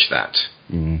unswitch that.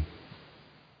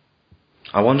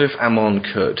 I wonder if Amon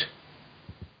could.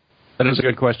 That is a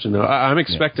good question, though. I'm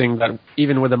expecting that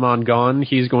even with Amon gone,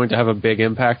 he's going to have a big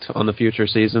impact on the future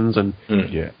seasons, and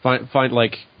find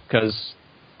like, because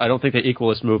I don't think the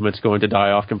Equalist movement's going to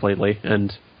die off completely,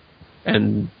 and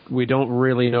we don't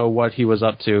really know what he was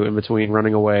up to in between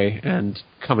running away and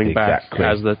coming back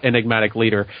as the enigmatic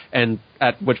leader, and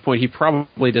at which point he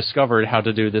probably discovered how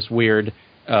to do this weird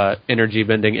energy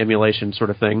bending emulation sort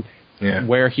of thing. Yeah.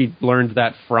 Where he learned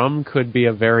that from could be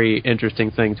a very interesting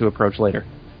thing to approach later.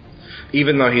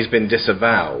 Even though he's been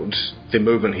disavowed, the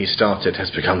movement he started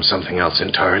has become something else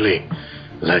entirely.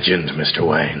 Legend, Mr.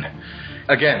 Wayne.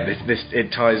 Again,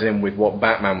 it ties in with what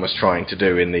Batman was trying to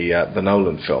do in the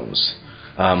Nolan films.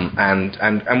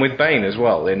 And with Bane as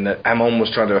well, in that Amon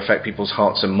was trying to affect people's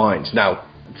hearts and minds. Now,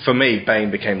 for me,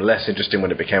 Bane became less interesting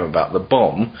when it became about the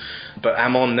bomb, but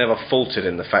Amon never faltered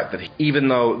in the fact that even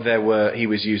though he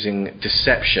was using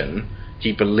deception,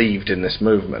 he believed in this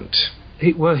movement.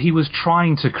 He was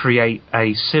trying to create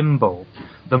a symbol.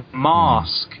 The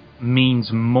mask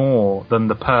means more than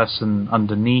the person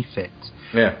underneath it.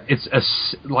 Yeah.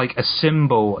 It's like a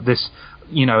symbol, this,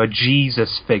 a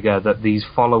Jesus figure that these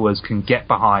followers can get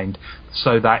behind,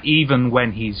 so that even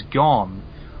when he's gone,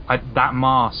 that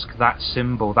mask, that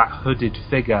symbol, that hooded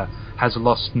figure has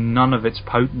lost none of its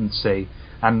potency,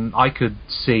 and I could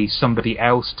see somebody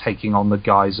else taking on the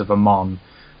guise of Amon,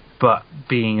 but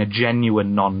being a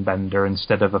genuine non-bender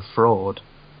instead of a fraud.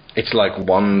 It's like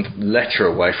one letter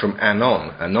away from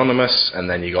Anon, anonymous, and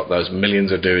then you got those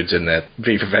millions of dudes in their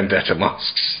V for Vendetta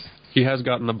masks. He has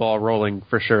gotten the ball rolling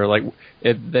for sure.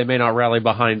 They may not rally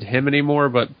behind him anymore,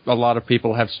 but a lot of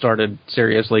people have started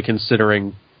seriously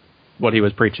considering what he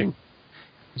was preaching.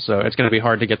 So it's going to be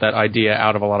hard to get that idea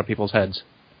out of a lot of people's heads.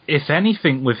 If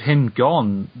anything, with him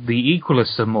gone, the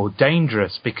Equalists are more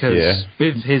dangerous, because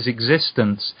with his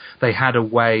existence, they had a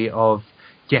way of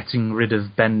getting rid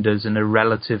of benders in a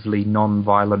relatively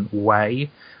non-violent way.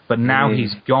 But now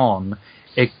he's gone,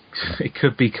 it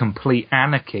could be complete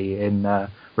anarchy in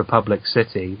Republic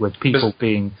City, with people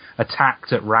being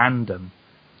attacked at random.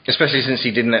 Especially since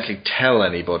he didn't actually tell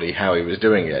anybody how he was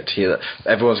doing it.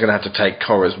 Everyone's going to have to take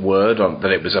Korra's word on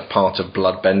that it was a part of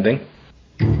bloodbending.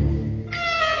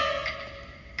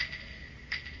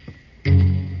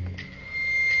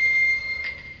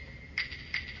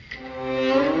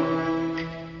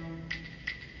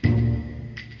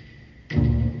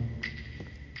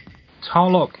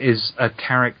 Tarlok is a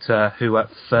character who at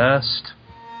first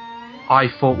I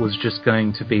thought was just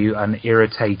going to be an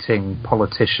irritating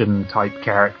politician type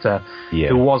character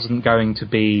who wasn't going to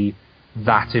be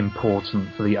that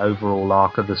important for the overall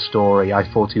arc of the story. I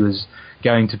thought he was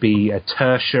going to be a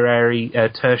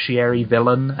tertiary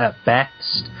villain at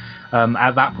best.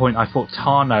 At that point, I thought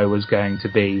Tano was going to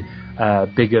be a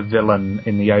bigger villain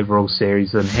in the overall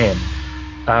series than him.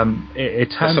 It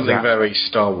turns There's something out, very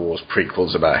Star Wars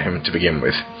prequels about him to begin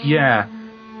with. Yeah.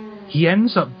 He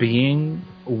ends up being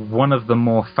one of the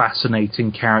more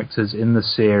fascinating characters in the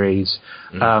series,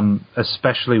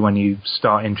 especially when you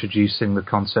start introducing the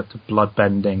concept of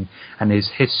bloodbending and his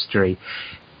history.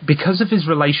 Because of his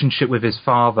relationship with his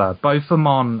father, both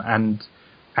Amon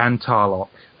and Tarlok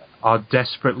are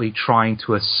desperately trying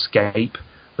to escape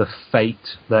the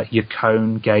fate that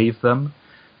Yukon gave them,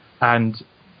 and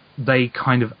they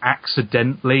kind of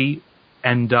accidentally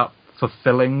end up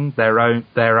fulfilling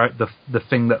the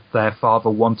thing that their father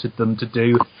wanted them to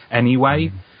do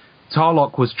anyway.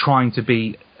 Tarlok was trying to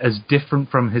be as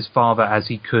different from his father as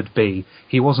he could be.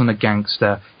 He wasn't a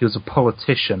gangster, he was a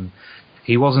politician.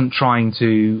 He wasn't trying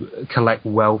to collect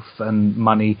wealth and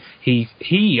money.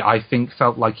 He I think,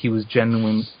 felt like he was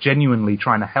genuinely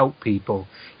trying to help people.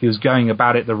 He was going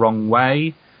about it the wrong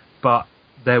way, but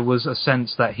there was a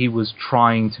sense that he was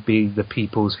trying to be the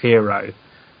people's hero.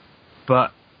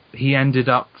 But he ended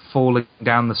up falling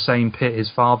down the same pit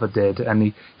his father did, and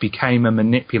he became a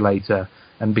manipulator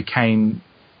and became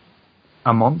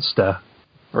a monster.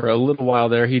 For a little while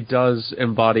there, he does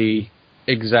embody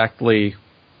exactly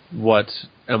what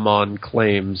Amon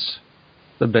claims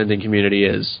the bending community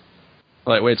is.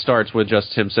 Like, it starts with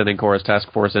just him sending Korra's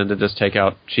task force in to just take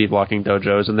out chi blocking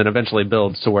dojos, and then eventually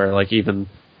builds to where, like, even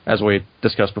as we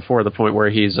discussed before, the point where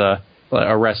he's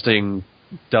arresting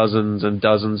dozens and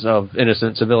dozens of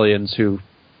innocent civilians who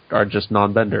are just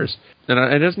non-benders.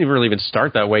 And it doesn't really even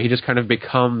start that way. He just kind of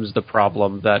becomes the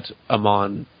problem that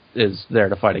Amon is there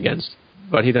to fight against.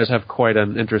 But he does have quite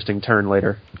an interesting turn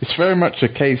later. It's very much a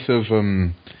case of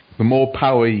the more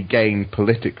power he gained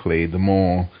politically, the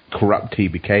more corrupt he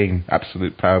became.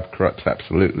 Absolute power corrupts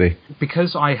absolutely.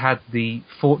 Because I had the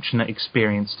fortunate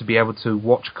experience to be able to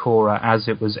watch Korra as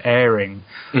it was airing,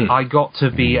 I got to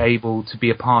be able to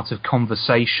be a part of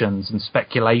conversations and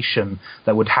speculation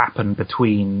that would happen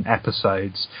between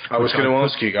episodes. I was going to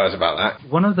ask you guys about that.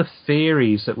 One of the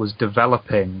theories that was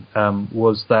developing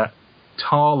was that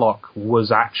Tarlok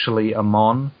was actually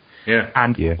Amon.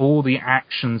 And all the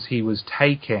actions he was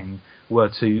taking were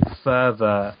to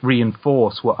further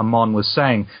reinforce what Amon was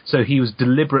saying. So he was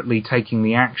deliberately taking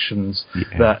the actions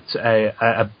that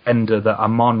a bender that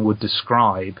Amon would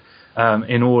describe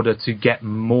in order to get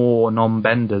more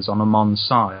non-benders on Amon's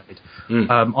side.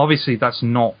 Obviously, that's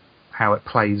not how it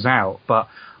plays out, but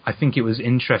I think it was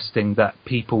interesting that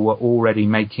people were already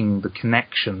making the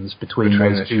connections between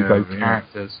those two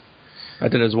characters. I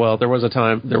did as well. There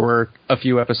were a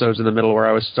few episodes in the middle where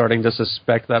I was starting to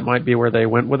suspect that might be where they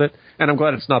went with it, and I'm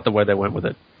glad it's not the way they went with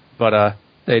it. But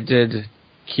they did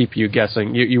keep you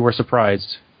guessing. You were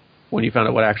surprised when you found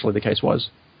out what actually the case was.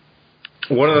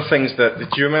 One of the things do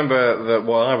you remember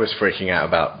what I was freaking out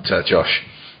about, Josh?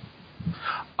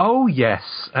 Oh, yes.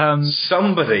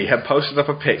 Somebody had posted up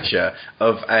a picture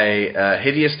of a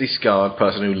hideously scarred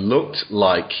person who looked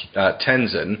like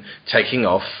Tenzin taking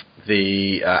off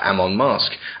the Amon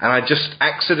mask, and I'd just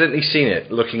accidentally seen it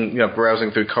browsing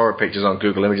through Korra pictures on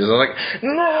Google Images. I was like,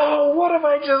 no, what have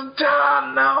I just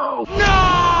done? No!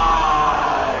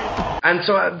 And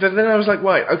so then I was like,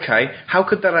 right, okay, how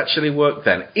could that actually work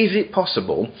then? Is it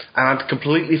possible? And I'd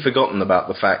completely forgotten about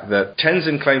the fact that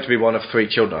Tenzin claimed to be one of 3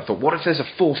 children. I thought, what if there's a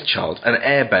 4th child, an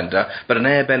airbender, but an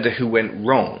airbender who went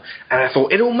wrong? And I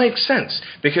thought, it all makes sense,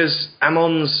 because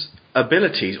Amon's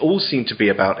abilities all seem to be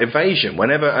about evasion.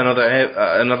 Whenever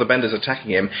another bender's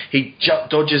attacking him, he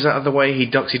dodges out of the way, he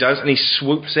ducks, he dives, and he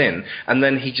swoops in, and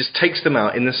then he just takes them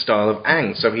out in the style of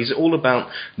Aang. So he's all about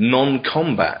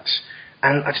non-combat.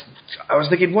 And I was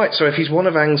thinking, right, so if he's one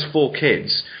of Aang's 4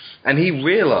 kids, and he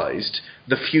realised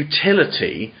the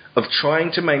futility of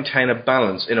trying to maintain a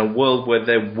balance in a world where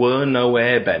there were no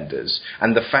airbenders,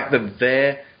 and the fact that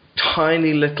their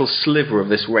tiny little sliver of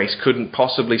this race couldn't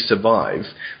possibly survive,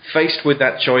 faced with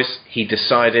that choice, he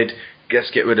decided,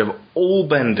 let's get rid of all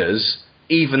benders,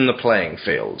 even the playing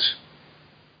field.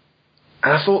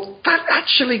 And I thought, that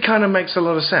actually kind of makes a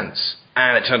lot of sense.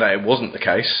 And it turned out it wasn't the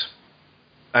case.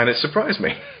 And it surprised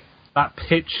me. That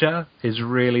picture is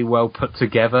really well put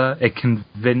together. It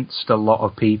convinced a lot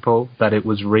of people that it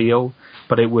was real,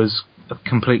 but it was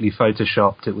completely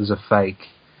photoshopped. It was a fake.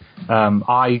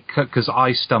 Because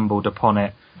I stumbled upon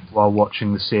it while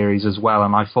watching the series as well,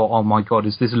 and I thought, oh my god,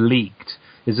 is this leaked?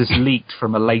 Is this leaked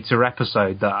from a later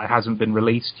episode that hasn't been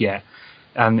released yet?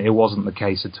 And it wasn't the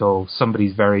case at all.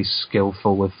 Somebody's very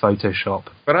skillful with Photoshop.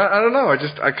 But I don't know,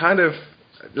 I kind of,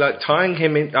 like, tying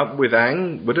him up with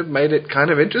Aang would have made it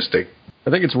kind of interesting. I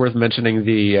think it's worth mentioning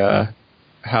the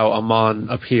how Amon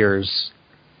appears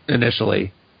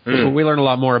initially. We learn a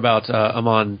lot more about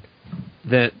Amon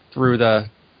through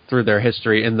their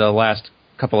history in the last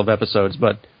couple of episodes,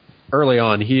 but early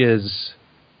on he is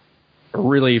a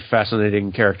really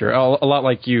fascinating character. A lot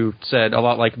like you said, a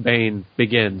lot like Bane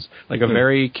begins. Like a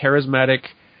very charismatic,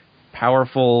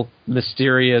 powerful,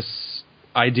 mysterious,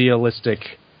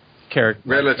 idealistic character.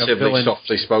 Relatively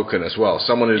softly spoken as well.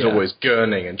 Someone who's always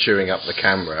gurning and chewing up the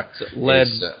camera.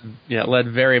 Led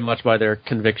very much by their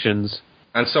convictions.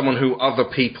 And someone who other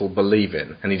people believe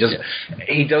in. And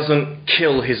he doesn't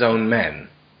kill his own men.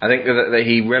 I think that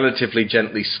he relatively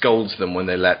gently scolds them when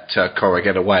they let Korra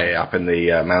get away up in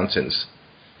the mountains.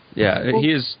 Yeah,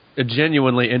 he is a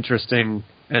genuinely interesting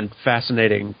and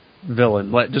fascinating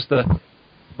villain.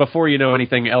 Before you know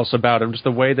anything else about him, just the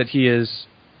way that he is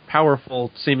powerful,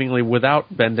 seemingly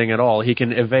without bending at all. He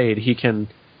can evade. He can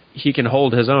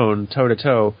hold his own toe to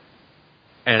toe,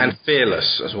 and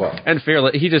fearless as well. And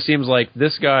fearless. He just seems like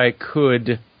this guy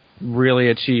could really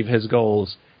achieve his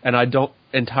goals. And I don't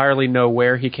entirely know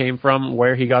where he came from,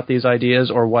 where he got these ideas,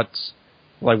 or what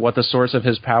the source of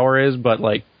his power is, but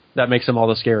that makes him all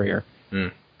the scarier.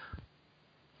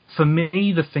 For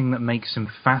me, the thing that makes him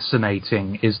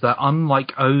fascinating is that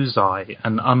unlike Ozai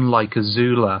and unlike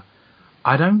Azula,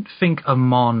 I don't think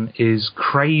Amon is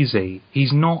crazy.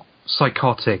 He's not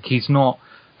psychotic. He's not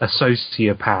a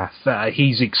sociopath.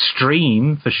 He's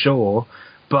extreme, for sure,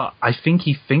 but I think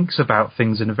he thinks about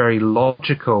things in a very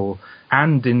logical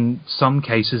and in some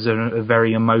cases in a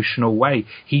very emotional way.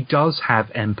 He does have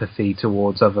empathy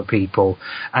towards other people,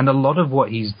 and a lot of what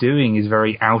he's doing is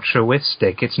very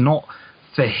altruistic. It's not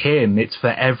for him, it's for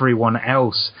everyone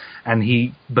else, and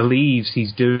he believes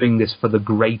he's doing this for the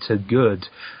greater good,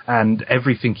 and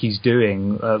everything he's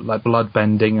doing, like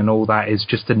bloodbending and all that, is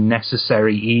just a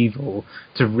necessary evil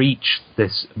to reach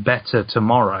this better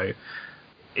tomorrow.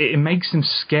 It makes him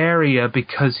scarier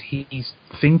because he's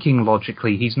thinking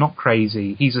logically. He's not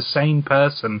crazy. He's a sane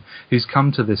person who's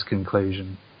come to this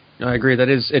conclusion. I agree.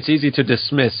 It's easy to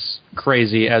dismiss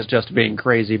crazy as just being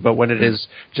crazy, but when it is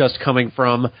just coming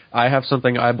from, I have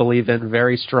something I believe in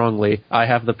very strongly, I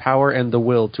have the power and the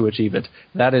will to achieve it,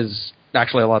 that is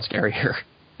actually a lot scarier,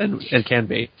 and can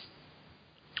be.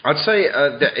 I'd say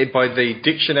that by the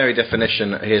dictionary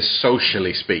definition,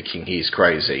 socially speaking, he's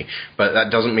crazy, but that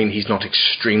doesn't mean he's not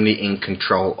extremely in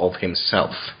control of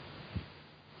himself.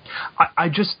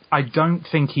 I don't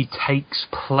think he takes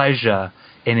pleasure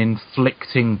in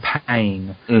inflicting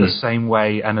pain the same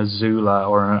way an Azula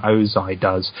or an Ozai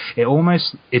does.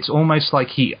 It's almost like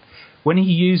when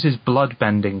he uses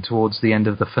bloodbending towards the end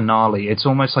of the finale, it's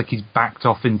almost like he's backed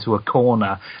off into a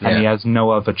corner and he has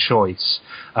no other choice.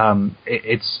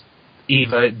 It's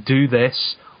either do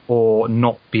this or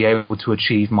not be able to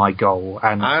achieve my goal.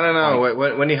 And I don't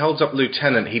know. When he holds up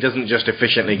Lieutenant, he doesn't just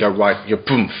efficiently go, right, you're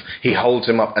poof. He holds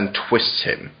him up and twists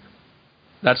him.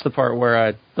 That's the part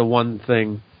where the one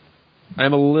thing...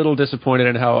 I'm a little disappointed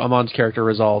in how Amon's character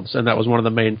resolves, and that was one of the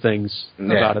main things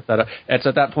about it. That it's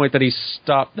at that point that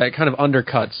that kind of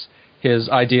undercuts his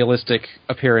idealistic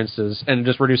appearances and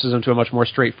just reduces him to a much more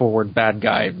straightforward bad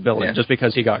guy villain just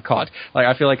because he got caught. Like,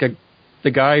 I feel like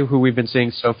the guy who we've been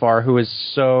seeing so far, who is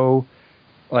so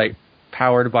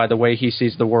powered by the way he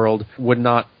sees the world, would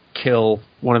not kill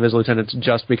one of his lieutenants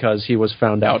just because he was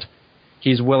found out.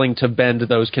 He's willing to bend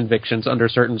those convictions under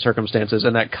certain circumstances,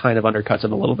 and that kind of undercuts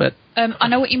him a little bit. I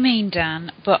know what you mean,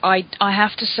 Dan, but I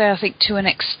have to say, I think to an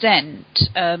extent,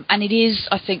 and it is,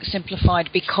 I think,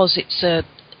 simplified because it's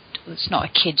not a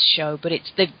kids' show, but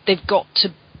they've got to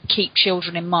keep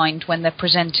children in mind when they're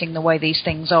presenting the way these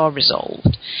things are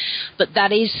resolved. But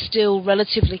that is still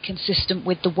relatively consistent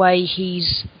with the way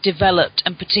he's developed,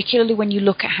 and particularly when you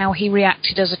look at how he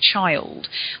reacted as a child.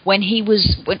 When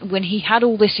he had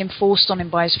all this enforced on him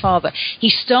by his father, he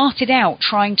started out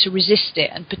trying to resist it,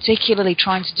 and particularly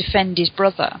trying to defend his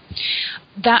brother.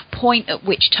 That point at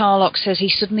which Tarlok says he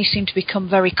suddenly seemed to become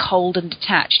very cold and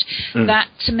detached, that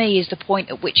to me is the point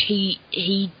at which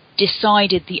he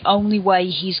decided the only way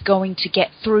he's going to get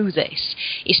through this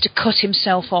is to cut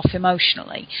himself off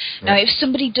emotionally. Now, if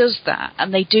somebody does that,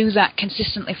 and they do that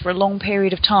consistently for a long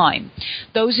period of time,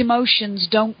 those emotions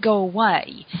don't go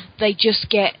away. They just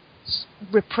get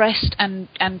repressed and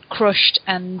crushed,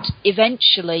 and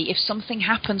eventually, if something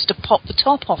happens to pop the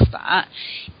top off that,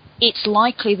 it's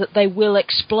likely that they will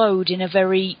explode in a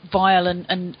very violent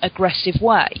and aggressive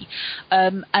way.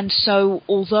 And so,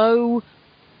 although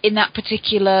in that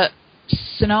particular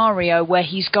scenario where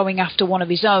he's going after one of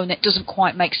his own, it doesn't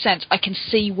quite make sense. I can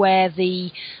see where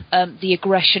the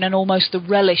aggression and almost the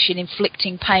relish in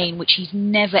inflicting pain, which he's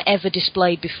never ever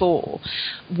displayed before,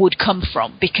 would come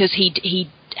from, because he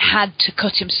had to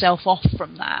cut himself off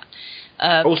from that.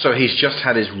 Also, he's just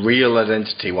had his real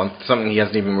identity, something he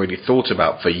hasn't even really thought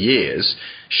about for years,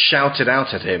 shouted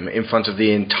out at him in front of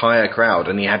the entire crowd,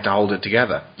 and he had to hold it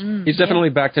together. He's definitely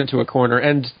backed into a corner,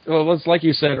 and it's like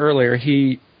you said earlier,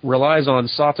 he relies on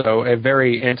Sato, a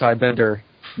very anti-Bender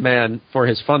man, for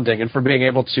his funding and for being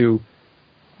able to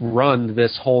run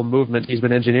this whole movement he's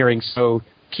been engineering. So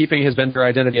keeping his Bender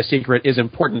identity a secret is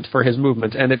important for his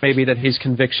movement, and it may be that his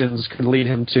convictions could lead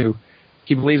him to...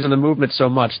 He believes in the movement so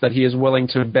much that he is willing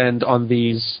to bend on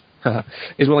these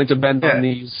on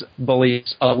these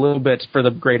beliefs a little bit for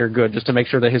the greater good, just to make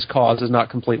sure that his cause is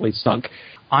not completely sunk.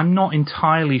 I'm not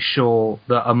entirely sure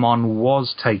that Amon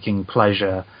was taking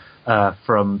pleasure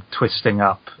from twisting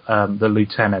up the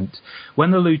lieutenant. When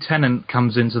the lieutenant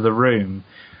comes into the room,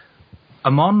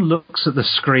 Amon looks at the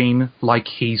screen like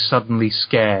he's suddenly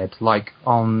scared, like,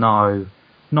 oh no,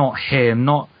 not him,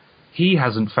 he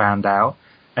hasn't found out.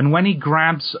 And when he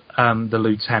grabs the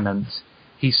lieutenant,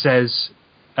 he says,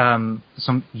 "You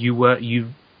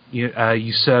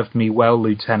served me well,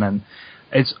 Lieutenant."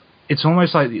 It's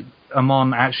almost like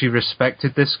Amon actually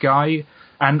respected this guy,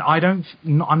 and I'm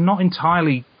not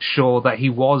entirely sure that he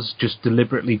was just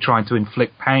deliberately trying to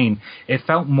inflict pain. It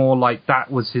felt more like that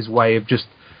was his way of just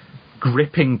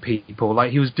gripping people.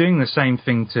 Like, he was doing the same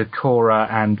thing to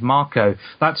Korra and Marco.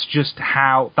 That's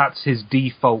his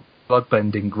default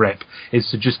bloodbending grip, is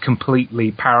to just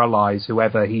completely paralyze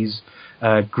whoever he's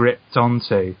gripped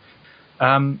onto.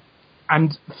 And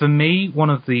for me, one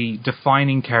of the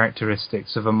defining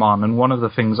characteristics of Amon, and one of the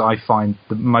things I find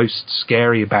the most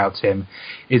scary about him,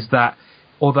 is that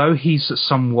although he's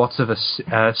somewhat of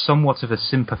a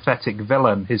sympathetic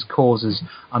villain, his cause is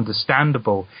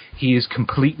understandable, he is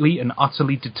completely and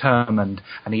utterly determined,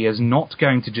 and he is not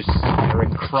going to just sit there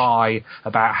and cry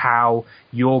about how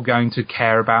you're going to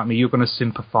care about me, you're going to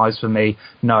sympathize for me.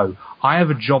 No, I have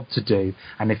a job to do,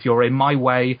 and if you're in my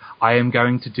way, I am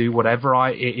going to do whatever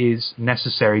it is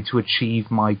necessary to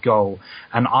achieve my goal.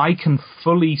 And I can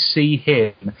fully see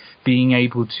him being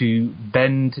able to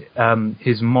bend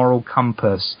his moral compass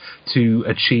purpose to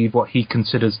achieve what he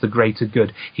considers the greater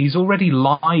good. He's already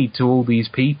lied to all these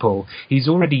people. He's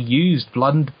already used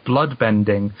blood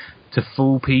bending to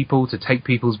fool people, to take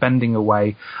people's bending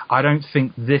away. I don't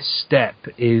think this step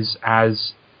is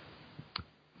as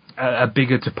a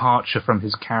bigger departure from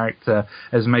his character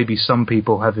as maybe some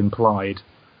people have implied.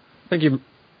 I think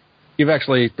you've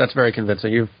actually, that's very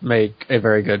convincing. You make a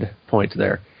very good point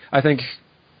there. I think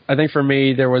for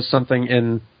me there was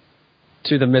something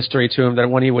to the mystery to him that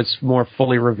when he was more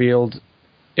fully revealed,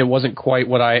 it wasn't quite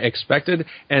what I expected,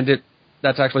 and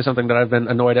that's actually something that I've been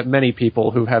annoyed at many people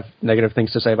who have negative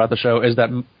things to say about the show, is that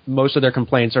most of their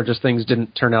complaints are just things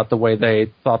didn't turn out the way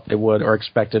they thought they would or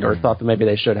expected or thought that maybe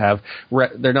they should have.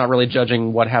 They're not really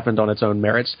judging what happened on its own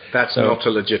merits. That's not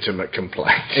a legitimate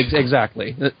complaint.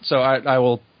 Exactly. So I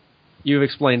will... You've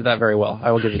explained that very well. I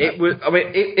will give you that.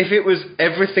 If it was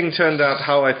everything turned out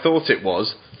how I thought it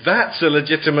was, that's a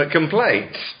legitimate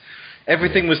complaint.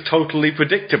 Everything was totally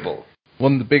predictable.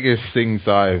 One of the biggest things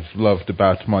I've loved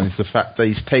about him is the fact that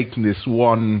he's taken this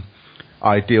one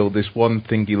ideal, this one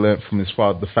thing he learnt from his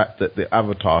father, the fact that the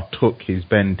Avatar took his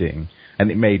bending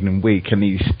and it made him weak, and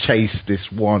he's chased this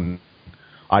one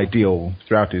ideal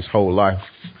throughout his whole life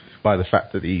by the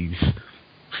fact that he's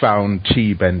found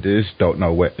chi benders. Don't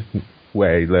know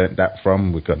where he learnt that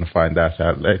from. We're going to find that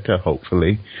out later,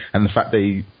 hopefully. And the fact that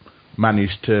he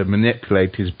managed to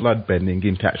manipulate his blood bending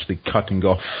into actually cutting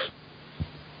off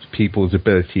people's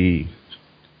ability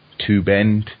to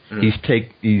bend.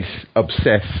 He's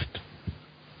obsessed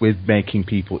with making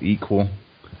people equal,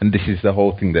 and this is the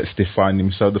whole thing that's defined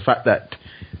him. So the fact that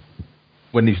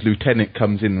when his lieutenant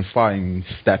comes in and finds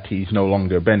that he's no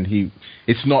longer a bend,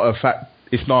 it's not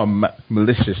a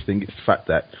malicious thing. It's the fact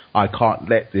that I can't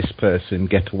let this person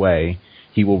get away.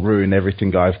 He will ruin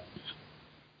everything I've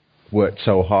worked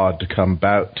so hard to come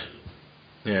about.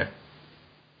 Yeah.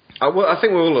 Well, I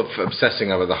think we're all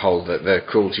obsessing over the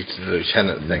cruelty to the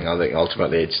lieutenant thing. I think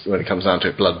ultimately, when it comes down to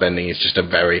it, bloodbending is just a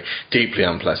very deeply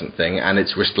unpleasant thing, and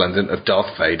it's resplendent of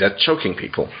Darth Vader choking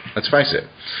people. Let's face it.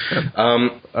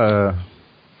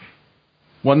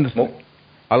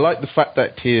 I like the fact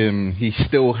that he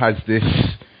still has this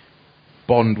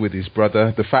bond with his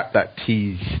brother. The fact that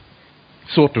he's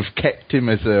sort of kept him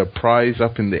as a prize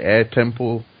up in the air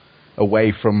temple,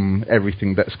 away from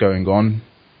everything that's going on.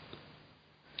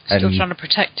 Still trying to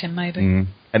protect him, maybe.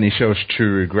 And he shows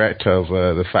true regret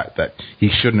over the fact that he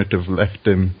shouldn't have left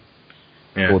him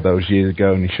all those years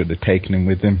ago, and he should have taken him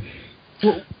with him.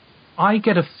 Well, I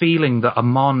get a feeling that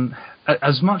Amon,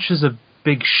 as much as a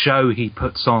big show he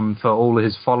puts on for all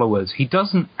his followers, he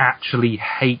doesn't actually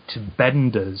hate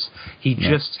benders. He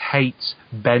just hates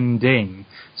bending.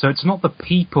 So it's not the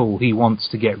people he wants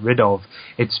to get rid of.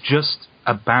 It's just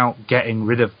about getting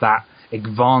rid of that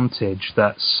advantage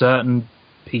that certain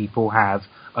people have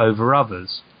over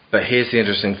others. But here's the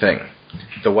interesting thing.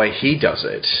 The way he does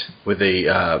it, with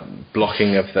the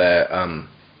blocking of their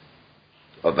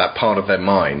of that part of their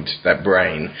mind, their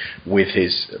brain, with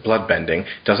his blood bending,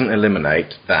 doesn't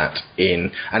eliminate that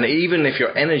and even if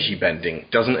you're energy bending,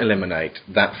 doesn't eliminate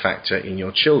that factor in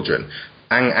your children.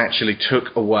 Aang actually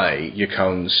took away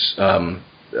Yakon's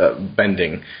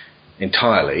bending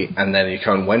entirely, and then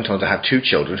Yakon went on to have two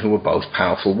children who were both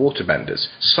powerful waterbenders.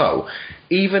 So,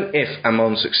 even if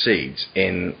Amon succeeds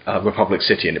in Republic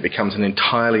City and it becomes an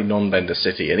entirely non-bender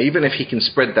city, and even if he can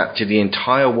spread that to the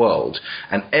entire world,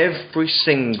 and every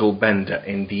single bender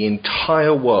in the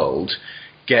entire world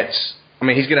gets... I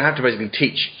mean, he's going to have to basically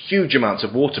teach huge amounts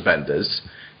of waterbenders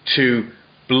to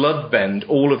bloodbend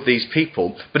all of these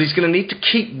people, but he's going to need to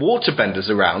keep waterbenders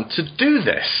around to do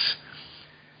this.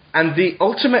 And the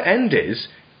ultimate end is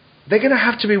they're going to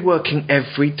have to be working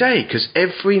every day, because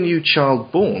every new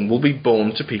child born will be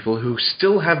born to people who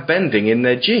still have bending in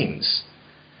their genes.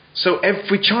 So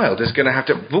every child is going to have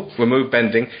to remove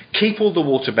bending, keep all the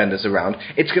waterbenders around.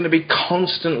 It's going to be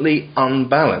constantly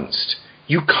unbalanced.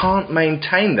 You can't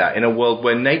maintain that in a world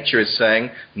where nature is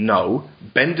saying, no,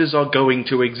 benders are going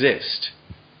to exist.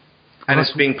 And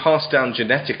it's being passed down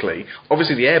genetically.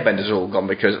 Obviously the airbenders are all gone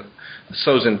because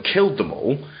Sozin killed them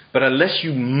all, but unless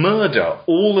you murder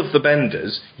all of the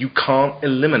benders, you can't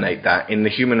eliminate that in the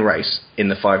human race in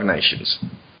the Five Nations.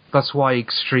 That's why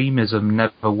extremism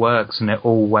never works, and it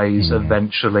always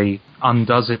eventually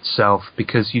undoes itself,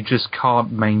 because you just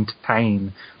can't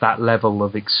maintain that level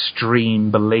of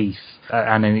extreme belief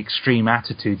and an extreme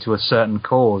attitude to a certain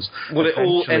cause. Well, it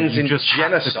all ends in just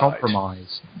genocide. have to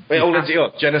compromise.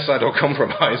 genocide or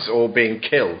compromise or being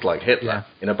killed like Hitler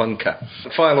in a bunker.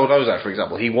 Fire Lord Ozai, for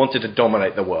example, he wanted to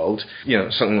dominate the world.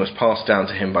 Something was passed down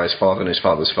to him by his father and his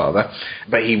father's father.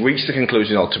 But he reached the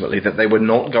conclusion ultimately that they were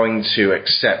not going to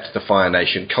accept the Fire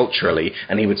Nation culturally,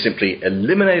 and he would simply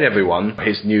eliminate everyone.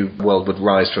 His new world would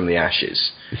rise from the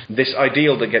ashes. This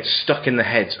ideal that gets stuck in the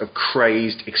heads of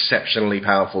crazed, exceptionally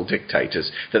powerful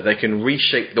dictators, that they can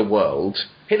reshape the world.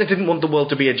 Hitler didn't want the world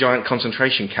to be a giant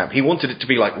concentration camp. He wanted it to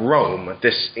be like Rome,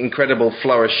 this incredible,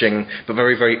 flourishing, but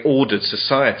very, very ordered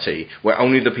society, where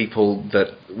only the people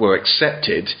that were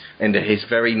accepted into his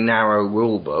very narrow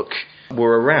rule book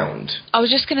were around. I was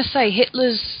just going to say,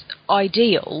 Hitler's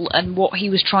ideal and what he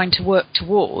was trying to work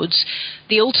towards,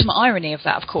 the ultimate irony of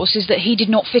that, of course, is that he did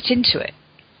not fit into it.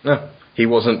 No. He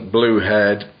wasn't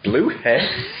blue-haired. Blue-haired?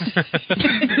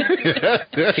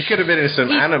 He could have been in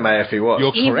some anime if he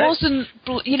was. He wasn't,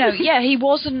 he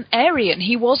wasn't Aryan.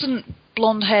 He wasn't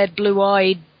blonde-haired,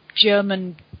 blue-eyed,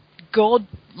 German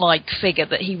god-like figure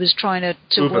that he was trying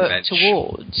to work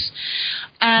towards.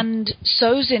 And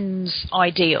Sozin's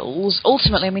ideals,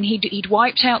 ultimately, he'd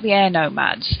wiped out the air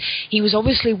nomads. He was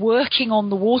obviously working on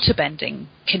the waterbending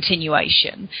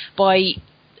continuation by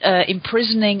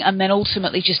imprisoning and then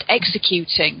ultimately just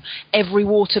executing every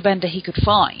waterbender he could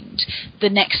find. The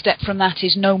next step from that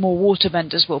is no more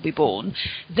waterbenders will be born.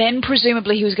 Then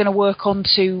presumably he was going to work on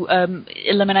to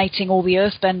eliminating all the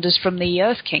earthbenders from the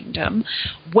Earth Kingdom.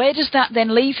 Where does that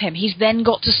then leave him? He's then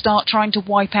got to start trying to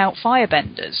wipe out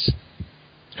firebenders.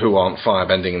 Who aren't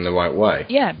firebending in the right way.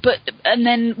 Yeah, and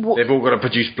then... They've all got to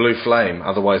produce blue flame,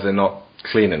 otherwise they're not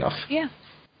clean enough. Yeah.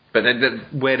 But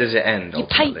where does it end, ultimately?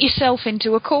 You paint yourself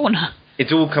into a corner.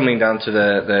 It's all coming down to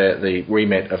the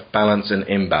remit of balance and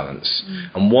imbalance.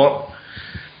 And what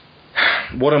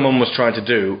Amon was trying to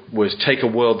do was take a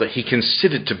world that he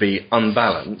considered to be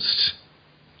unbalanced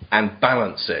and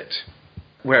balance it.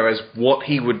 Whereas what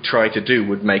he would try to do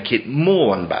would make it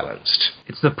more unbalanced.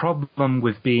 It's the problem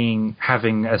with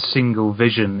having a single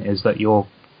vision, is that you're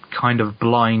kind of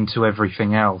blind to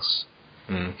everything else.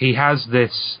 He has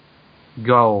this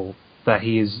goal that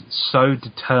he is so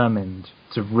determined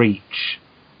to reach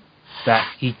that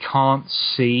he can't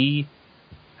see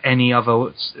any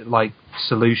other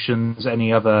solutions,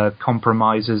 any other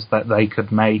compromises that they could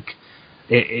make.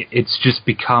 It's just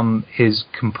become his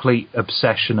complete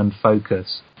obsession and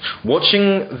focus.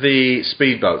 Watching the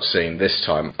speedboat scene this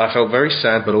time, I felt very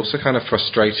sad but also kind of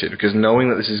frustrated, because knowing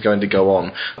that this is going to go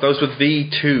on, those were the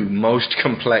two most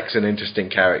complex and interesting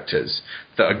characters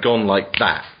that are gone like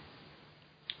that.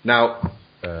 Now,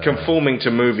 conforming to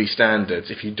movie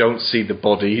standards, if you don't see the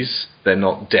bodies, they're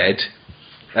not dead.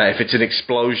 If it's an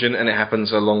explosion and it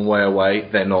happens a long way away,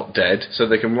 they're not dead. So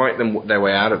they can write their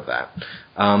way out of that.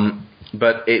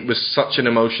 But it was such an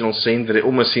emotional scene that it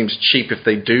almost seems cheap if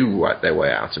they do write their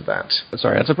way out of that.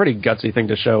 Sorry, that's a pretty gutsy thing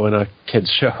to show in a kid's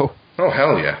show. Oh,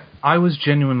 hell yeah. I was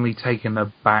genuinely taken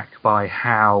aback by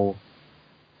how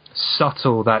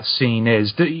subtle that scene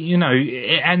is.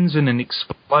 It ends in an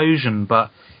explosion, but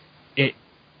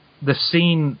the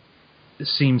scene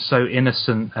seems so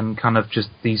innocent and kind of just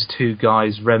these two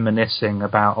guys reminiscing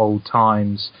about old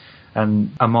times,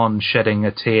 and Amon shedding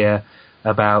a tear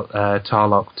about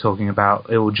Tarlok talking about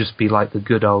it will just be like the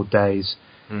good old days.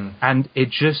 And it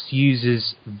just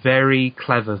uses very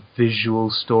clever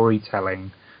visual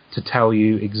storytelling to tell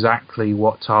you exactly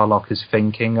what Tarlok is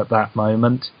thinking at that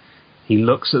moment. He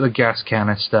looks at the gas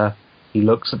canister, he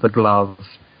looks at the glove,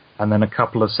 and then a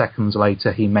couple of seconds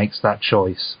later he makes that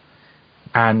choice.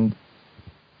 And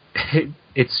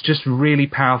it's just really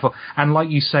powerful. And like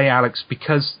you say, Alex,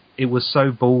 because it was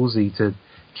so ballsy to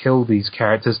kill these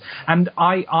characters, and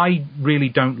I really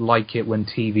don't like it when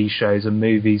TV shows and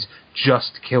movies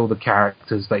just kill the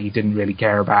characters that you didn't really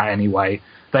care about anyway.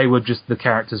 They were just the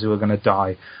characters who were going to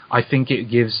die. I think it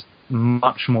gives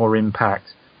much more impact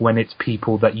when it's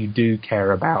people that you do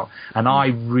care about. And I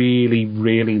really,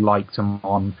 really liked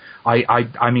Amon.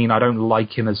 I mean, I don't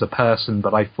like him as a person,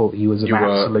 but I thought he was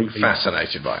absolutely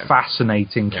fascinated by him.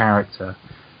 Fascinating character.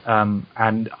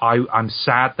 And I'm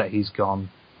sad that he's gone,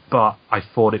 but I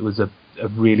thought it was a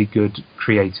really good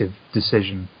creative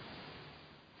decision.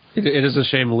 It is a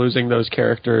shame losing those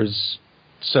characters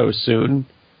so soon,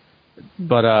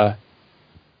 but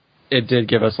it did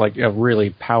give us like a really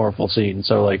powerful scene.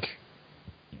 So like,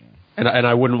 and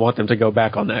I wouldn't want them to go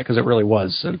back on that, because it really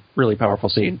was a really powerful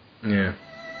scene. Yeah.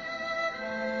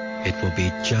 It will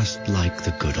be just like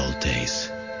the good old days.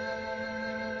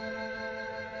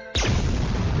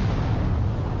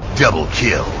 Double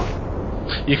kill.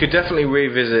 You could definitely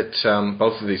revisit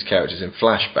both of these characters in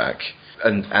flashback,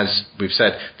 and as we've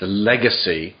said, the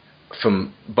legacy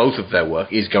from both of their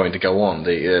work is going to go on.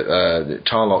 The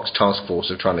Tarlok's task force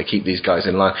of trying to keep these guys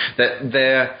in line.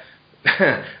 Their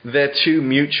two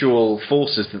mutual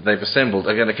forces that they've assembled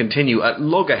are going to continue at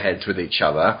loggerheads with each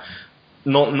other,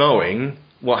 not knowing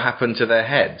what happened to their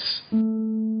heads.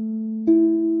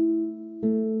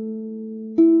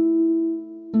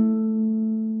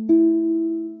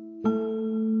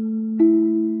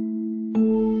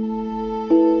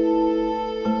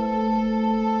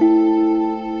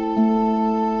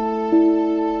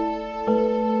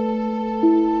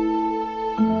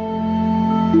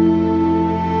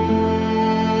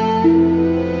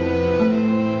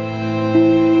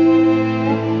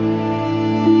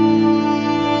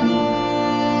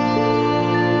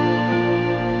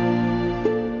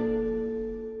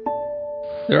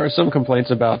 There are some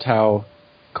complaints about how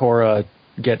Korra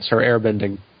gets her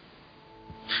airbending.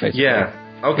 Basically.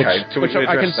 Yeah. Okay. Which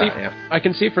I can see. I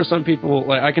can see for some people.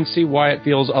 Like, I can see why it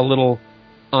feels a little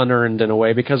unearned in a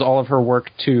way, because all of her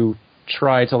work to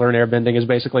try to learn airbending is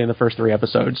basically in the first 3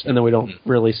 episodes, and then we don't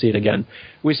really see it again.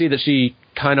 We see that she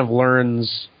kind of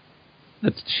learns.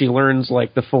 That she learns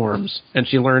like the forms and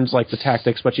she learns like the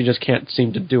tactics, but she just can't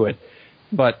seem to do it.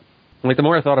 But like the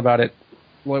more I thought about it.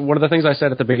 One of the things I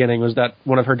said at the beginning was that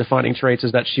one of her defining traits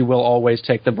is that she will always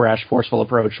take the brash, forceful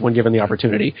approach when given the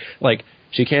opportunity. Like,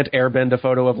 she can't airbend a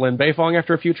photo of Lin Beifong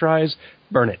after a few tries,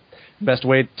 burn it. Best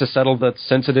way to settle the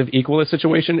sensitive equalist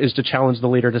situation is to challenge the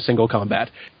leader to single combat.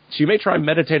 She may try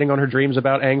meditating on her dreams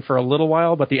about Aang for a little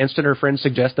while, but the instant her friends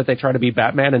suggest that they try to be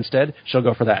Batman instead, she'll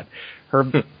go for that.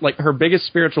 Her biggest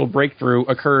spiritual breakthrough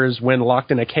occurs when locked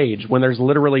in a cage, when there's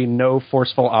literally no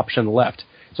forceful option left.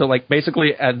 So, like,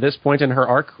 basically at this point in her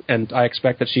arc, and I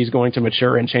expect that she's going to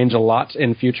mature and change a lot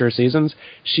in future seasons,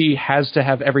 she has to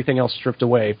have everything else stripped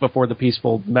away before the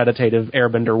peaceful, meditative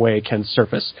airbender way can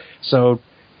surface. So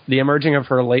the emerging of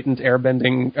her latent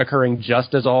airbending occurring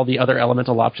just as all the other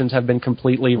elemental options have been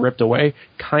completely ripped away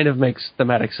kind of makes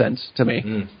thematic sense to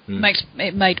me.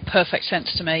 It made perfect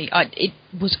sense to me. It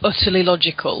was utterly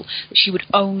logical that she would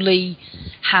only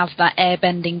have that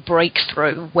airbending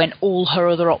breakthrough when all her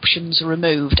other options are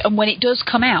removed. And when it does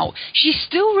come out, she's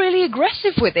still really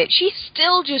aggressive with it. She's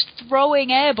still just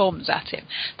throwing air bombs at him.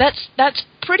 That's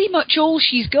pretty much all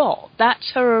she's got.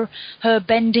 That's her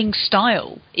bending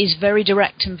style, is very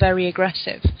direct and very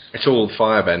aggressive. It's all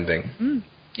firebending.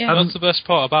 Yeah. That's the best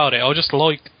part about it. I just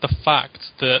like the fact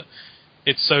that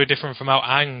it's so different from how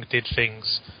Aang did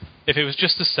things. If it was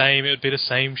just the same, it would be the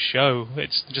same show.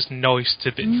 It's just nice for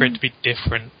it to be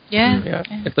different. Yeah.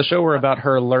 If the show were about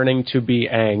her learning to be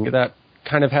Aang, that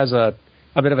kind of has a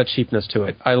bit of a cheapness to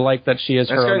it. I like that she is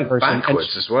her own person.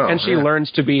 Backwards as well. And she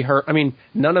learns to be her. I mean,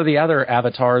 none of the other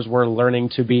avatars were learning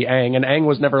to be Aang, and Aang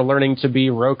was never learning to be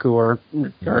Roku or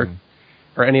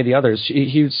any of the others.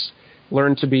 He's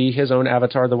learned to be his own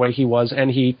avatar the way he was, and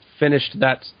he finished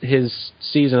his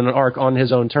season and arc on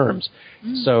his own terms.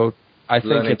 So I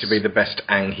think learning to be the best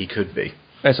Aang he could be.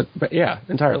 Yeah,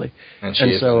 entirely. And she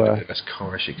is the best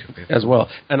Korra she could be. As well.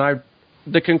 And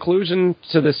the conclusion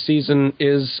to this season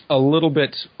is a little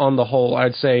bit, on the whole,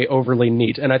 I'd say overly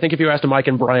neat. And I think if you asked Mike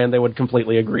and Brian, they would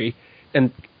completely agree.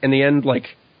 And in the end,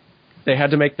 like, they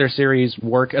had to make their series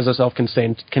work as a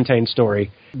self-contained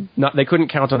story. They couldn't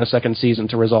count on a second season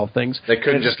to resolve things. They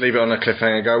couldn't just leave it on a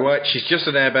cliffhanger and go, right, she's just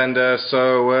an airbender,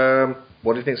 so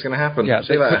what do you think's going to happen? Yeah,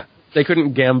 they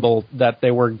couldn't gamble that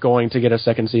they were going to get a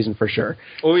second season for sure.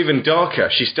 Or even darker,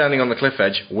 she's standing on the cliff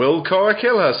edge. Will Korra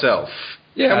kill herself?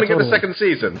 Yeah, Can we get a second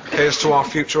season? Here's to our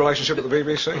future relationship at the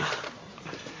BBC.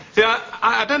 Yeah,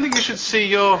 I don't think you should see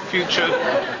your future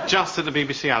just at the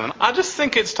BBC, Alan. I just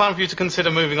think it's time for you to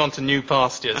consider moving on to new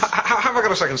pastures. Have I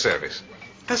got a second series?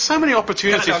 There's so many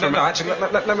opportunities No, actually,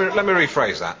 let me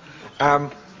rephrase that.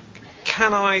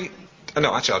 Can I...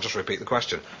 No, actually, I'll just repeat the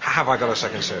question. Have I got a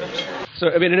second series? So,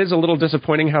 I mean, it is a little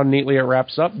disappointing how neatly it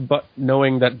wraps up, but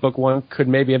knowing that book one could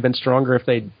maybe have been stronger if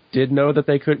they did know that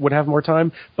they would have more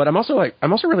time. But I'm also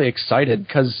really excited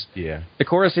because the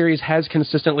Korra series has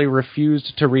consistently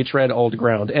refused to retread old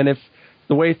ground. And if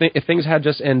things had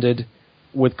just ended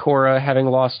with Korra having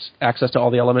lost access to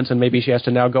all the elements and maybe she has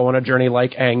to now go on a journey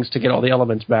like Aang's to get all the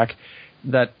elements back,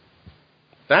 if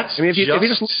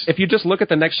you just look at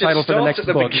the next title for the next book...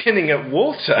 It starts at the beginning at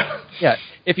water. Yeah,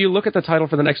 if you look at the title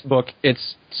for the next book,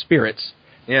 it's spirits.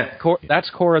 Yeah.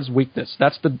 That's Korra's weakness.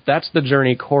 That's the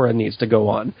journey Korra needs to go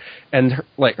on. And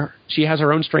she has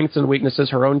her own strengths and weaknesses,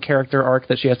 her own character arc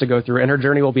that she has to go through, and her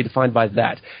journey will be defined by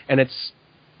that. And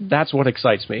that's what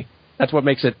excites me. That's what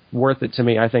makes it worth it to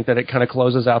me. I think that it kind of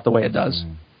closes out the way it does.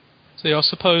 See, I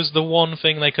suppose the one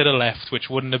thing they could have left, which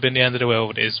wouldn't have been the end of the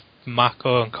world, is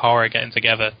Mako and Korra getting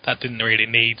together. That didn't really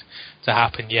need to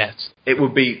happen yet. It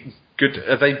would be good.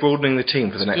 Are they broadening the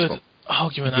team for the next one?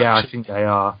 Argument, Yeah, actually. I think they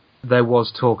are. There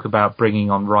was talk about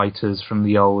bringing on writers from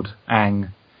the old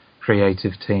Aang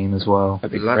creative team as well.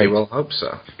 Bloody well hope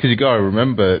so. Because you got to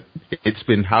remember, it's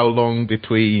been how long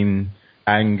between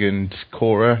Aang and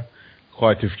Korra?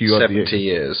 Quite a few 70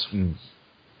 years.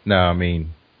 No, I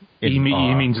mean... He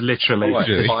means literally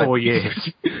 4 years.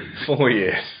 4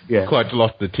 years. Yeah. Quite a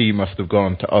lot of the team must have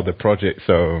gone to other projects,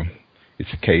 so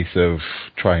it's a case of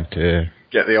trying to...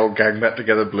 Get the old gang back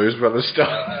together, Blues Brothers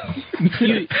style.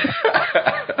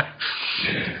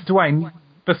 Dwayne,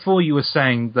 before you were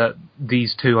saying that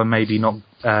these two are maybe not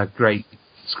great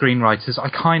screenwriters, I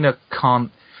kind of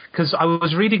can't... Because I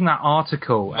was reading that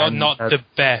article... Not the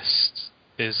best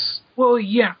is... Well,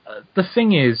 yeah, the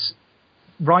thing is...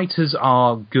 Writers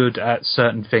are good at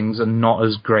certain things and not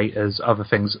as great as other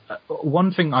things.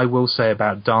 One thing I will say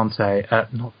about Dante...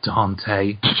 not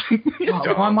Dante.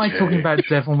 Why am I talking about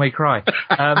Devil May Cry?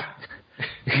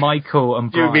 Michael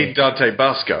and Brian. You mean Dante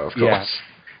Basco, of course.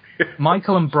 Yeah.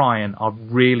 Michael and Brian are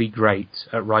really great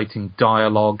at writing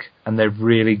dialogue, and they're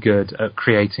really good at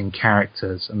creating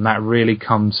characters, and that really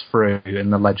comes through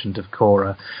in The Legend of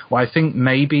Korra. What I think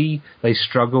maybe they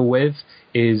struggle with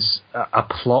is a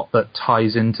plot that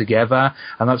ties in together,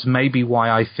 and that's maybe why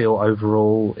I feel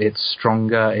overall it's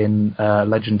stronger in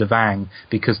Legend of Aang,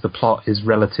 because the plot is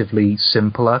relatively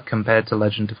simpler compared to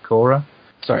Legend of Korra.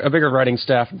 Sorry, a bigger writing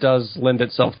staff does lend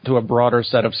itself to a broader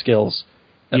set of skills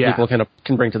that people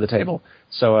can bring to the table.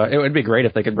 So it would be great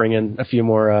if they could bring in a few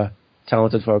more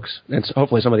talented folks, and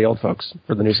hopefully some of the old folks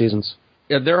for the new seasons.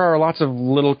 Yeah, there are lots of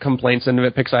little complaints and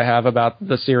nitpicks I have about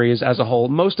the series as a whole,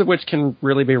 most of which can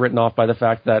really be written off by the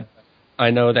fact that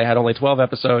I know they had only 12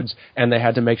 episodes, and they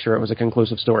had to make sure it was a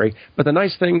conclusive story. But the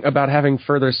nice thing about having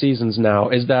further seasons now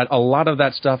is that a lot of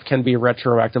that stuff can be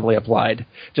retroactively applied.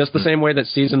 Just the same way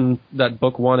that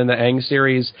book one in the Aang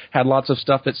series had lots of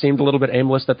stuff that seemed a little bit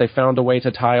aimless that they found a way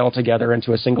to tie all together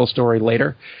into a single story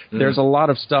later. There's a lot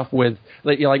of stuff with,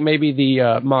 like maybe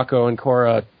the Mako and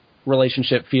Korra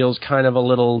relationship feels kind of a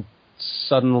little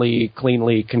suddenly,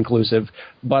 cleanly conclusive,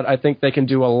 but I think they can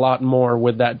do a lot more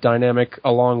with that dynamic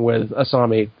along with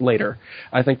Asami later.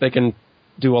 I think they can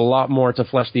do a lot more to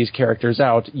flesh these characters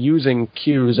out using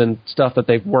cues and stuff that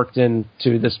they've worked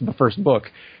into this first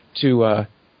book to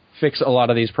fix a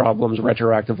lot of these problems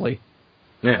retroactively.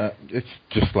 Yeah, it's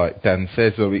just like Dan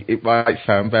says, it might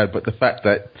sound bad, but the fact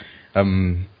that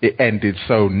it ended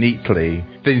so neatly,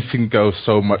 things can go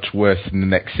so much worse in the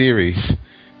next series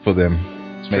for them.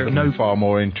 Making far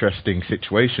more interesting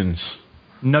situations.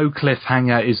 No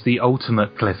cliffhanger is the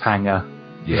ultimate cliffhanger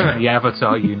in the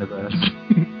Avatar universe.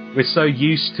 We're so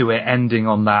used to it ending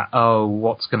on that,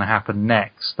 what's going to happen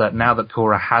next, that now that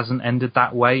Korra hasn't ended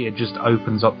that way, it just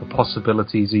opens up the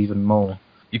possibilities even more.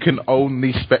 You can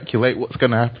only speculate what's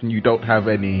going to happen. You don't have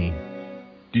any...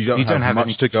 You don't have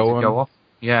much to go on. Off.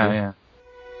 Yeah.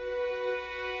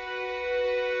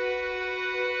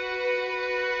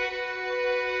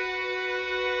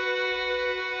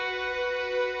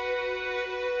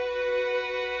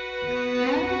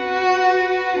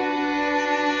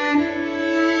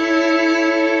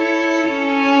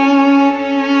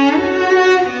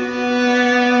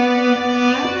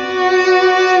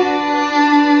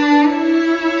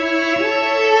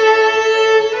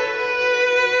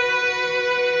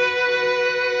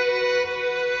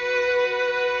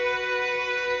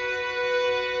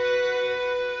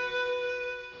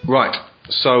 Right,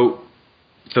 so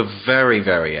the very,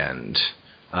 very end,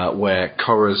 where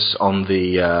Korra's on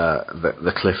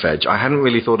the cliff edge. I hadn't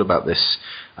really thought about this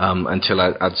until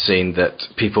I'd seen that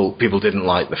people didn't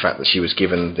like the fact that she was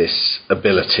given this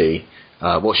ability.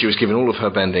 She was given all of her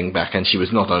bending back, and she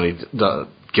was not only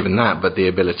given that, but the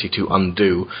ability to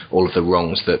undo all of the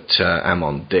wrongs that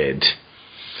Ammon did.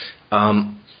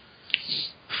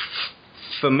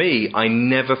 For me, I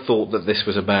never thought that this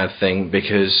was a bad thing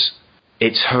because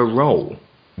it's her role.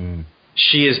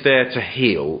 She is there to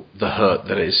heal the hurt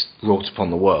that is wrought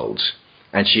upon the world,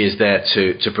 and she is there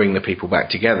to bring the people back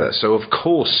together. So, of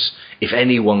course, if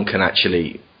anyone can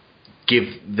actually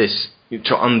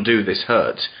to undo this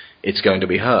hurt, it's going to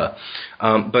be her.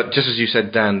 But just as you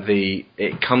said, Dan,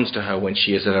 it comes to her when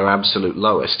she is at her absolute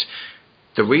lowest.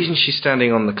 The reason she's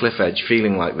standing on the cliff edge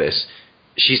feeling like this,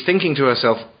 she's thinking to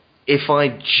herself, if I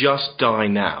just die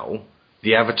now,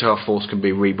 the Avatar Force can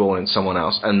be reborn in someone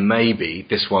else, and maybe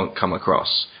this won't come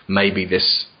across. Maybe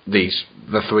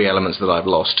the three elements that I've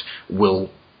lost will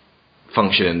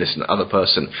function in this other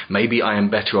person. Maybe I am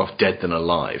better off dead than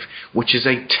alive, which is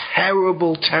a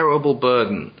terrible, terrible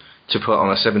burden to put on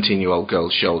a 17-year-old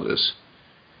girl's shoulders.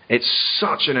 It's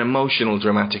such an emotional,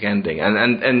 dramatic ending.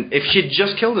 And if she'd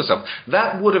just killed herself,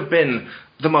 that would have been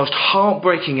the most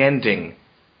heartbreaking ending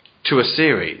to a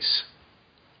series.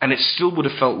 And it still would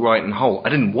have felt right and whole. I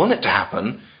didn't want it to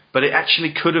happen, but it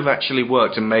actually could have actually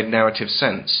worked and made narrative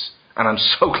sense. And I'm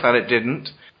so glad it didn't.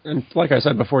 And like I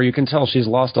said before, you can tell she's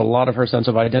lost a lot of her sense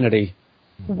of identity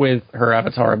with her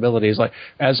avatar abilities. Like,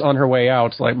 as on her way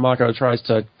out, like, Mako tries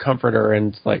to comfort her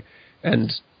and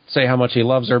say how much he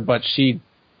loves her, but she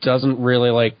doesn't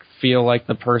really, like, feel like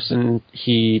the person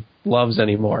he loves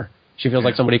anymore. She feels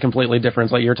like somebody completely different.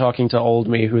 It's like, you're talking to old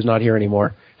me who's not here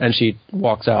anymore. And she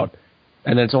walks out.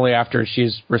 And then it's only after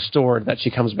she's restored that she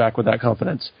comes back with that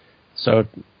confidence. So,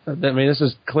 I mean, this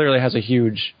is clearly has a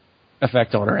huge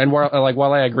effect on her. And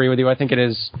while I agree with you, I think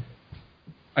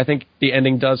the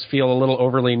ending does feel a little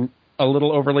overly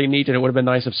neat, and it would have been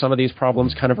nice if some of these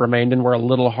problems kind of remained and were a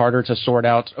little harder to sort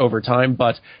out over time,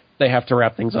 but they have to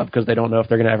wrap things up because they don't know if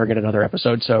they're going to ever get another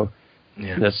episode. So, I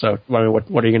mean,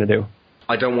 what are you going to do?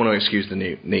 I don't want to excuse the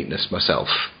neatness myself,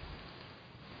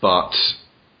 but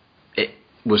it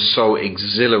was so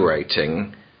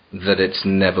exhilarating that it's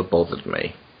never bothered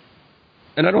me.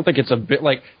 And I don't think it's a bit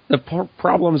like the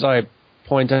problems I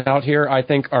point out here, I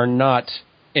think, are not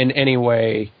in any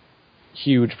way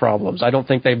huge problems. I don't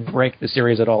think they break the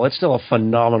series at all. It's still a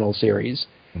phenomenal series.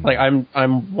 Like, I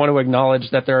want to acknowledge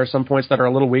that there are some points that are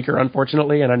a little weaker,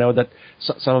 unfortunately, and I know that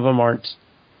some of them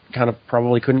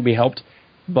probably couldn't be helped,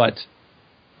 but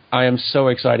I am so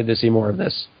excited to see more of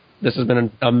this. This has been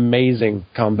an amazing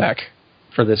comeback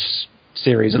for this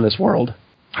series and this world.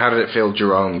 How did it feel,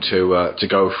 Jerome, to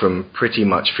go from pretty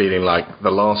much feeling like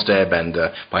The Last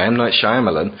Airbender by M. Night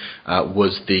Shyamalan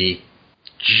was the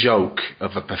joke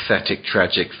of a pathetic,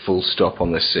 tragic full stop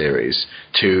on this series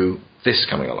to this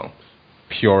coming along?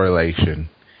 Pure elation.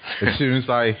 As soon as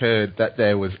I heard that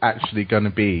there was actually going to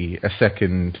be a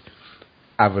second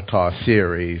Avatar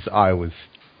series, I was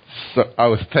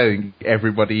telling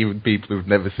everybody, even people who've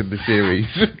never seen the series.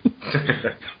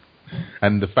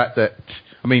 And the fact that,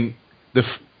 I mean,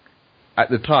 at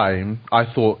the time, I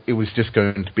thought it was just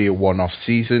going to be a one-off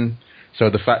season. So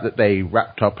the fact that they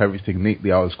wrapped up everything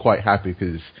neatly, I was quite happy,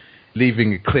 because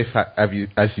leaving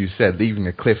a leaving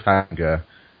a cliffhanger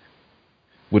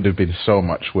would have been so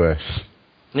much worse.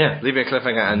 Yeah, leaving a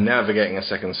cliffhanger and never getting a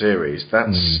second series.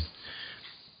 That's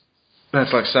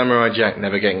like Samurai Jack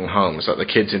never getting home. It's like the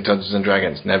kids in Dungeons and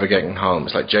Dragons never getting home.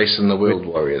 It's like Jason the Wheeled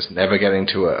Warriors never getting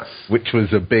to Earth. Which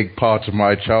was a big part of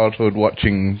my childhood,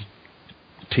 watching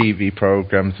TV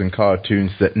programs and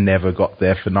cartoons that never got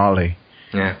their finale.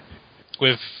 Yeah.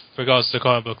 With regards to the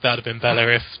comic book, that would have been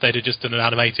better if they'd have just done an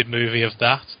animated movie of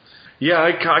that. Yeah,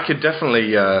 I could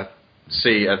definitely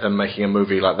see them making a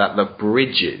movie like that that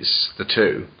bridges the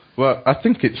two. Well, I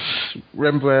think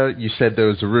remember you said there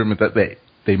was a rumour that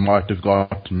they might have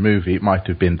got a movie, it might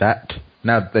have been that.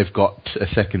 Now that they've got a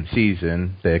second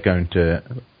season,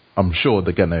 I'm sure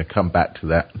they're going to come back to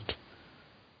that.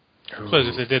 I suppose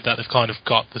if they did that, they've kind of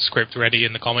got the script ready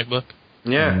in the comic book.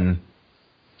 Yeah.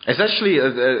 It's actually,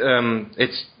 I'm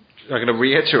going to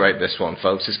reiterate this one,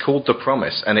 folks. It's called The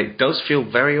Promise, and it does feel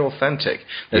very authentic.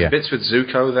 There's bits with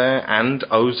Zuko there and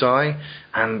Ozai,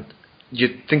 and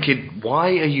you're thinking, why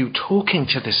are you talking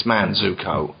to this man,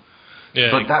 Zuko? Yeah,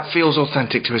 but that feels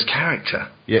authentic to his character.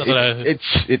 Yeah,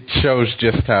 it shows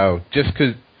just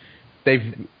because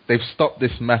they've stopped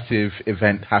this massive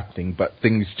event happening, but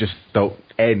things just don't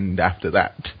end after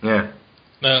that. Yeah.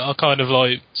 No, I kind of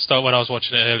when I was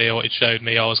watching it earlier, what it showed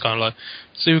me, I was kind of like,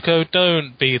 Zuko,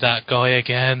 don't be that guy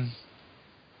again.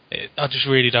 I just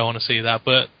really don't want to see that,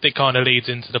 but it kind of leads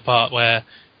into the part where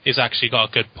he's actually got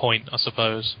a good point, I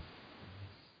suppose.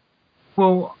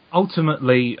 Well,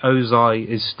 ultimately, Ozai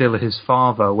is still his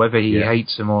father, whether he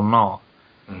hates him or not.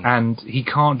 And he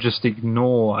can't just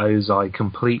ignore Ozai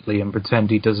completely and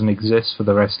pretend he doesn't exist for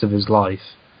the rest of his life.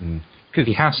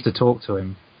 He has to talk to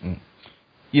him.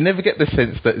 You never get the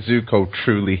sense that Zuko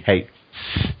truly hates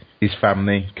his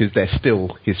family, because they're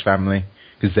still his family,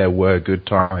 because there were good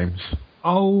times.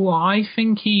 Oh, I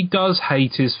think he does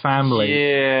hate his family.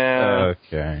 Yeah.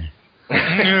 Okay.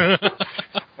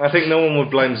 I think no one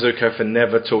would blame Zuko for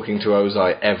never talking to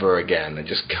Ozai ever again and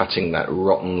just cutting that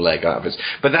rotten leg out of his...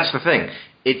 But that's the thing.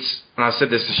 And I said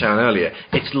this to Sharon earlier,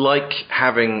 it's like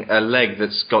having a leg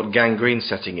that's got gangrene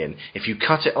setting in. If you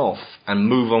cut it off and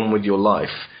move on with your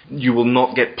life, you will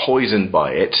not get poisoned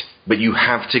by it, but you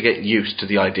have to get used to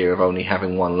the idea of only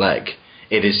having one leg.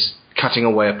 It is cutting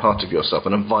away a part of yourself,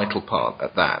 and a vital part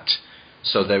at that.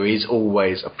 So there is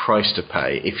always a price to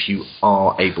pay if you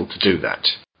are able to do that.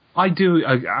 I do.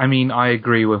 I mean, I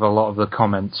agree with a lot of the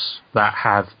comments that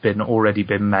have already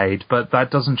been made, but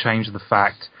that doesn't change the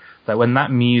fact that when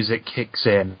that music kicks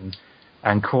in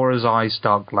and Korra's eyes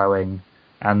start glowing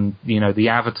and, the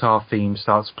Avatar theme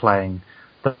starts playing,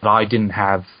 that I didn't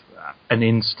have an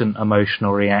instant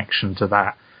emotional reaction to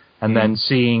that. And then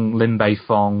seeing Lin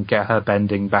Beifong get her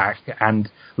bending back, and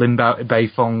Lin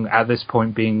Beifong at this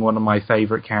point being one of my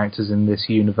favourite characters in this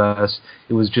universe,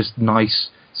 it was just nice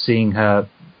seeing her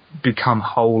become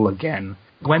whole again.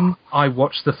 When I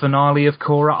watched the finale of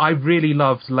Korra, I really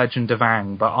loved Legend of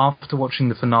Aang, but after watching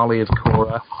the finale of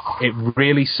Korra, it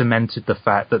really cemented the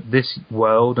fact that this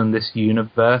world and this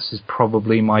universe is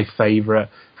probably my favourite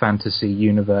fantasy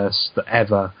universe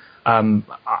ever.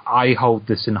 I hold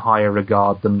this in higher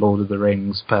regard than Lord of the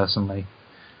Rings, personally.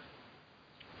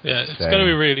 Yeah, it's going to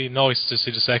be really nice to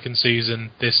see the second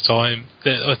season this time.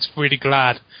 It's really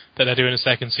glad that they're doing a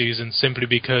second season, simply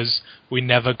because we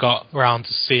never got around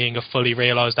to seeing a fully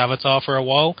realised Avatar for a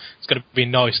while. It's going to be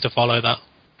nice to follow that.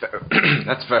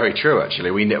 That's very true,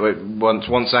 actually.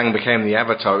 Once Aang became the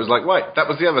Avatar, it was like, right, that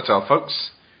was the Avatar,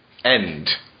 folks. End.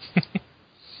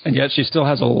 And yet she still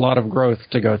has a lot of growth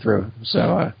to go through.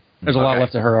 So there's a lot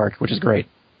left to her arc, which is great.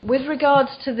 With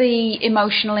regards to the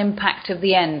emotional impact of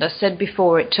the end, I said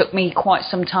before it took me quite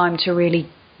some time to really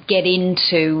get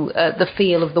into the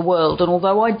feel of the world. And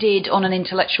although I did on an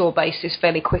intellectual basis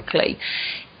fairly quickly,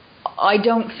 I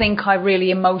don't think I really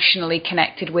emotionally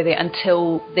connected with it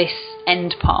until this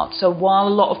end part. So while a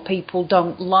lot of people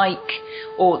don't like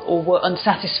or were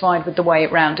unsatisfied with the way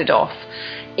it rounded off,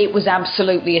 it was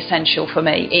absolutely essential for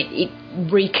me.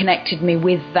 It reconnected me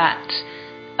with that,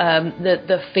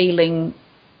 the feeling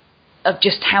of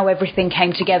just how everything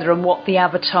came together and what the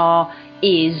Avatar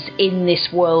is in this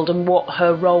world and what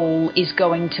her role is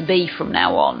going to be from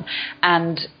now on.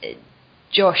 And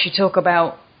Josh, you talk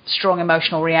about strong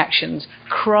emotional reactions.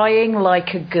 Crying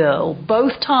like a girl.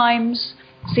 Both times,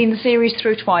 seen the series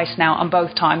through twice now, and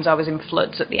both times I was in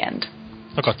floods at the end.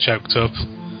 I got choked up.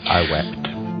 I wept.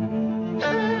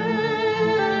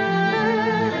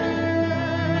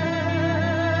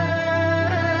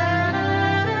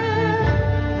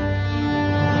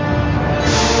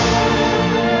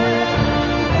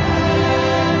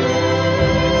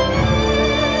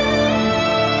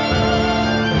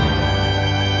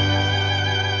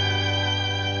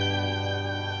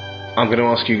 I'm going to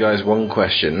ask you guys one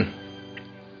question.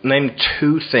 Name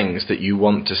 2 things that you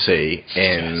want to see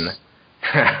in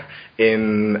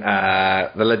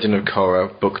The Legend of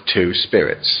Korra, Book 2,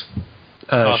 Spirits.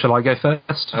 Shall I go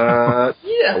first?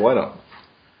 Yeah, why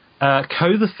not?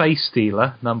 Ko the Face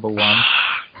Stealer, number 1.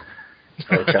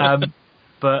 Okay.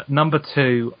 But number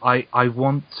 2, I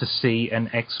want to see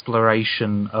an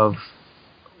exploration of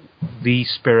the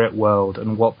spirit world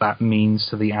and what that means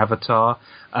to the Avatar.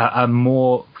 A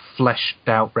more fleshed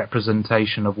out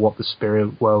representation of what the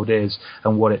spirit world is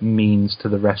and what it means to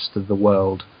the rest of the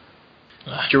world.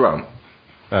 Jerome.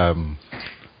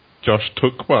 Josh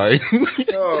took mine.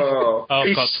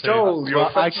 He stole your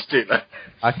Face Stealer.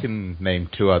 I can name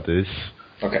 2 others.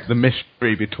 Okay. The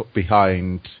mystery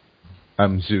behind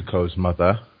Zuko's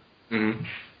mother. Mm-hmm.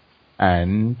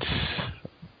 And...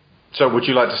 So would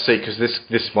you like to see, because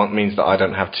this one means that I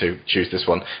don't have to choose this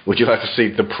one, would you like to see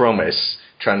The Promise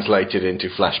translated into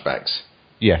flashbacks?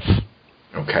 Yes.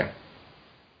 Okay.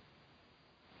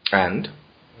 And?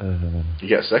 You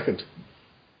get a second.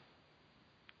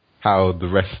 How the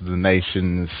rest of the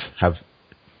nations have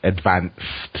advanced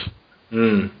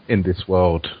in this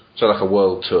world. So like a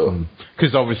world tour.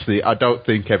 Because obviously I don't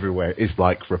think everywhere is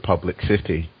like Republic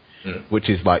City, which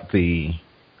is like it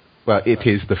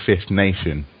is the 5th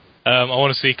nation. I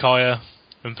want to see Kaya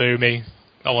and Boomy.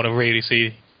 I want to really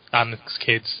see Anne's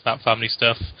kids, that family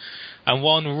stuff. And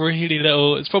one really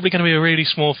little, it's probably going to be a really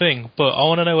small thing, but I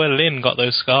want to know where Lynn got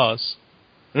those scars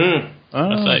on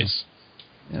her face.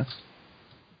 Yeah.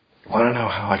 Want to know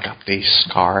how I got these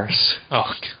scars?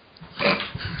 Oh.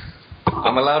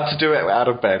 I'm allowed to do it out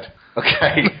of bed.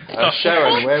 Okay.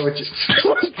 Sharon, where would you...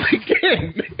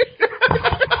 begin?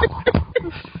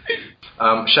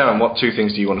 Sharon, what 2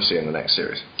 things do you want to see in the next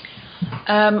series?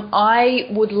 I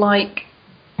would like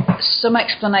some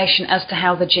explanation as to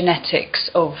how the genetics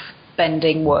of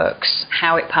bending works,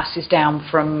 how it passes down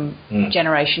from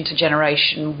generation to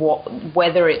generation,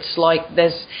 whether it's like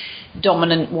there's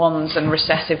dominant ones and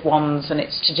recessive ones and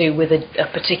it's to do with a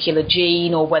particular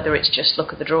gene, or whether it's just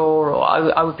look at the drawer, or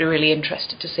I would be really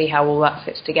interested to see how all that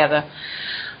fits together.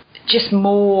 Just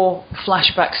more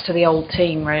flashbacks to the old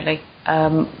team, really.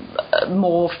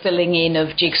 more filling in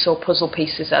of jigsaw puzzle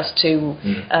pieces as to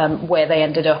where they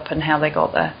ended up and how they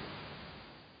got there.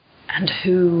 And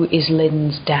who is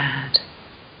Lynn's dad?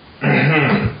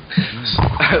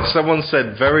 Someone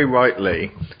said very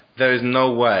rightly, there is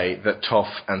no way that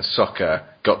Toph and Sokka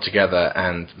got together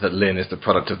and that Lynn is the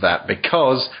product of that,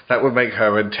 because that would make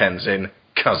her and Tenzin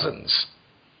cousins.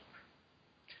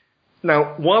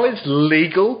 Now, while it's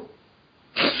legal,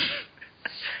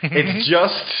 it's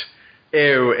just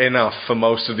ew enough for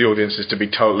most of the audiences to be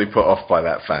totally put off by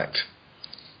that fact.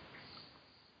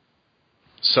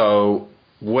 So,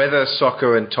 whether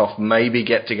Sokka and Toph maybe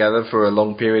get together for a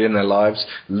long period in their lives,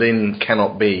 Lynn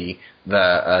cannot be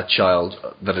the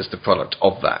child that is the product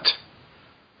of that.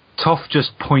 Toph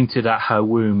just pointed at her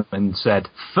womb and said,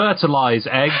 "Fertilize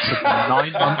eggs," and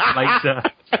 9 months later...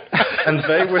 And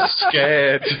they were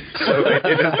scared, so they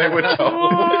did as they were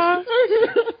told.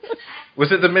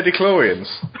 Was it the midichlorians?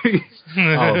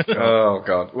 Oh,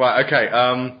 God. Right, okay,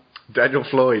 Daniel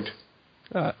Floyd.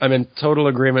 I'm in total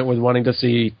agreement with wanting to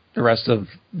see the rest of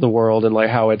the world and like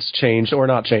how it's changed or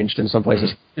not changed in some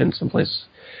places.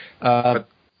 I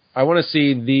want to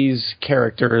see these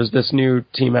characters, this new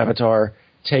Team Avatar,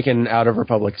 taken out of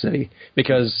Republic City,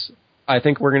 because I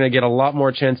think we're going to get a lot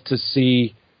more chance to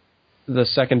see the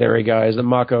secondary guys, the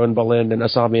Mako and Balin and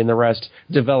Asami and the rest,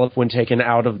 develop when taken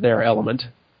out of their element.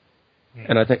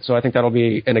 And I think that'll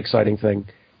be an exciting thing.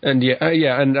 And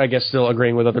and I guess still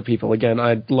agreeing with other people. Again,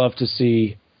 I'd love to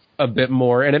see a bit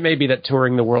more, and it may be that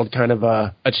touring the world kind of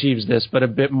achieves this, but a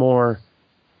bit more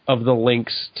of the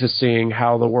links to seeing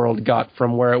how the world got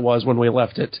from where it was when we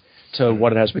left it to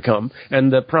what it has become.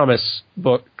 And the Promise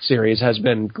book series has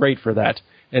been great for that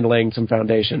and laying some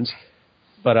foundations.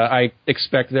 But I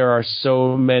expect there are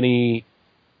so many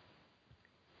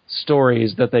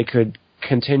stories that they could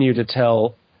continue to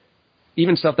tell,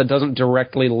 even stuff that doesn't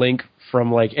directly link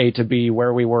from like A to B,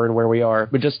 where we were and where we are,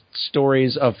 but just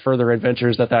stories of further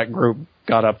adventures that group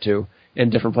got up to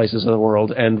in different places of the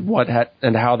world, and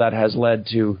and how that has led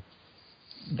to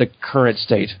the current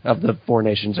state of the four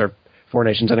nations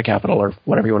and a capital, or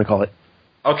whatever you want to call it.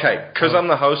 Okay, because I'm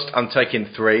the host, I'm taking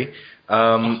 3.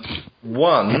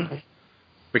 One,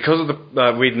 because of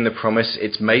the reading The Promise,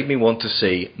 it's made me want to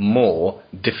see more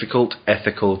difficult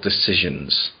ethical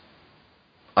decisions.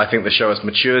 I think the show has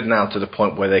matured now to the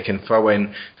point where they can throw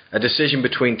in a decision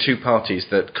between two parties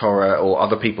that Korra or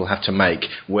other people have to make,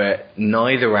 where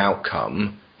neither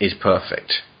outcome is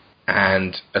perfect.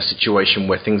 And a situation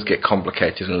where things get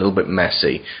complicated and a little bit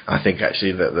messy. I think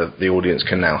actually that the audience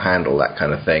can now handle that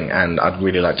kind of thing, and I'd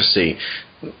really like to see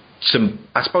some,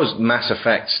 I suppose, Mass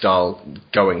Effect style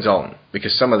goings on,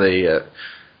 because some of the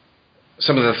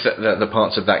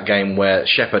parts of that game where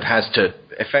Shepard has to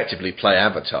effectively play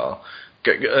Avatar,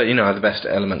 are the best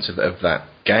elements of that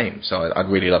game. So I'd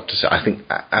really love to see. I think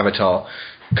Avatar,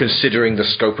 considering the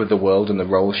scope of the world and the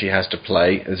role she has to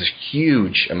play, there's a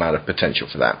huge amount of potential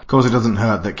for that. Of course, it doesn't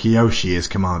hurt that Kyoshi is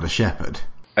Commander Shepard.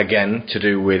 Again, to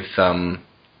do with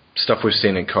stuff we've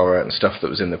seen in Korra and stuff that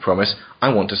was in The Promise, I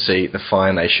want to see the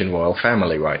Fire Nation royal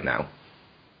family right now.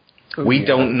 We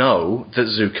don't know that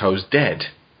Zuko's dead.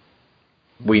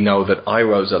 We know that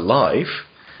Iroh's alive.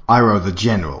 Iroh the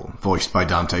General, voiced by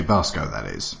Dante Basco, that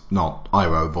is. Not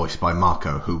Iroh, voiced by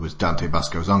Marco, who was Dante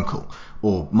Basco's uncle.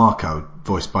 Or Marco,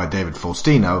 voiced by David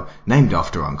Faustino, named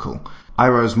after uncle.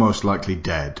 Iroh's most likely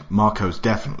dead, Marco's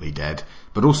definitely dead,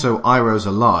 but also Iroh's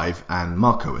alive and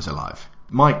Marco is alive.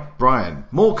 Mike, Brian,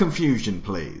 more confusion,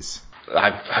 please.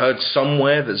 I've heard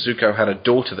somewhere that Zuko had a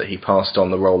daughter that he passed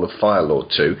on the role of Fire Lord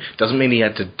to. Doesn't mean he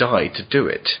had to die to do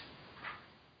it.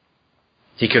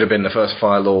 He could have been the first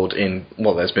Fire Lord in,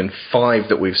 there's been 5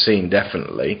 that we've seen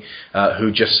definitely,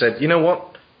 who just said, you know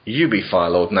what, you be Fire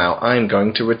Lord now, I'm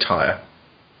going to retire.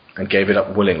 And gave it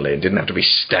up willingly and didn't have to be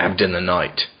stabbed in the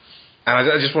night.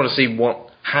 And I just want to see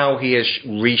how he has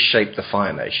reshaped the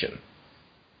Fire Nation.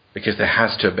 Because there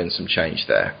has to have been some change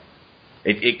there.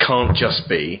 It can't just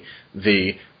be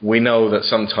we know that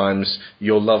sometimes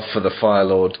your love for the Fire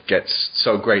Lord gets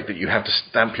so great that you have to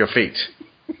stamp your feet.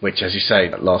 Which, as you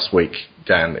say, last week,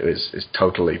 Dan, is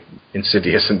totally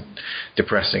insidious and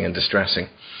depressing and distressing.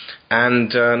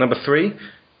 And number 3,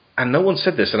 and no one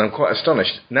said this, and I'm quite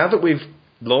astonished. Now that we've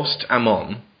lost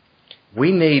Amon,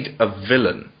 we need a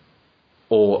villain,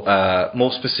 or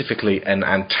more specifically, an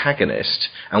antagonist,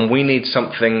 and we need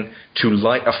something to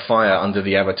light a fire under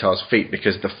the Avatar's feet,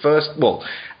 because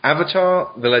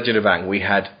Avatar, The Legend of Aang, we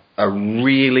had a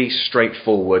really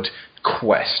straightforward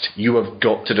quest. You have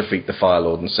got to defeat the Fire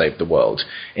Lord and save the world.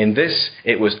 In this,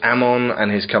 it was Ammon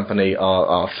and his company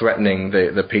are threatening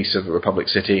the peace of Republic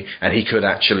City, and he could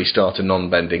actually start a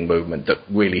non-bending movement that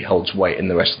really holds weight in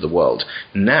the rest of the world.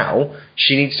 Now,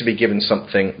 she needs to be given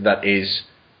something that is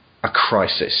a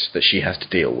crisis that she has to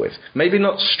deal with. Maybe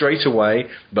not straight away,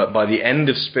 but by the end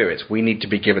of Spirit, we need to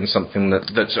be given something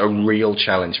that's a real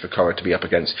challenge for Korra to be up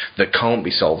against, that can't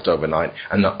be solved overnight,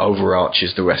 and that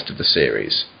overarches the rest of the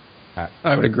series.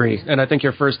 I would agree. And I think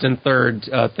your first and third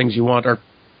things you want are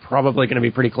probably going to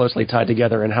be pretty closely tied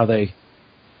together in how they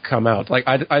come out. Like,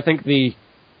 I think the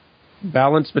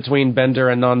balance between Bender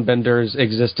and non-Bender's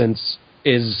existence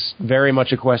is very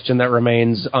much a question that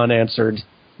remains unanswered,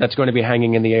 that's going to be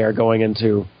hanging in the air going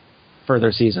into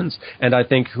further seasons. And I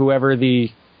think whoever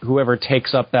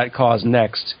takes up that cause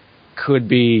next could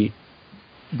be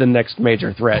the next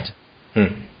major threat.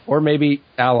 Or maybe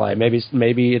ally.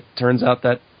 Maybe it turns out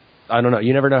that, I don't know,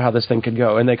 you never know how this thing could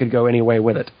go, and they could go any way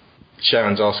with it.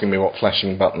 Sharon's asking me what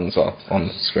flashing buttons are on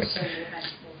the screen.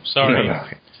 Sorry. No,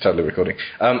 it's totally recording.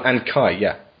 And Kai,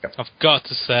 yeah. I've got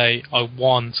to say, I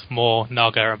want more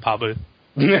Naga and Pabu.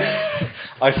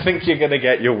 I think you're going to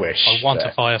get your wish. I want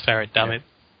a fire ferret, damn it.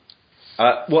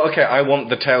 Well, okay, I want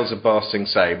the Tales of Ba Sing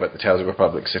Se, but the Tales of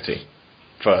Republic City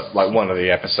for like one of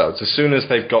the episodes. As soon as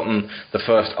they've gotten the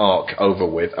first arc over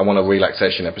with, I want a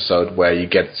relaxation episode where you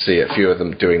get to see a few of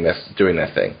them doing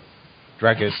their thing.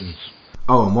 Dragons.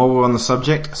 Oh, and while we're on the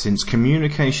subject, since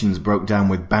communications broke down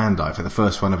with Bandai for the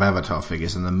first run of Avatar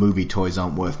figures and the movie toys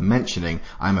aren't worth mentioning,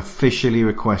 I'm officially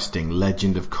requesting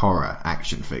Legend of Korra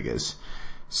action figures.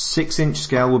 6-inch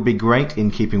scale would be great in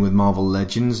keeping with Marvel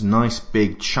Legends. Nice,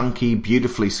 big, chunky,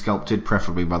 beautifully sculpted,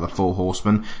 preferably by the Four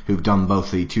Horsemen, who've done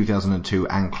both the 2002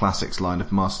 and Classics line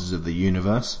of Masters of the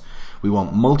Universe. We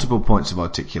want multiple points of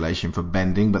articulation for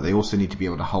bending, but they also need to be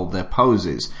able to hold their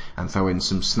poses and throw in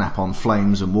some snap-on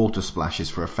flames and water splashes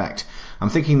for effect.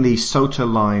 I'm thinking the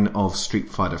Sota line of Street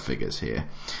Fighter figures here.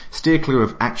 Steer clear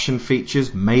of action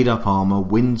features, made-up armor,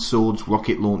 wind swords,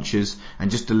 rocket launchers,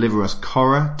 and just deliver us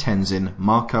Korra, Tenzin,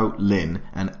 Marco, Lin,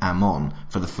 and Amon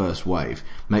for the first wave.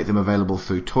 Make them available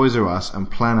through Toys R Us and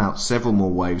plan out several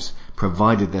more waves,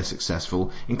 provided they're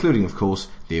successful, including, of course,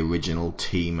 the original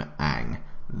Team Aang.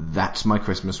 That's my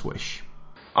Christmas wish.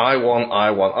 I want.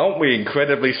 Aren't we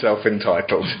incredibly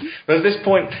self-entitled? But at this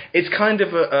point, it's kind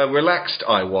of a relaxed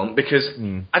I want, because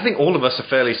I think all of us are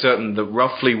fairly certain that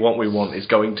roughly what we want is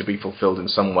going to be fulfilled in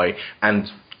some way, and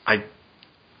I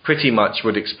pretty much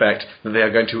would expect that they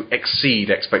are going to exceed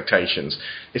expectations.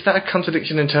 Is that a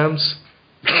contradiction in terms?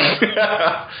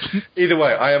 Either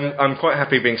way, I'm quite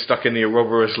happy being stuck in the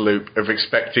Ouroboros loop of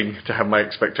expecting to have my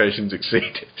expectations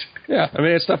exceeded. Yeah, I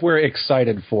mean, it's stuff we're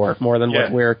excited for more than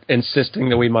what we're insisting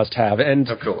that we must have. And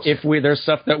of course, if there's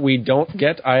stuff that we don't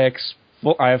get, I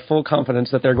have full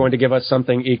confidence that they're going to give us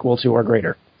something equal to or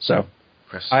greater. So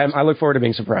I look forward to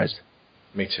being surprised.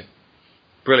 Me too.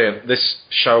 Brilliant. This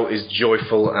show is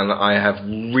joyful, and I have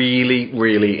really,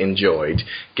 really enjoyed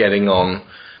getting on.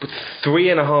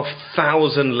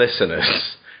 3,500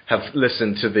 listeners have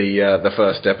listened to the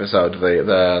first episode of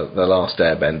the Last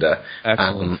Airbender.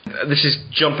 Excellent. This is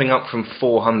jumping up from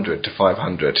 400 to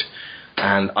 500.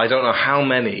 And I don't know how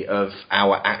many of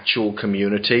our actual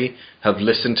community have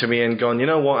listened to me and gone, you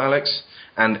know what, Alex?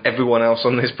 And everyone else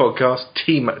on this podcast,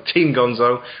 Team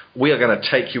Gonzo, we are going to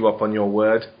take you up on your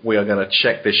word. We are going to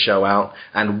check this show out.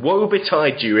 And woe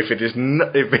betide you if it is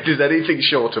anything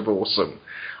short of awesome.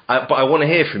 But I want to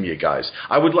hear from you guys.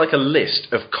 I would like a list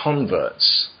of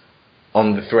converts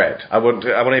on the thread. I want to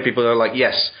hear people that are like,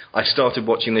 yes, I started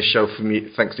watching this show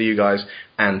thanks to you guys,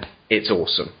 and it's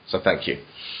awesome. So thank you.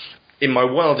 In my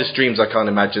wildest dreams, I can't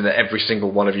imagine that every single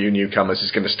one of you newcomers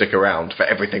is going to stick around for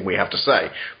everything we have to say.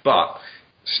 But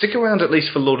stick around at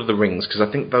least for Lord of the Rings, because I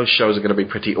think those shows are going to be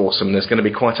pretty awesome. There's going to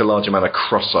be quite a large amount of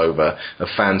crossover of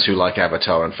fans who like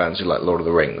Avatar and fans who like Lord of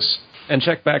the Rings. And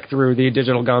check back through the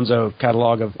Digital Gonzo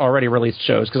catalog of already released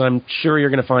shows, because I'm sure you're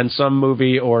going to find some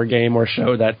movie or game or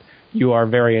show that you are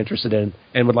very interested in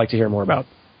and would like to hear more about.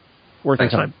 Worth your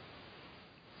time.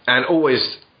 And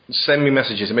always send me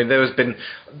messages. I mean, there has been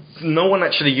no one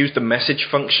actually used the message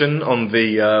function on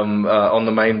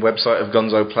the main website of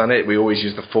Gonzo Planet. We always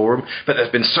use the forum, but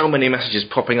there's been so many messages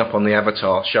popping up on the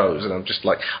Avatar shows, and I'm just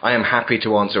like, I am happy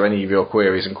to answer any of your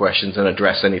queries and questions and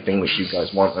address anything which you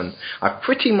guys want. And I've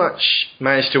pretty much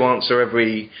managed to answer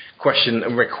every question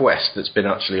and request that's been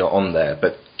actually on there.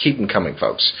 But keep them coming,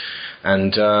 folks.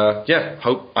 And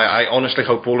I honestly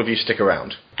hope all of you stick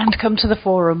around. And come to the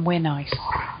forum, we're nice.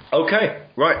 Okay,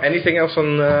 right. Anything else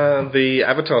on the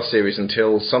Avatar series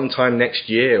until sometime next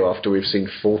year after we've seen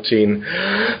 14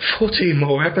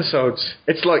 more episodes?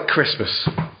 It's like Christmas.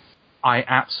 I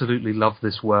absolutely love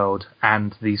this world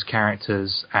and these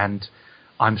characters, and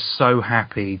I'm so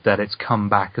happy that it's come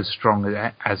back as strong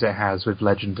as it has with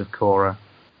Legend of Korra.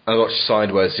 I watched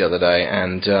Sideways the other day,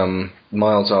 and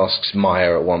Miles asks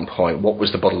Maya at one point, what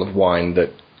was the bottle of wine that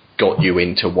got you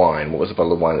into wine? What was the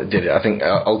bottle of wine that did it? I think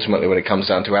ultimately when it comes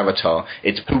down to Avatar,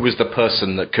 it's who was the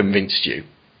person that convinced you.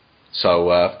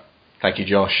 So, thank you,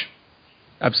 Josh.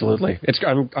 Absolutely.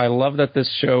 I love that this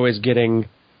show is getting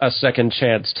a second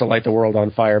chance to light the world on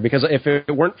fire, because if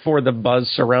it weren't for the buzz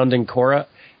surrounding Korra,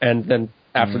 and then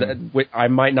after that, I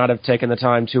might not have taken the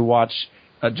time to watch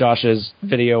Josh's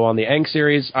video on the Aang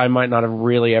series. I might not have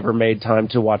really ever made time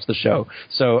to watch the show.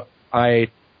 So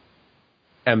I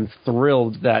am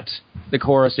thrilled that the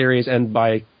Korra series, and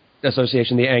by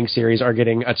association the Aang series, are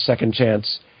getting a second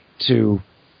chance to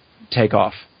take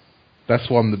off. That's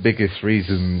one of the biggest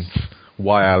reasons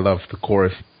why I love the Korra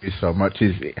series so much,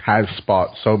 is it has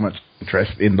sparked so much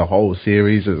interest in the whole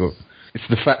series. It's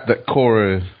the fact that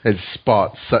Korra has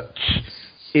sparked such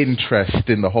interest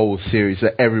in the whole series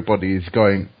that everybody is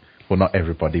going, well, not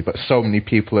everybody, but so many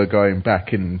people are going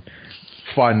back and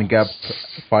finding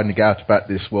out about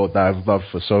this world that I've loved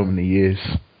for so many years.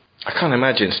 I can't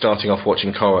imagine starting off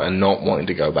watching Korra and not wanting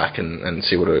to go back and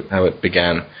see how it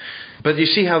began. But you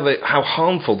see how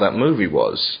harmful that movie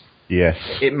was. Yes.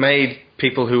 It made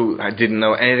people who didn't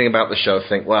know anything about the show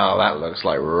think, wow, that looks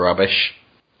like rubbish.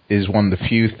 Is one of the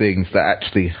few things that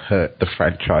actually hurt the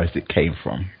franchise it came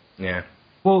from. Yeah.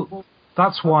 Well,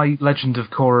 that's why Legend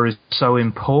of Korra is so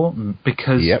important,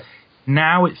 because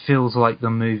now it feels like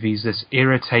the movie's this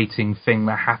irritating thing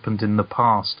that happened in the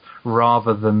past,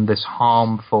 rather than this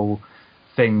harmful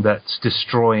thing that's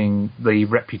destroying the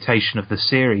reputation of the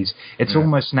series. It's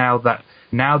almost now that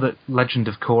Legend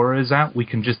of Korra is out, we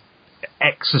can just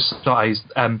excise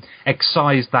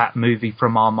that movie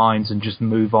from our minds and just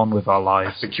move on with our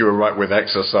lives. I think you were right with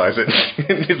exercise.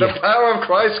 The power of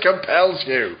Christ compels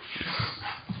you.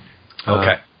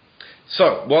 Okay.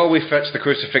 So, while we fetch the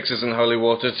crucifixes and holy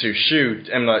water to shoo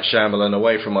M. Night Shyamalan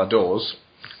away from our doors,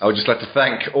 I would just like to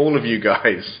thank all of you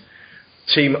guys,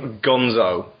 Team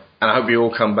Gonzo, and I hope you all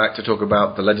come back to talk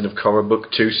about The Legend of Korra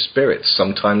Book 2 Spirits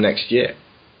sometime next year.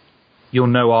 You'll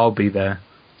know I'll be there.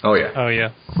 Oh, yeah. Oh,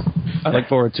 yeah. I look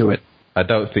forward to it. I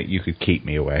don't think you could keep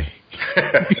me away.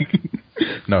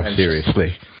 No,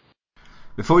 seriously.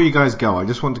 Before you guys go, I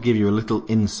just want to give you a little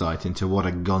insight into what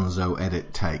a Gonzo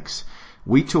edit takes.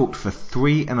 We talked for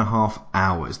 3.5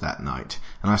 hours that night,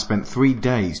 and I spent 3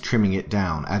 days trimming it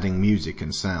down, adding music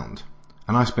and sound.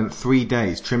 And I spent 3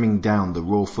 days trimming down the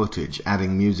raw footage,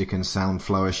 adding music and sound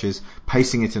flourishes,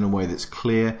 pacing it in a way that's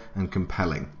clear and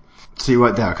compelling. See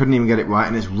right there, I couldn't even get it right,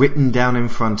 and it's written down in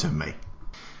front of me.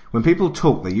 When people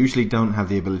talk, they usually don't have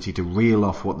the ability to reel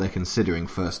off what they're considering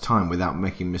first time without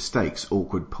making mistakes,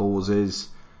 awkward pauses,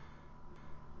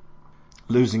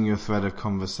 losing your thread of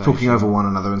conversation, talking over one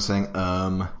another and saying,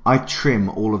 I trim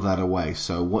all of that away,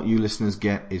 so what you listeners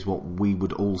get is what we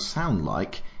would all sound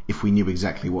like if we knew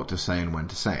exactly what to say and when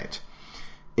to say it.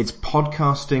 It's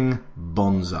podcasting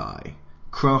bonsai,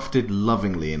 crafted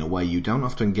lovingly in a way you don't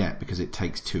often get because it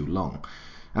takes too long.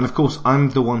 And of course, I'm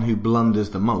the one who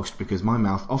blunders the most because my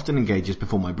mouth often engages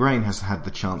before my brain has had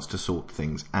the chance to sort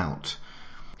things out.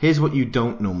 Here's what you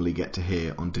don't normally get to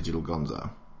hear on Digital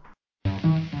Gonzo.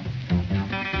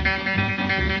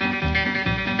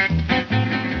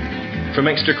 From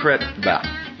extra credits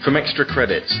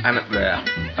and there.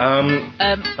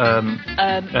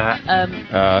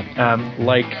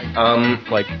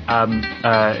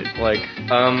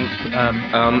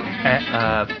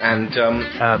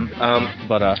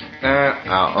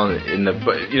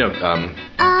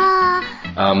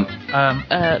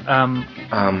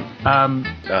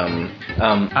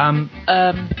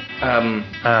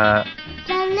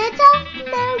 The little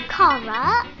blue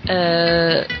Korra.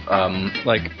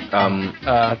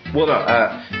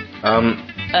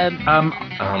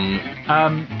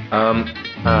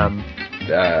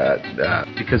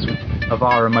 Because of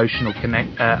our emotional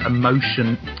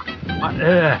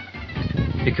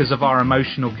because of our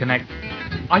emotional connect.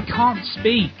 I can't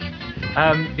speak.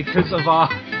 Because of our.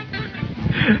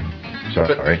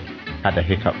 Sorry, had a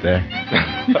hiccup there.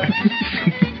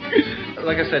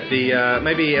 Like I said, the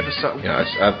maybe episode.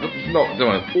 Don't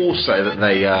want to all say that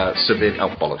they severe. Oh,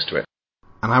 bollocks to it.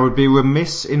 And I would be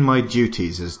remiss in my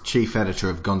duties as chief editor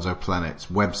of Gonzo Planet's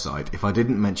website if I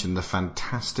didn't mention the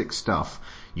fantastic stuff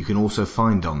you can also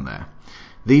find on there.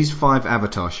 These 5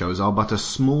 Avatar shows are but a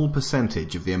small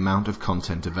percentage of the amount of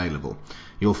content available.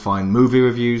 You'll find movie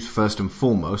reviews first and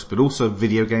foremost, but also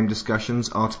video game discussions,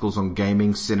 articles on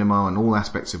gaming, cinema and all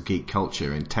aspects of geek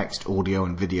culture in text, audio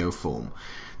and video form.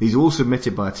 These are all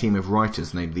submitted by a team of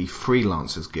writers named the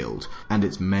Freelancers Guild and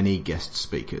its many guest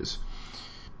speakers.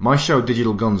 My show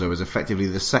Digital Gonzo is effectively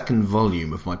the second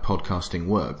volume of my podcasting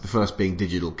work, the first being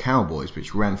Digital Cowboys,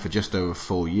 which ran for just over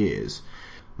 4 years.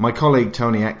 My colleague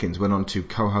Tony Atkins went on to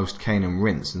co-host Kane and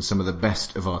Rince, and some of the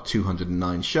best of our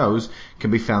 209 shows can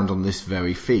be found on this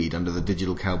very feed under the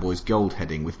Digital Cowboys Gold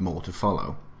heading with more to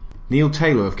follow. Neil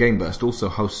Taylor of Gameburst also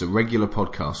hosts a regular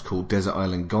podcast called Desert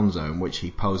Island Gonzo, in which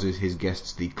he poses his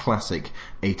guests the classic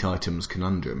 8 items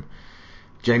conundrum.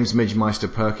 James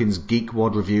Midgemeister Perkins' Geek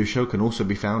Wad review show can also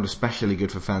be found, especially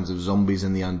good for fans of zombies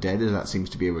and the undead, as that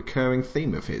seems to be a recurring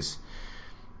theme of his.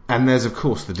 And there's of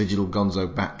course the Digital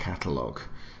Gonzo back catalogue.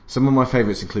 Some of my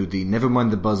favourites include the Nevermind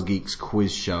the Buzz Geeks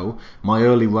quiz show, my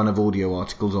early run of audio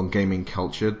articles on gaming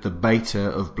culture, the beta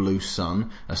of Blue Sun,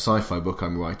 a sci-fi book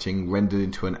I'm writing, rendered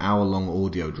into an hour-long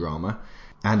audio drama,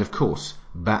 and of course,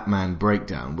 Batman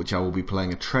Breakdown, which I will be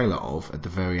playing a trailer of at the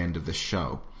very end of the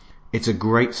show. It's a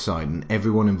great site and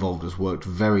everyone involved has worked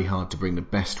very hard to bring the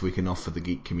best we can offer the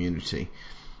geek community.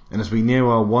 And as we near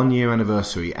our 1 year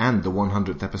anniversary and the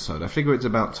 100th episode, I figure it's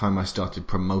about time I started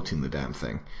promoting the damn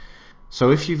thing.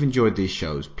 So if you've enjoyed these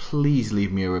shows, please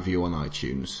leave me a review on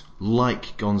iTunes,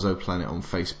 like Gonzo Planet on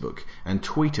Facebook, and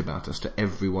tweet about us to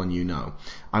everyone you know.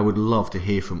 I would love to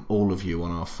hear from all of you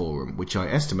on our forum, which I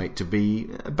estimate to be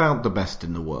about the best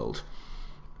in the world.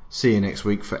 See you next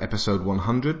week for episode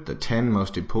 100, the 10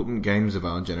 most important games of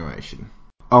our generation.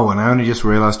 Oh, and I only just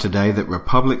realised today that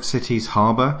Republic City's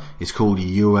harbour is called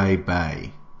Yue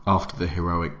Bay, after the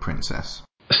heroic princess.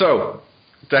 So,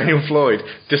 Daniel Floyd,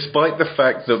 despite the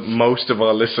fact that most of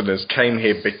our listeners came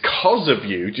here because of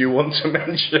you, do you want to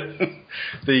mention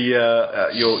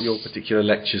your particular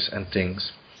lectures and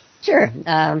things? Sure.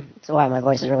 So wow, my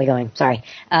voice is really going. Sorry.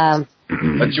 Do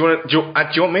you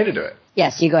want me to do it?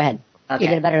 Yes, you go ahead. Okay. You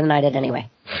did it better than I did anyway.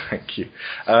 Thank you.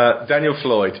 Daniel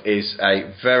Floyd is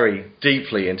a very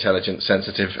deeply intelligent,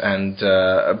 sensitive and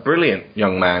a brilliant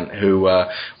young man who,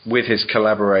 with his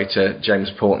collaborator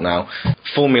James Portnow,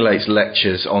 formulates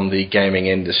lectures on the gaming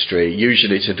industry,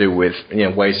 usually to do with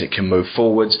ways it can move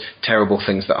forwards, terrible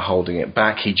things that are holding it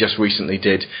back. He just recently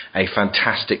did a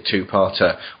fantastic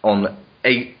 2-parter on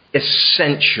a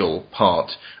essential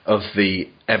part of the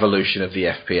evolution of the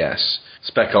FPS,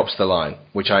 Spec Ops The Line,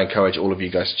 which I encourage all of you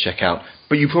guys to check out.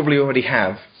 But you probably already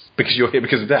have, because you're here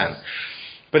because of Dan.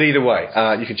 But either way,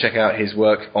 you can check out his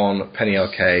work on Penny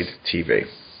Arcade TV.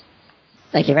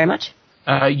 Thank you very much.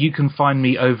 You can find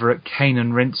me over at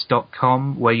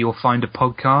kaneandrince.com, where you'll find a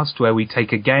podcast where we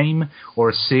take a game or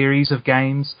a series of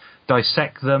games,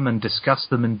 dissect them and discuss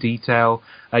them in detail.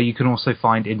 You can also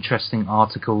find interesting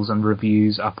articles and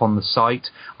reviews up on the site.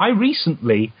 I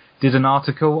recently did an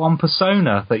article on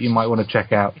Persona that you might want to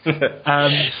check out.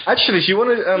 Actually, do you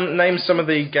want to name some of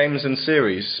the games and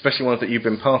series, especially ones that you've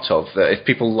been part of, that if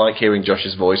people like hearing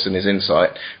Josh's voice and his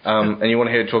insight, and you want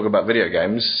to hear him talk about video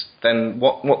games, then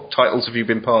what titles have you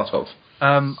been part of?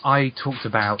 I talked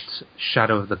about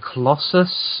Shadow of the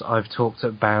Colossus. I've talked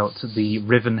about the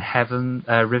Riven Heaven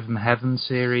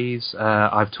series.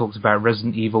 I've talked about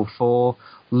Resident Evil 4.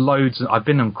 Loads. I've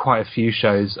been on quite a few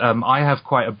shows. I have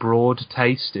quite a broad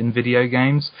taste in video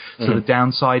games, so the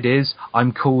downside is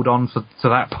I'm called on to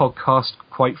that podcast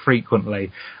quite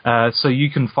frequently. So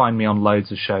you can find me on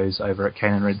loads of shows over at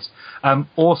Kane and Rince.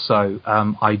 Also,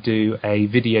 I do a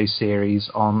video series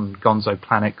on Gonzo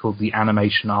Planet called The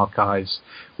Animation Archives,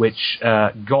 which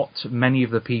got many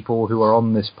of the people who are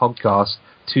on this podcast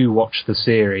to watch the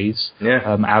series,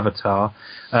 Avatar.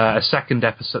 The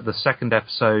second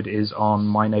episode is on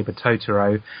My Neighbor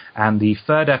Totoro, and the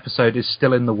third episode is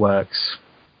still in the works.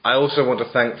 I also want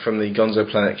to thank from the Gonzo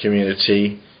Planet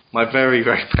community my very,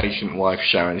 very patient wife,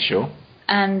 Sharon Shaw.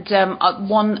 And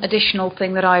one additional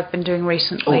thing that I've been doing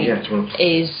recently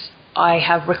is I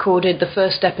have recorded the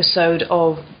first episode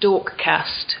of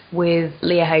Dorkcast with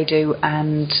Leah Haydu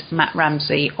and Matt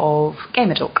Ramsey of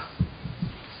Gamer Dork.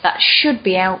 That should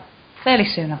be out fairly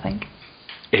soon, I think.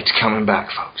 It's coming back,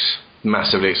 folks.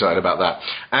 Massively excited about that.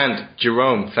 And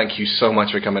Jerome, thank you so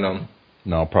much for coming on.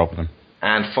 No problem.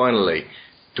 And finally,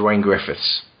 Dwayne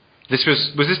Griffiths.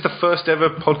 Was this the first ever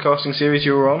podcasting series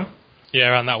you were on?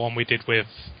 Yeah, and that one we did with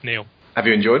Neil. Have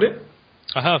you enjoyed it?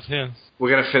 I have, yeah. we're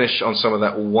going to finish on some of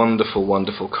that wonderful,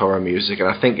 wonderful Korra music, and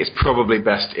I think it's probably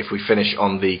best if we finish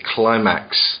on the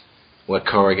climax where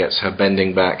Korra gets her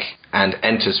bending back and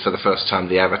enters for the first time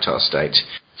the Avatar state.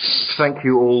 Thank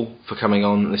you all for coming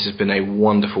on. This has been a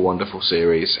wonderful, wonderful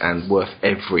series and worth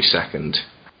every second.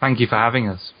 Thank you for having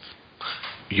us.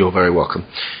 You're very welcome.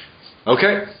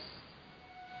 Okay.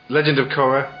 Legend of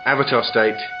Korra, Avatar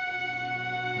state.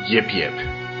 Yip yip.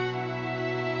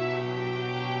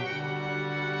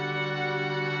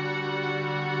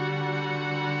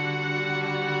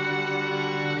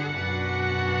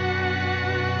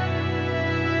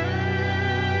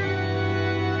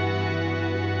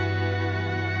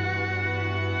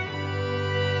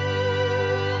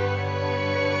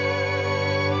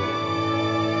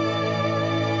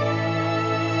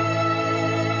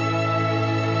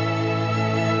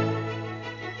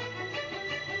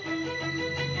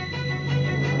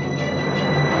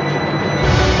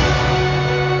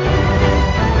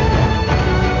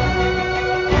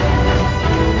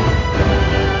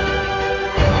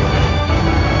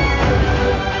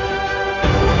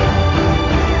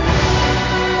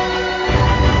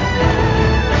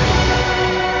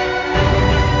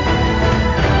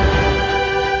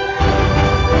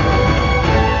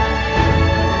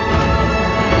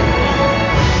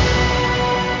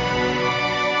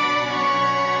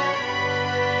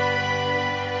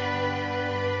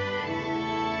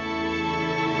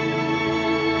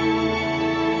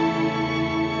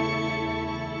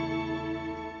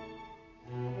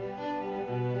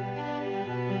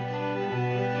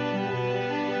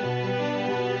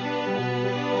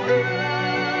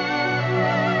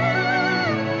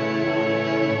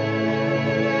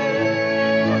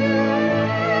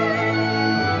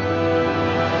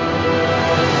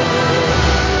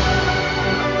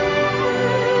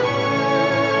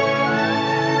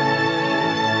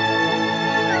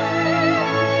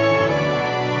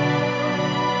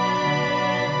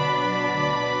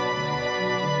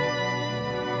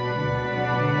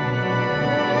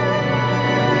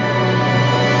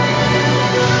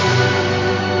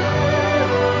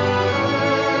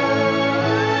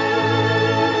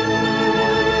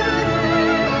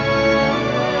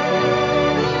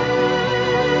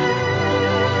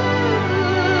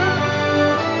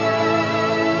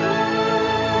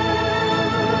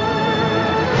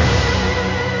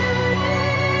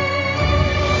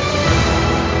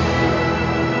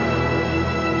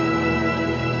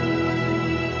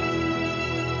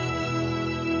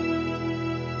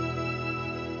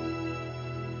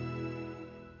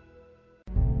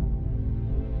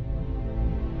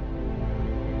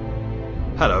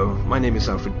 Hello, my name is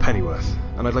Alfred Pennyworth,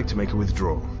 and I'd like to make a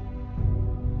withdrawal.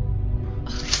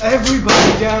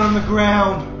 Everybody down on the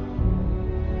ground!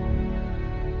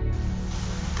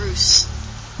 Bruce,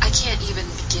 I can't even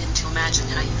begin to imagine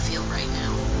how you feel right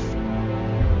now.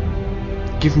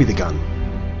 Give me the gun.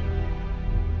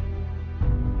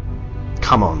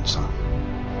 Come on, son.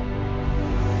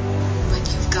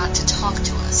 But you've got to talk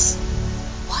to us.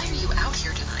 Why are you out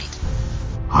here tonight?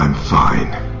 I'm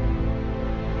fine.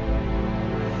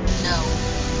 No,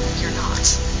 you're not.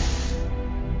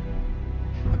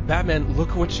 Batman,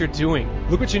 look what you're doing.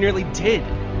 Look what you nearly did.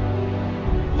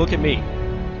 Look at me.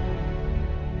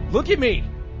 Look at me!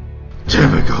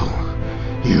 Typical.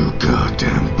 You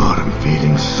goddamn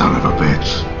bottom-feeding son of a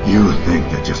bitch. You think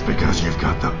that just because you've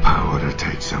got the power to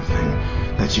take something,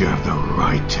 that you have the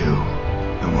right to.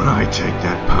 And when I take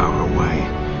that power away,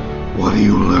 what do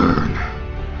you learn?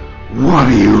 What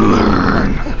do you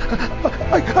learn?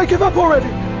 I give up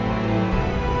already!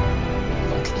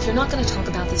 Look, if you're not going to talk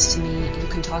about this to me, you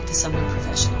can talk to someone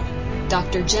professional.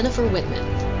 Dr. Jennifer Whitman.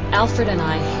 Alfred and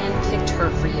I handpicked her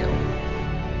for you.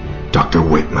 Dr.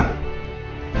 Whitman.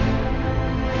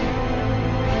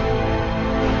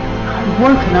 I've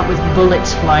woken up with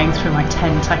bullets flying through my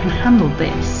tent. I can handle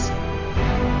this.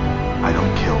 I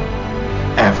don't kill.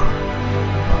 Ever.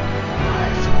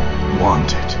 I've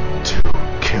wanted to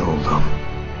kill them.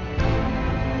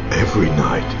 Every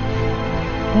night.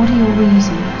 What are your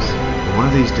reasons? One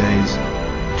of these days,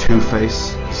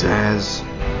 Two-Face, Zaz,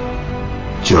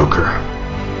 Joker.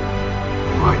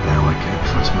 Right now I can't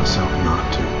trust myself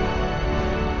not to.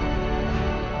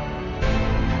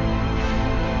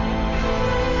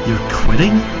 You're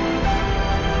quitting?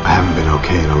 I haven't been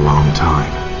okay in a long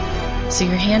time. So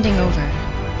you're handing over.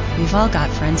 We've all got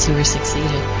friends who are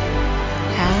succeeded.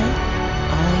 Hal,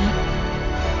 Ollie,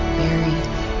 Barry.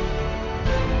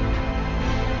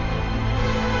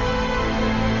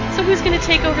 So who's going to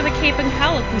take over the Cape and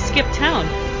Cowl if we skip town?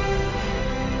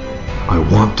 I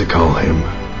want to call him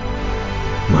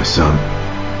my son.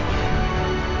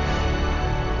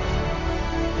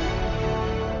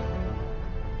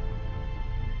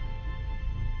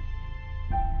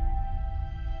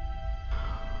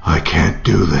 I can't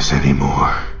do this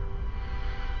anymore.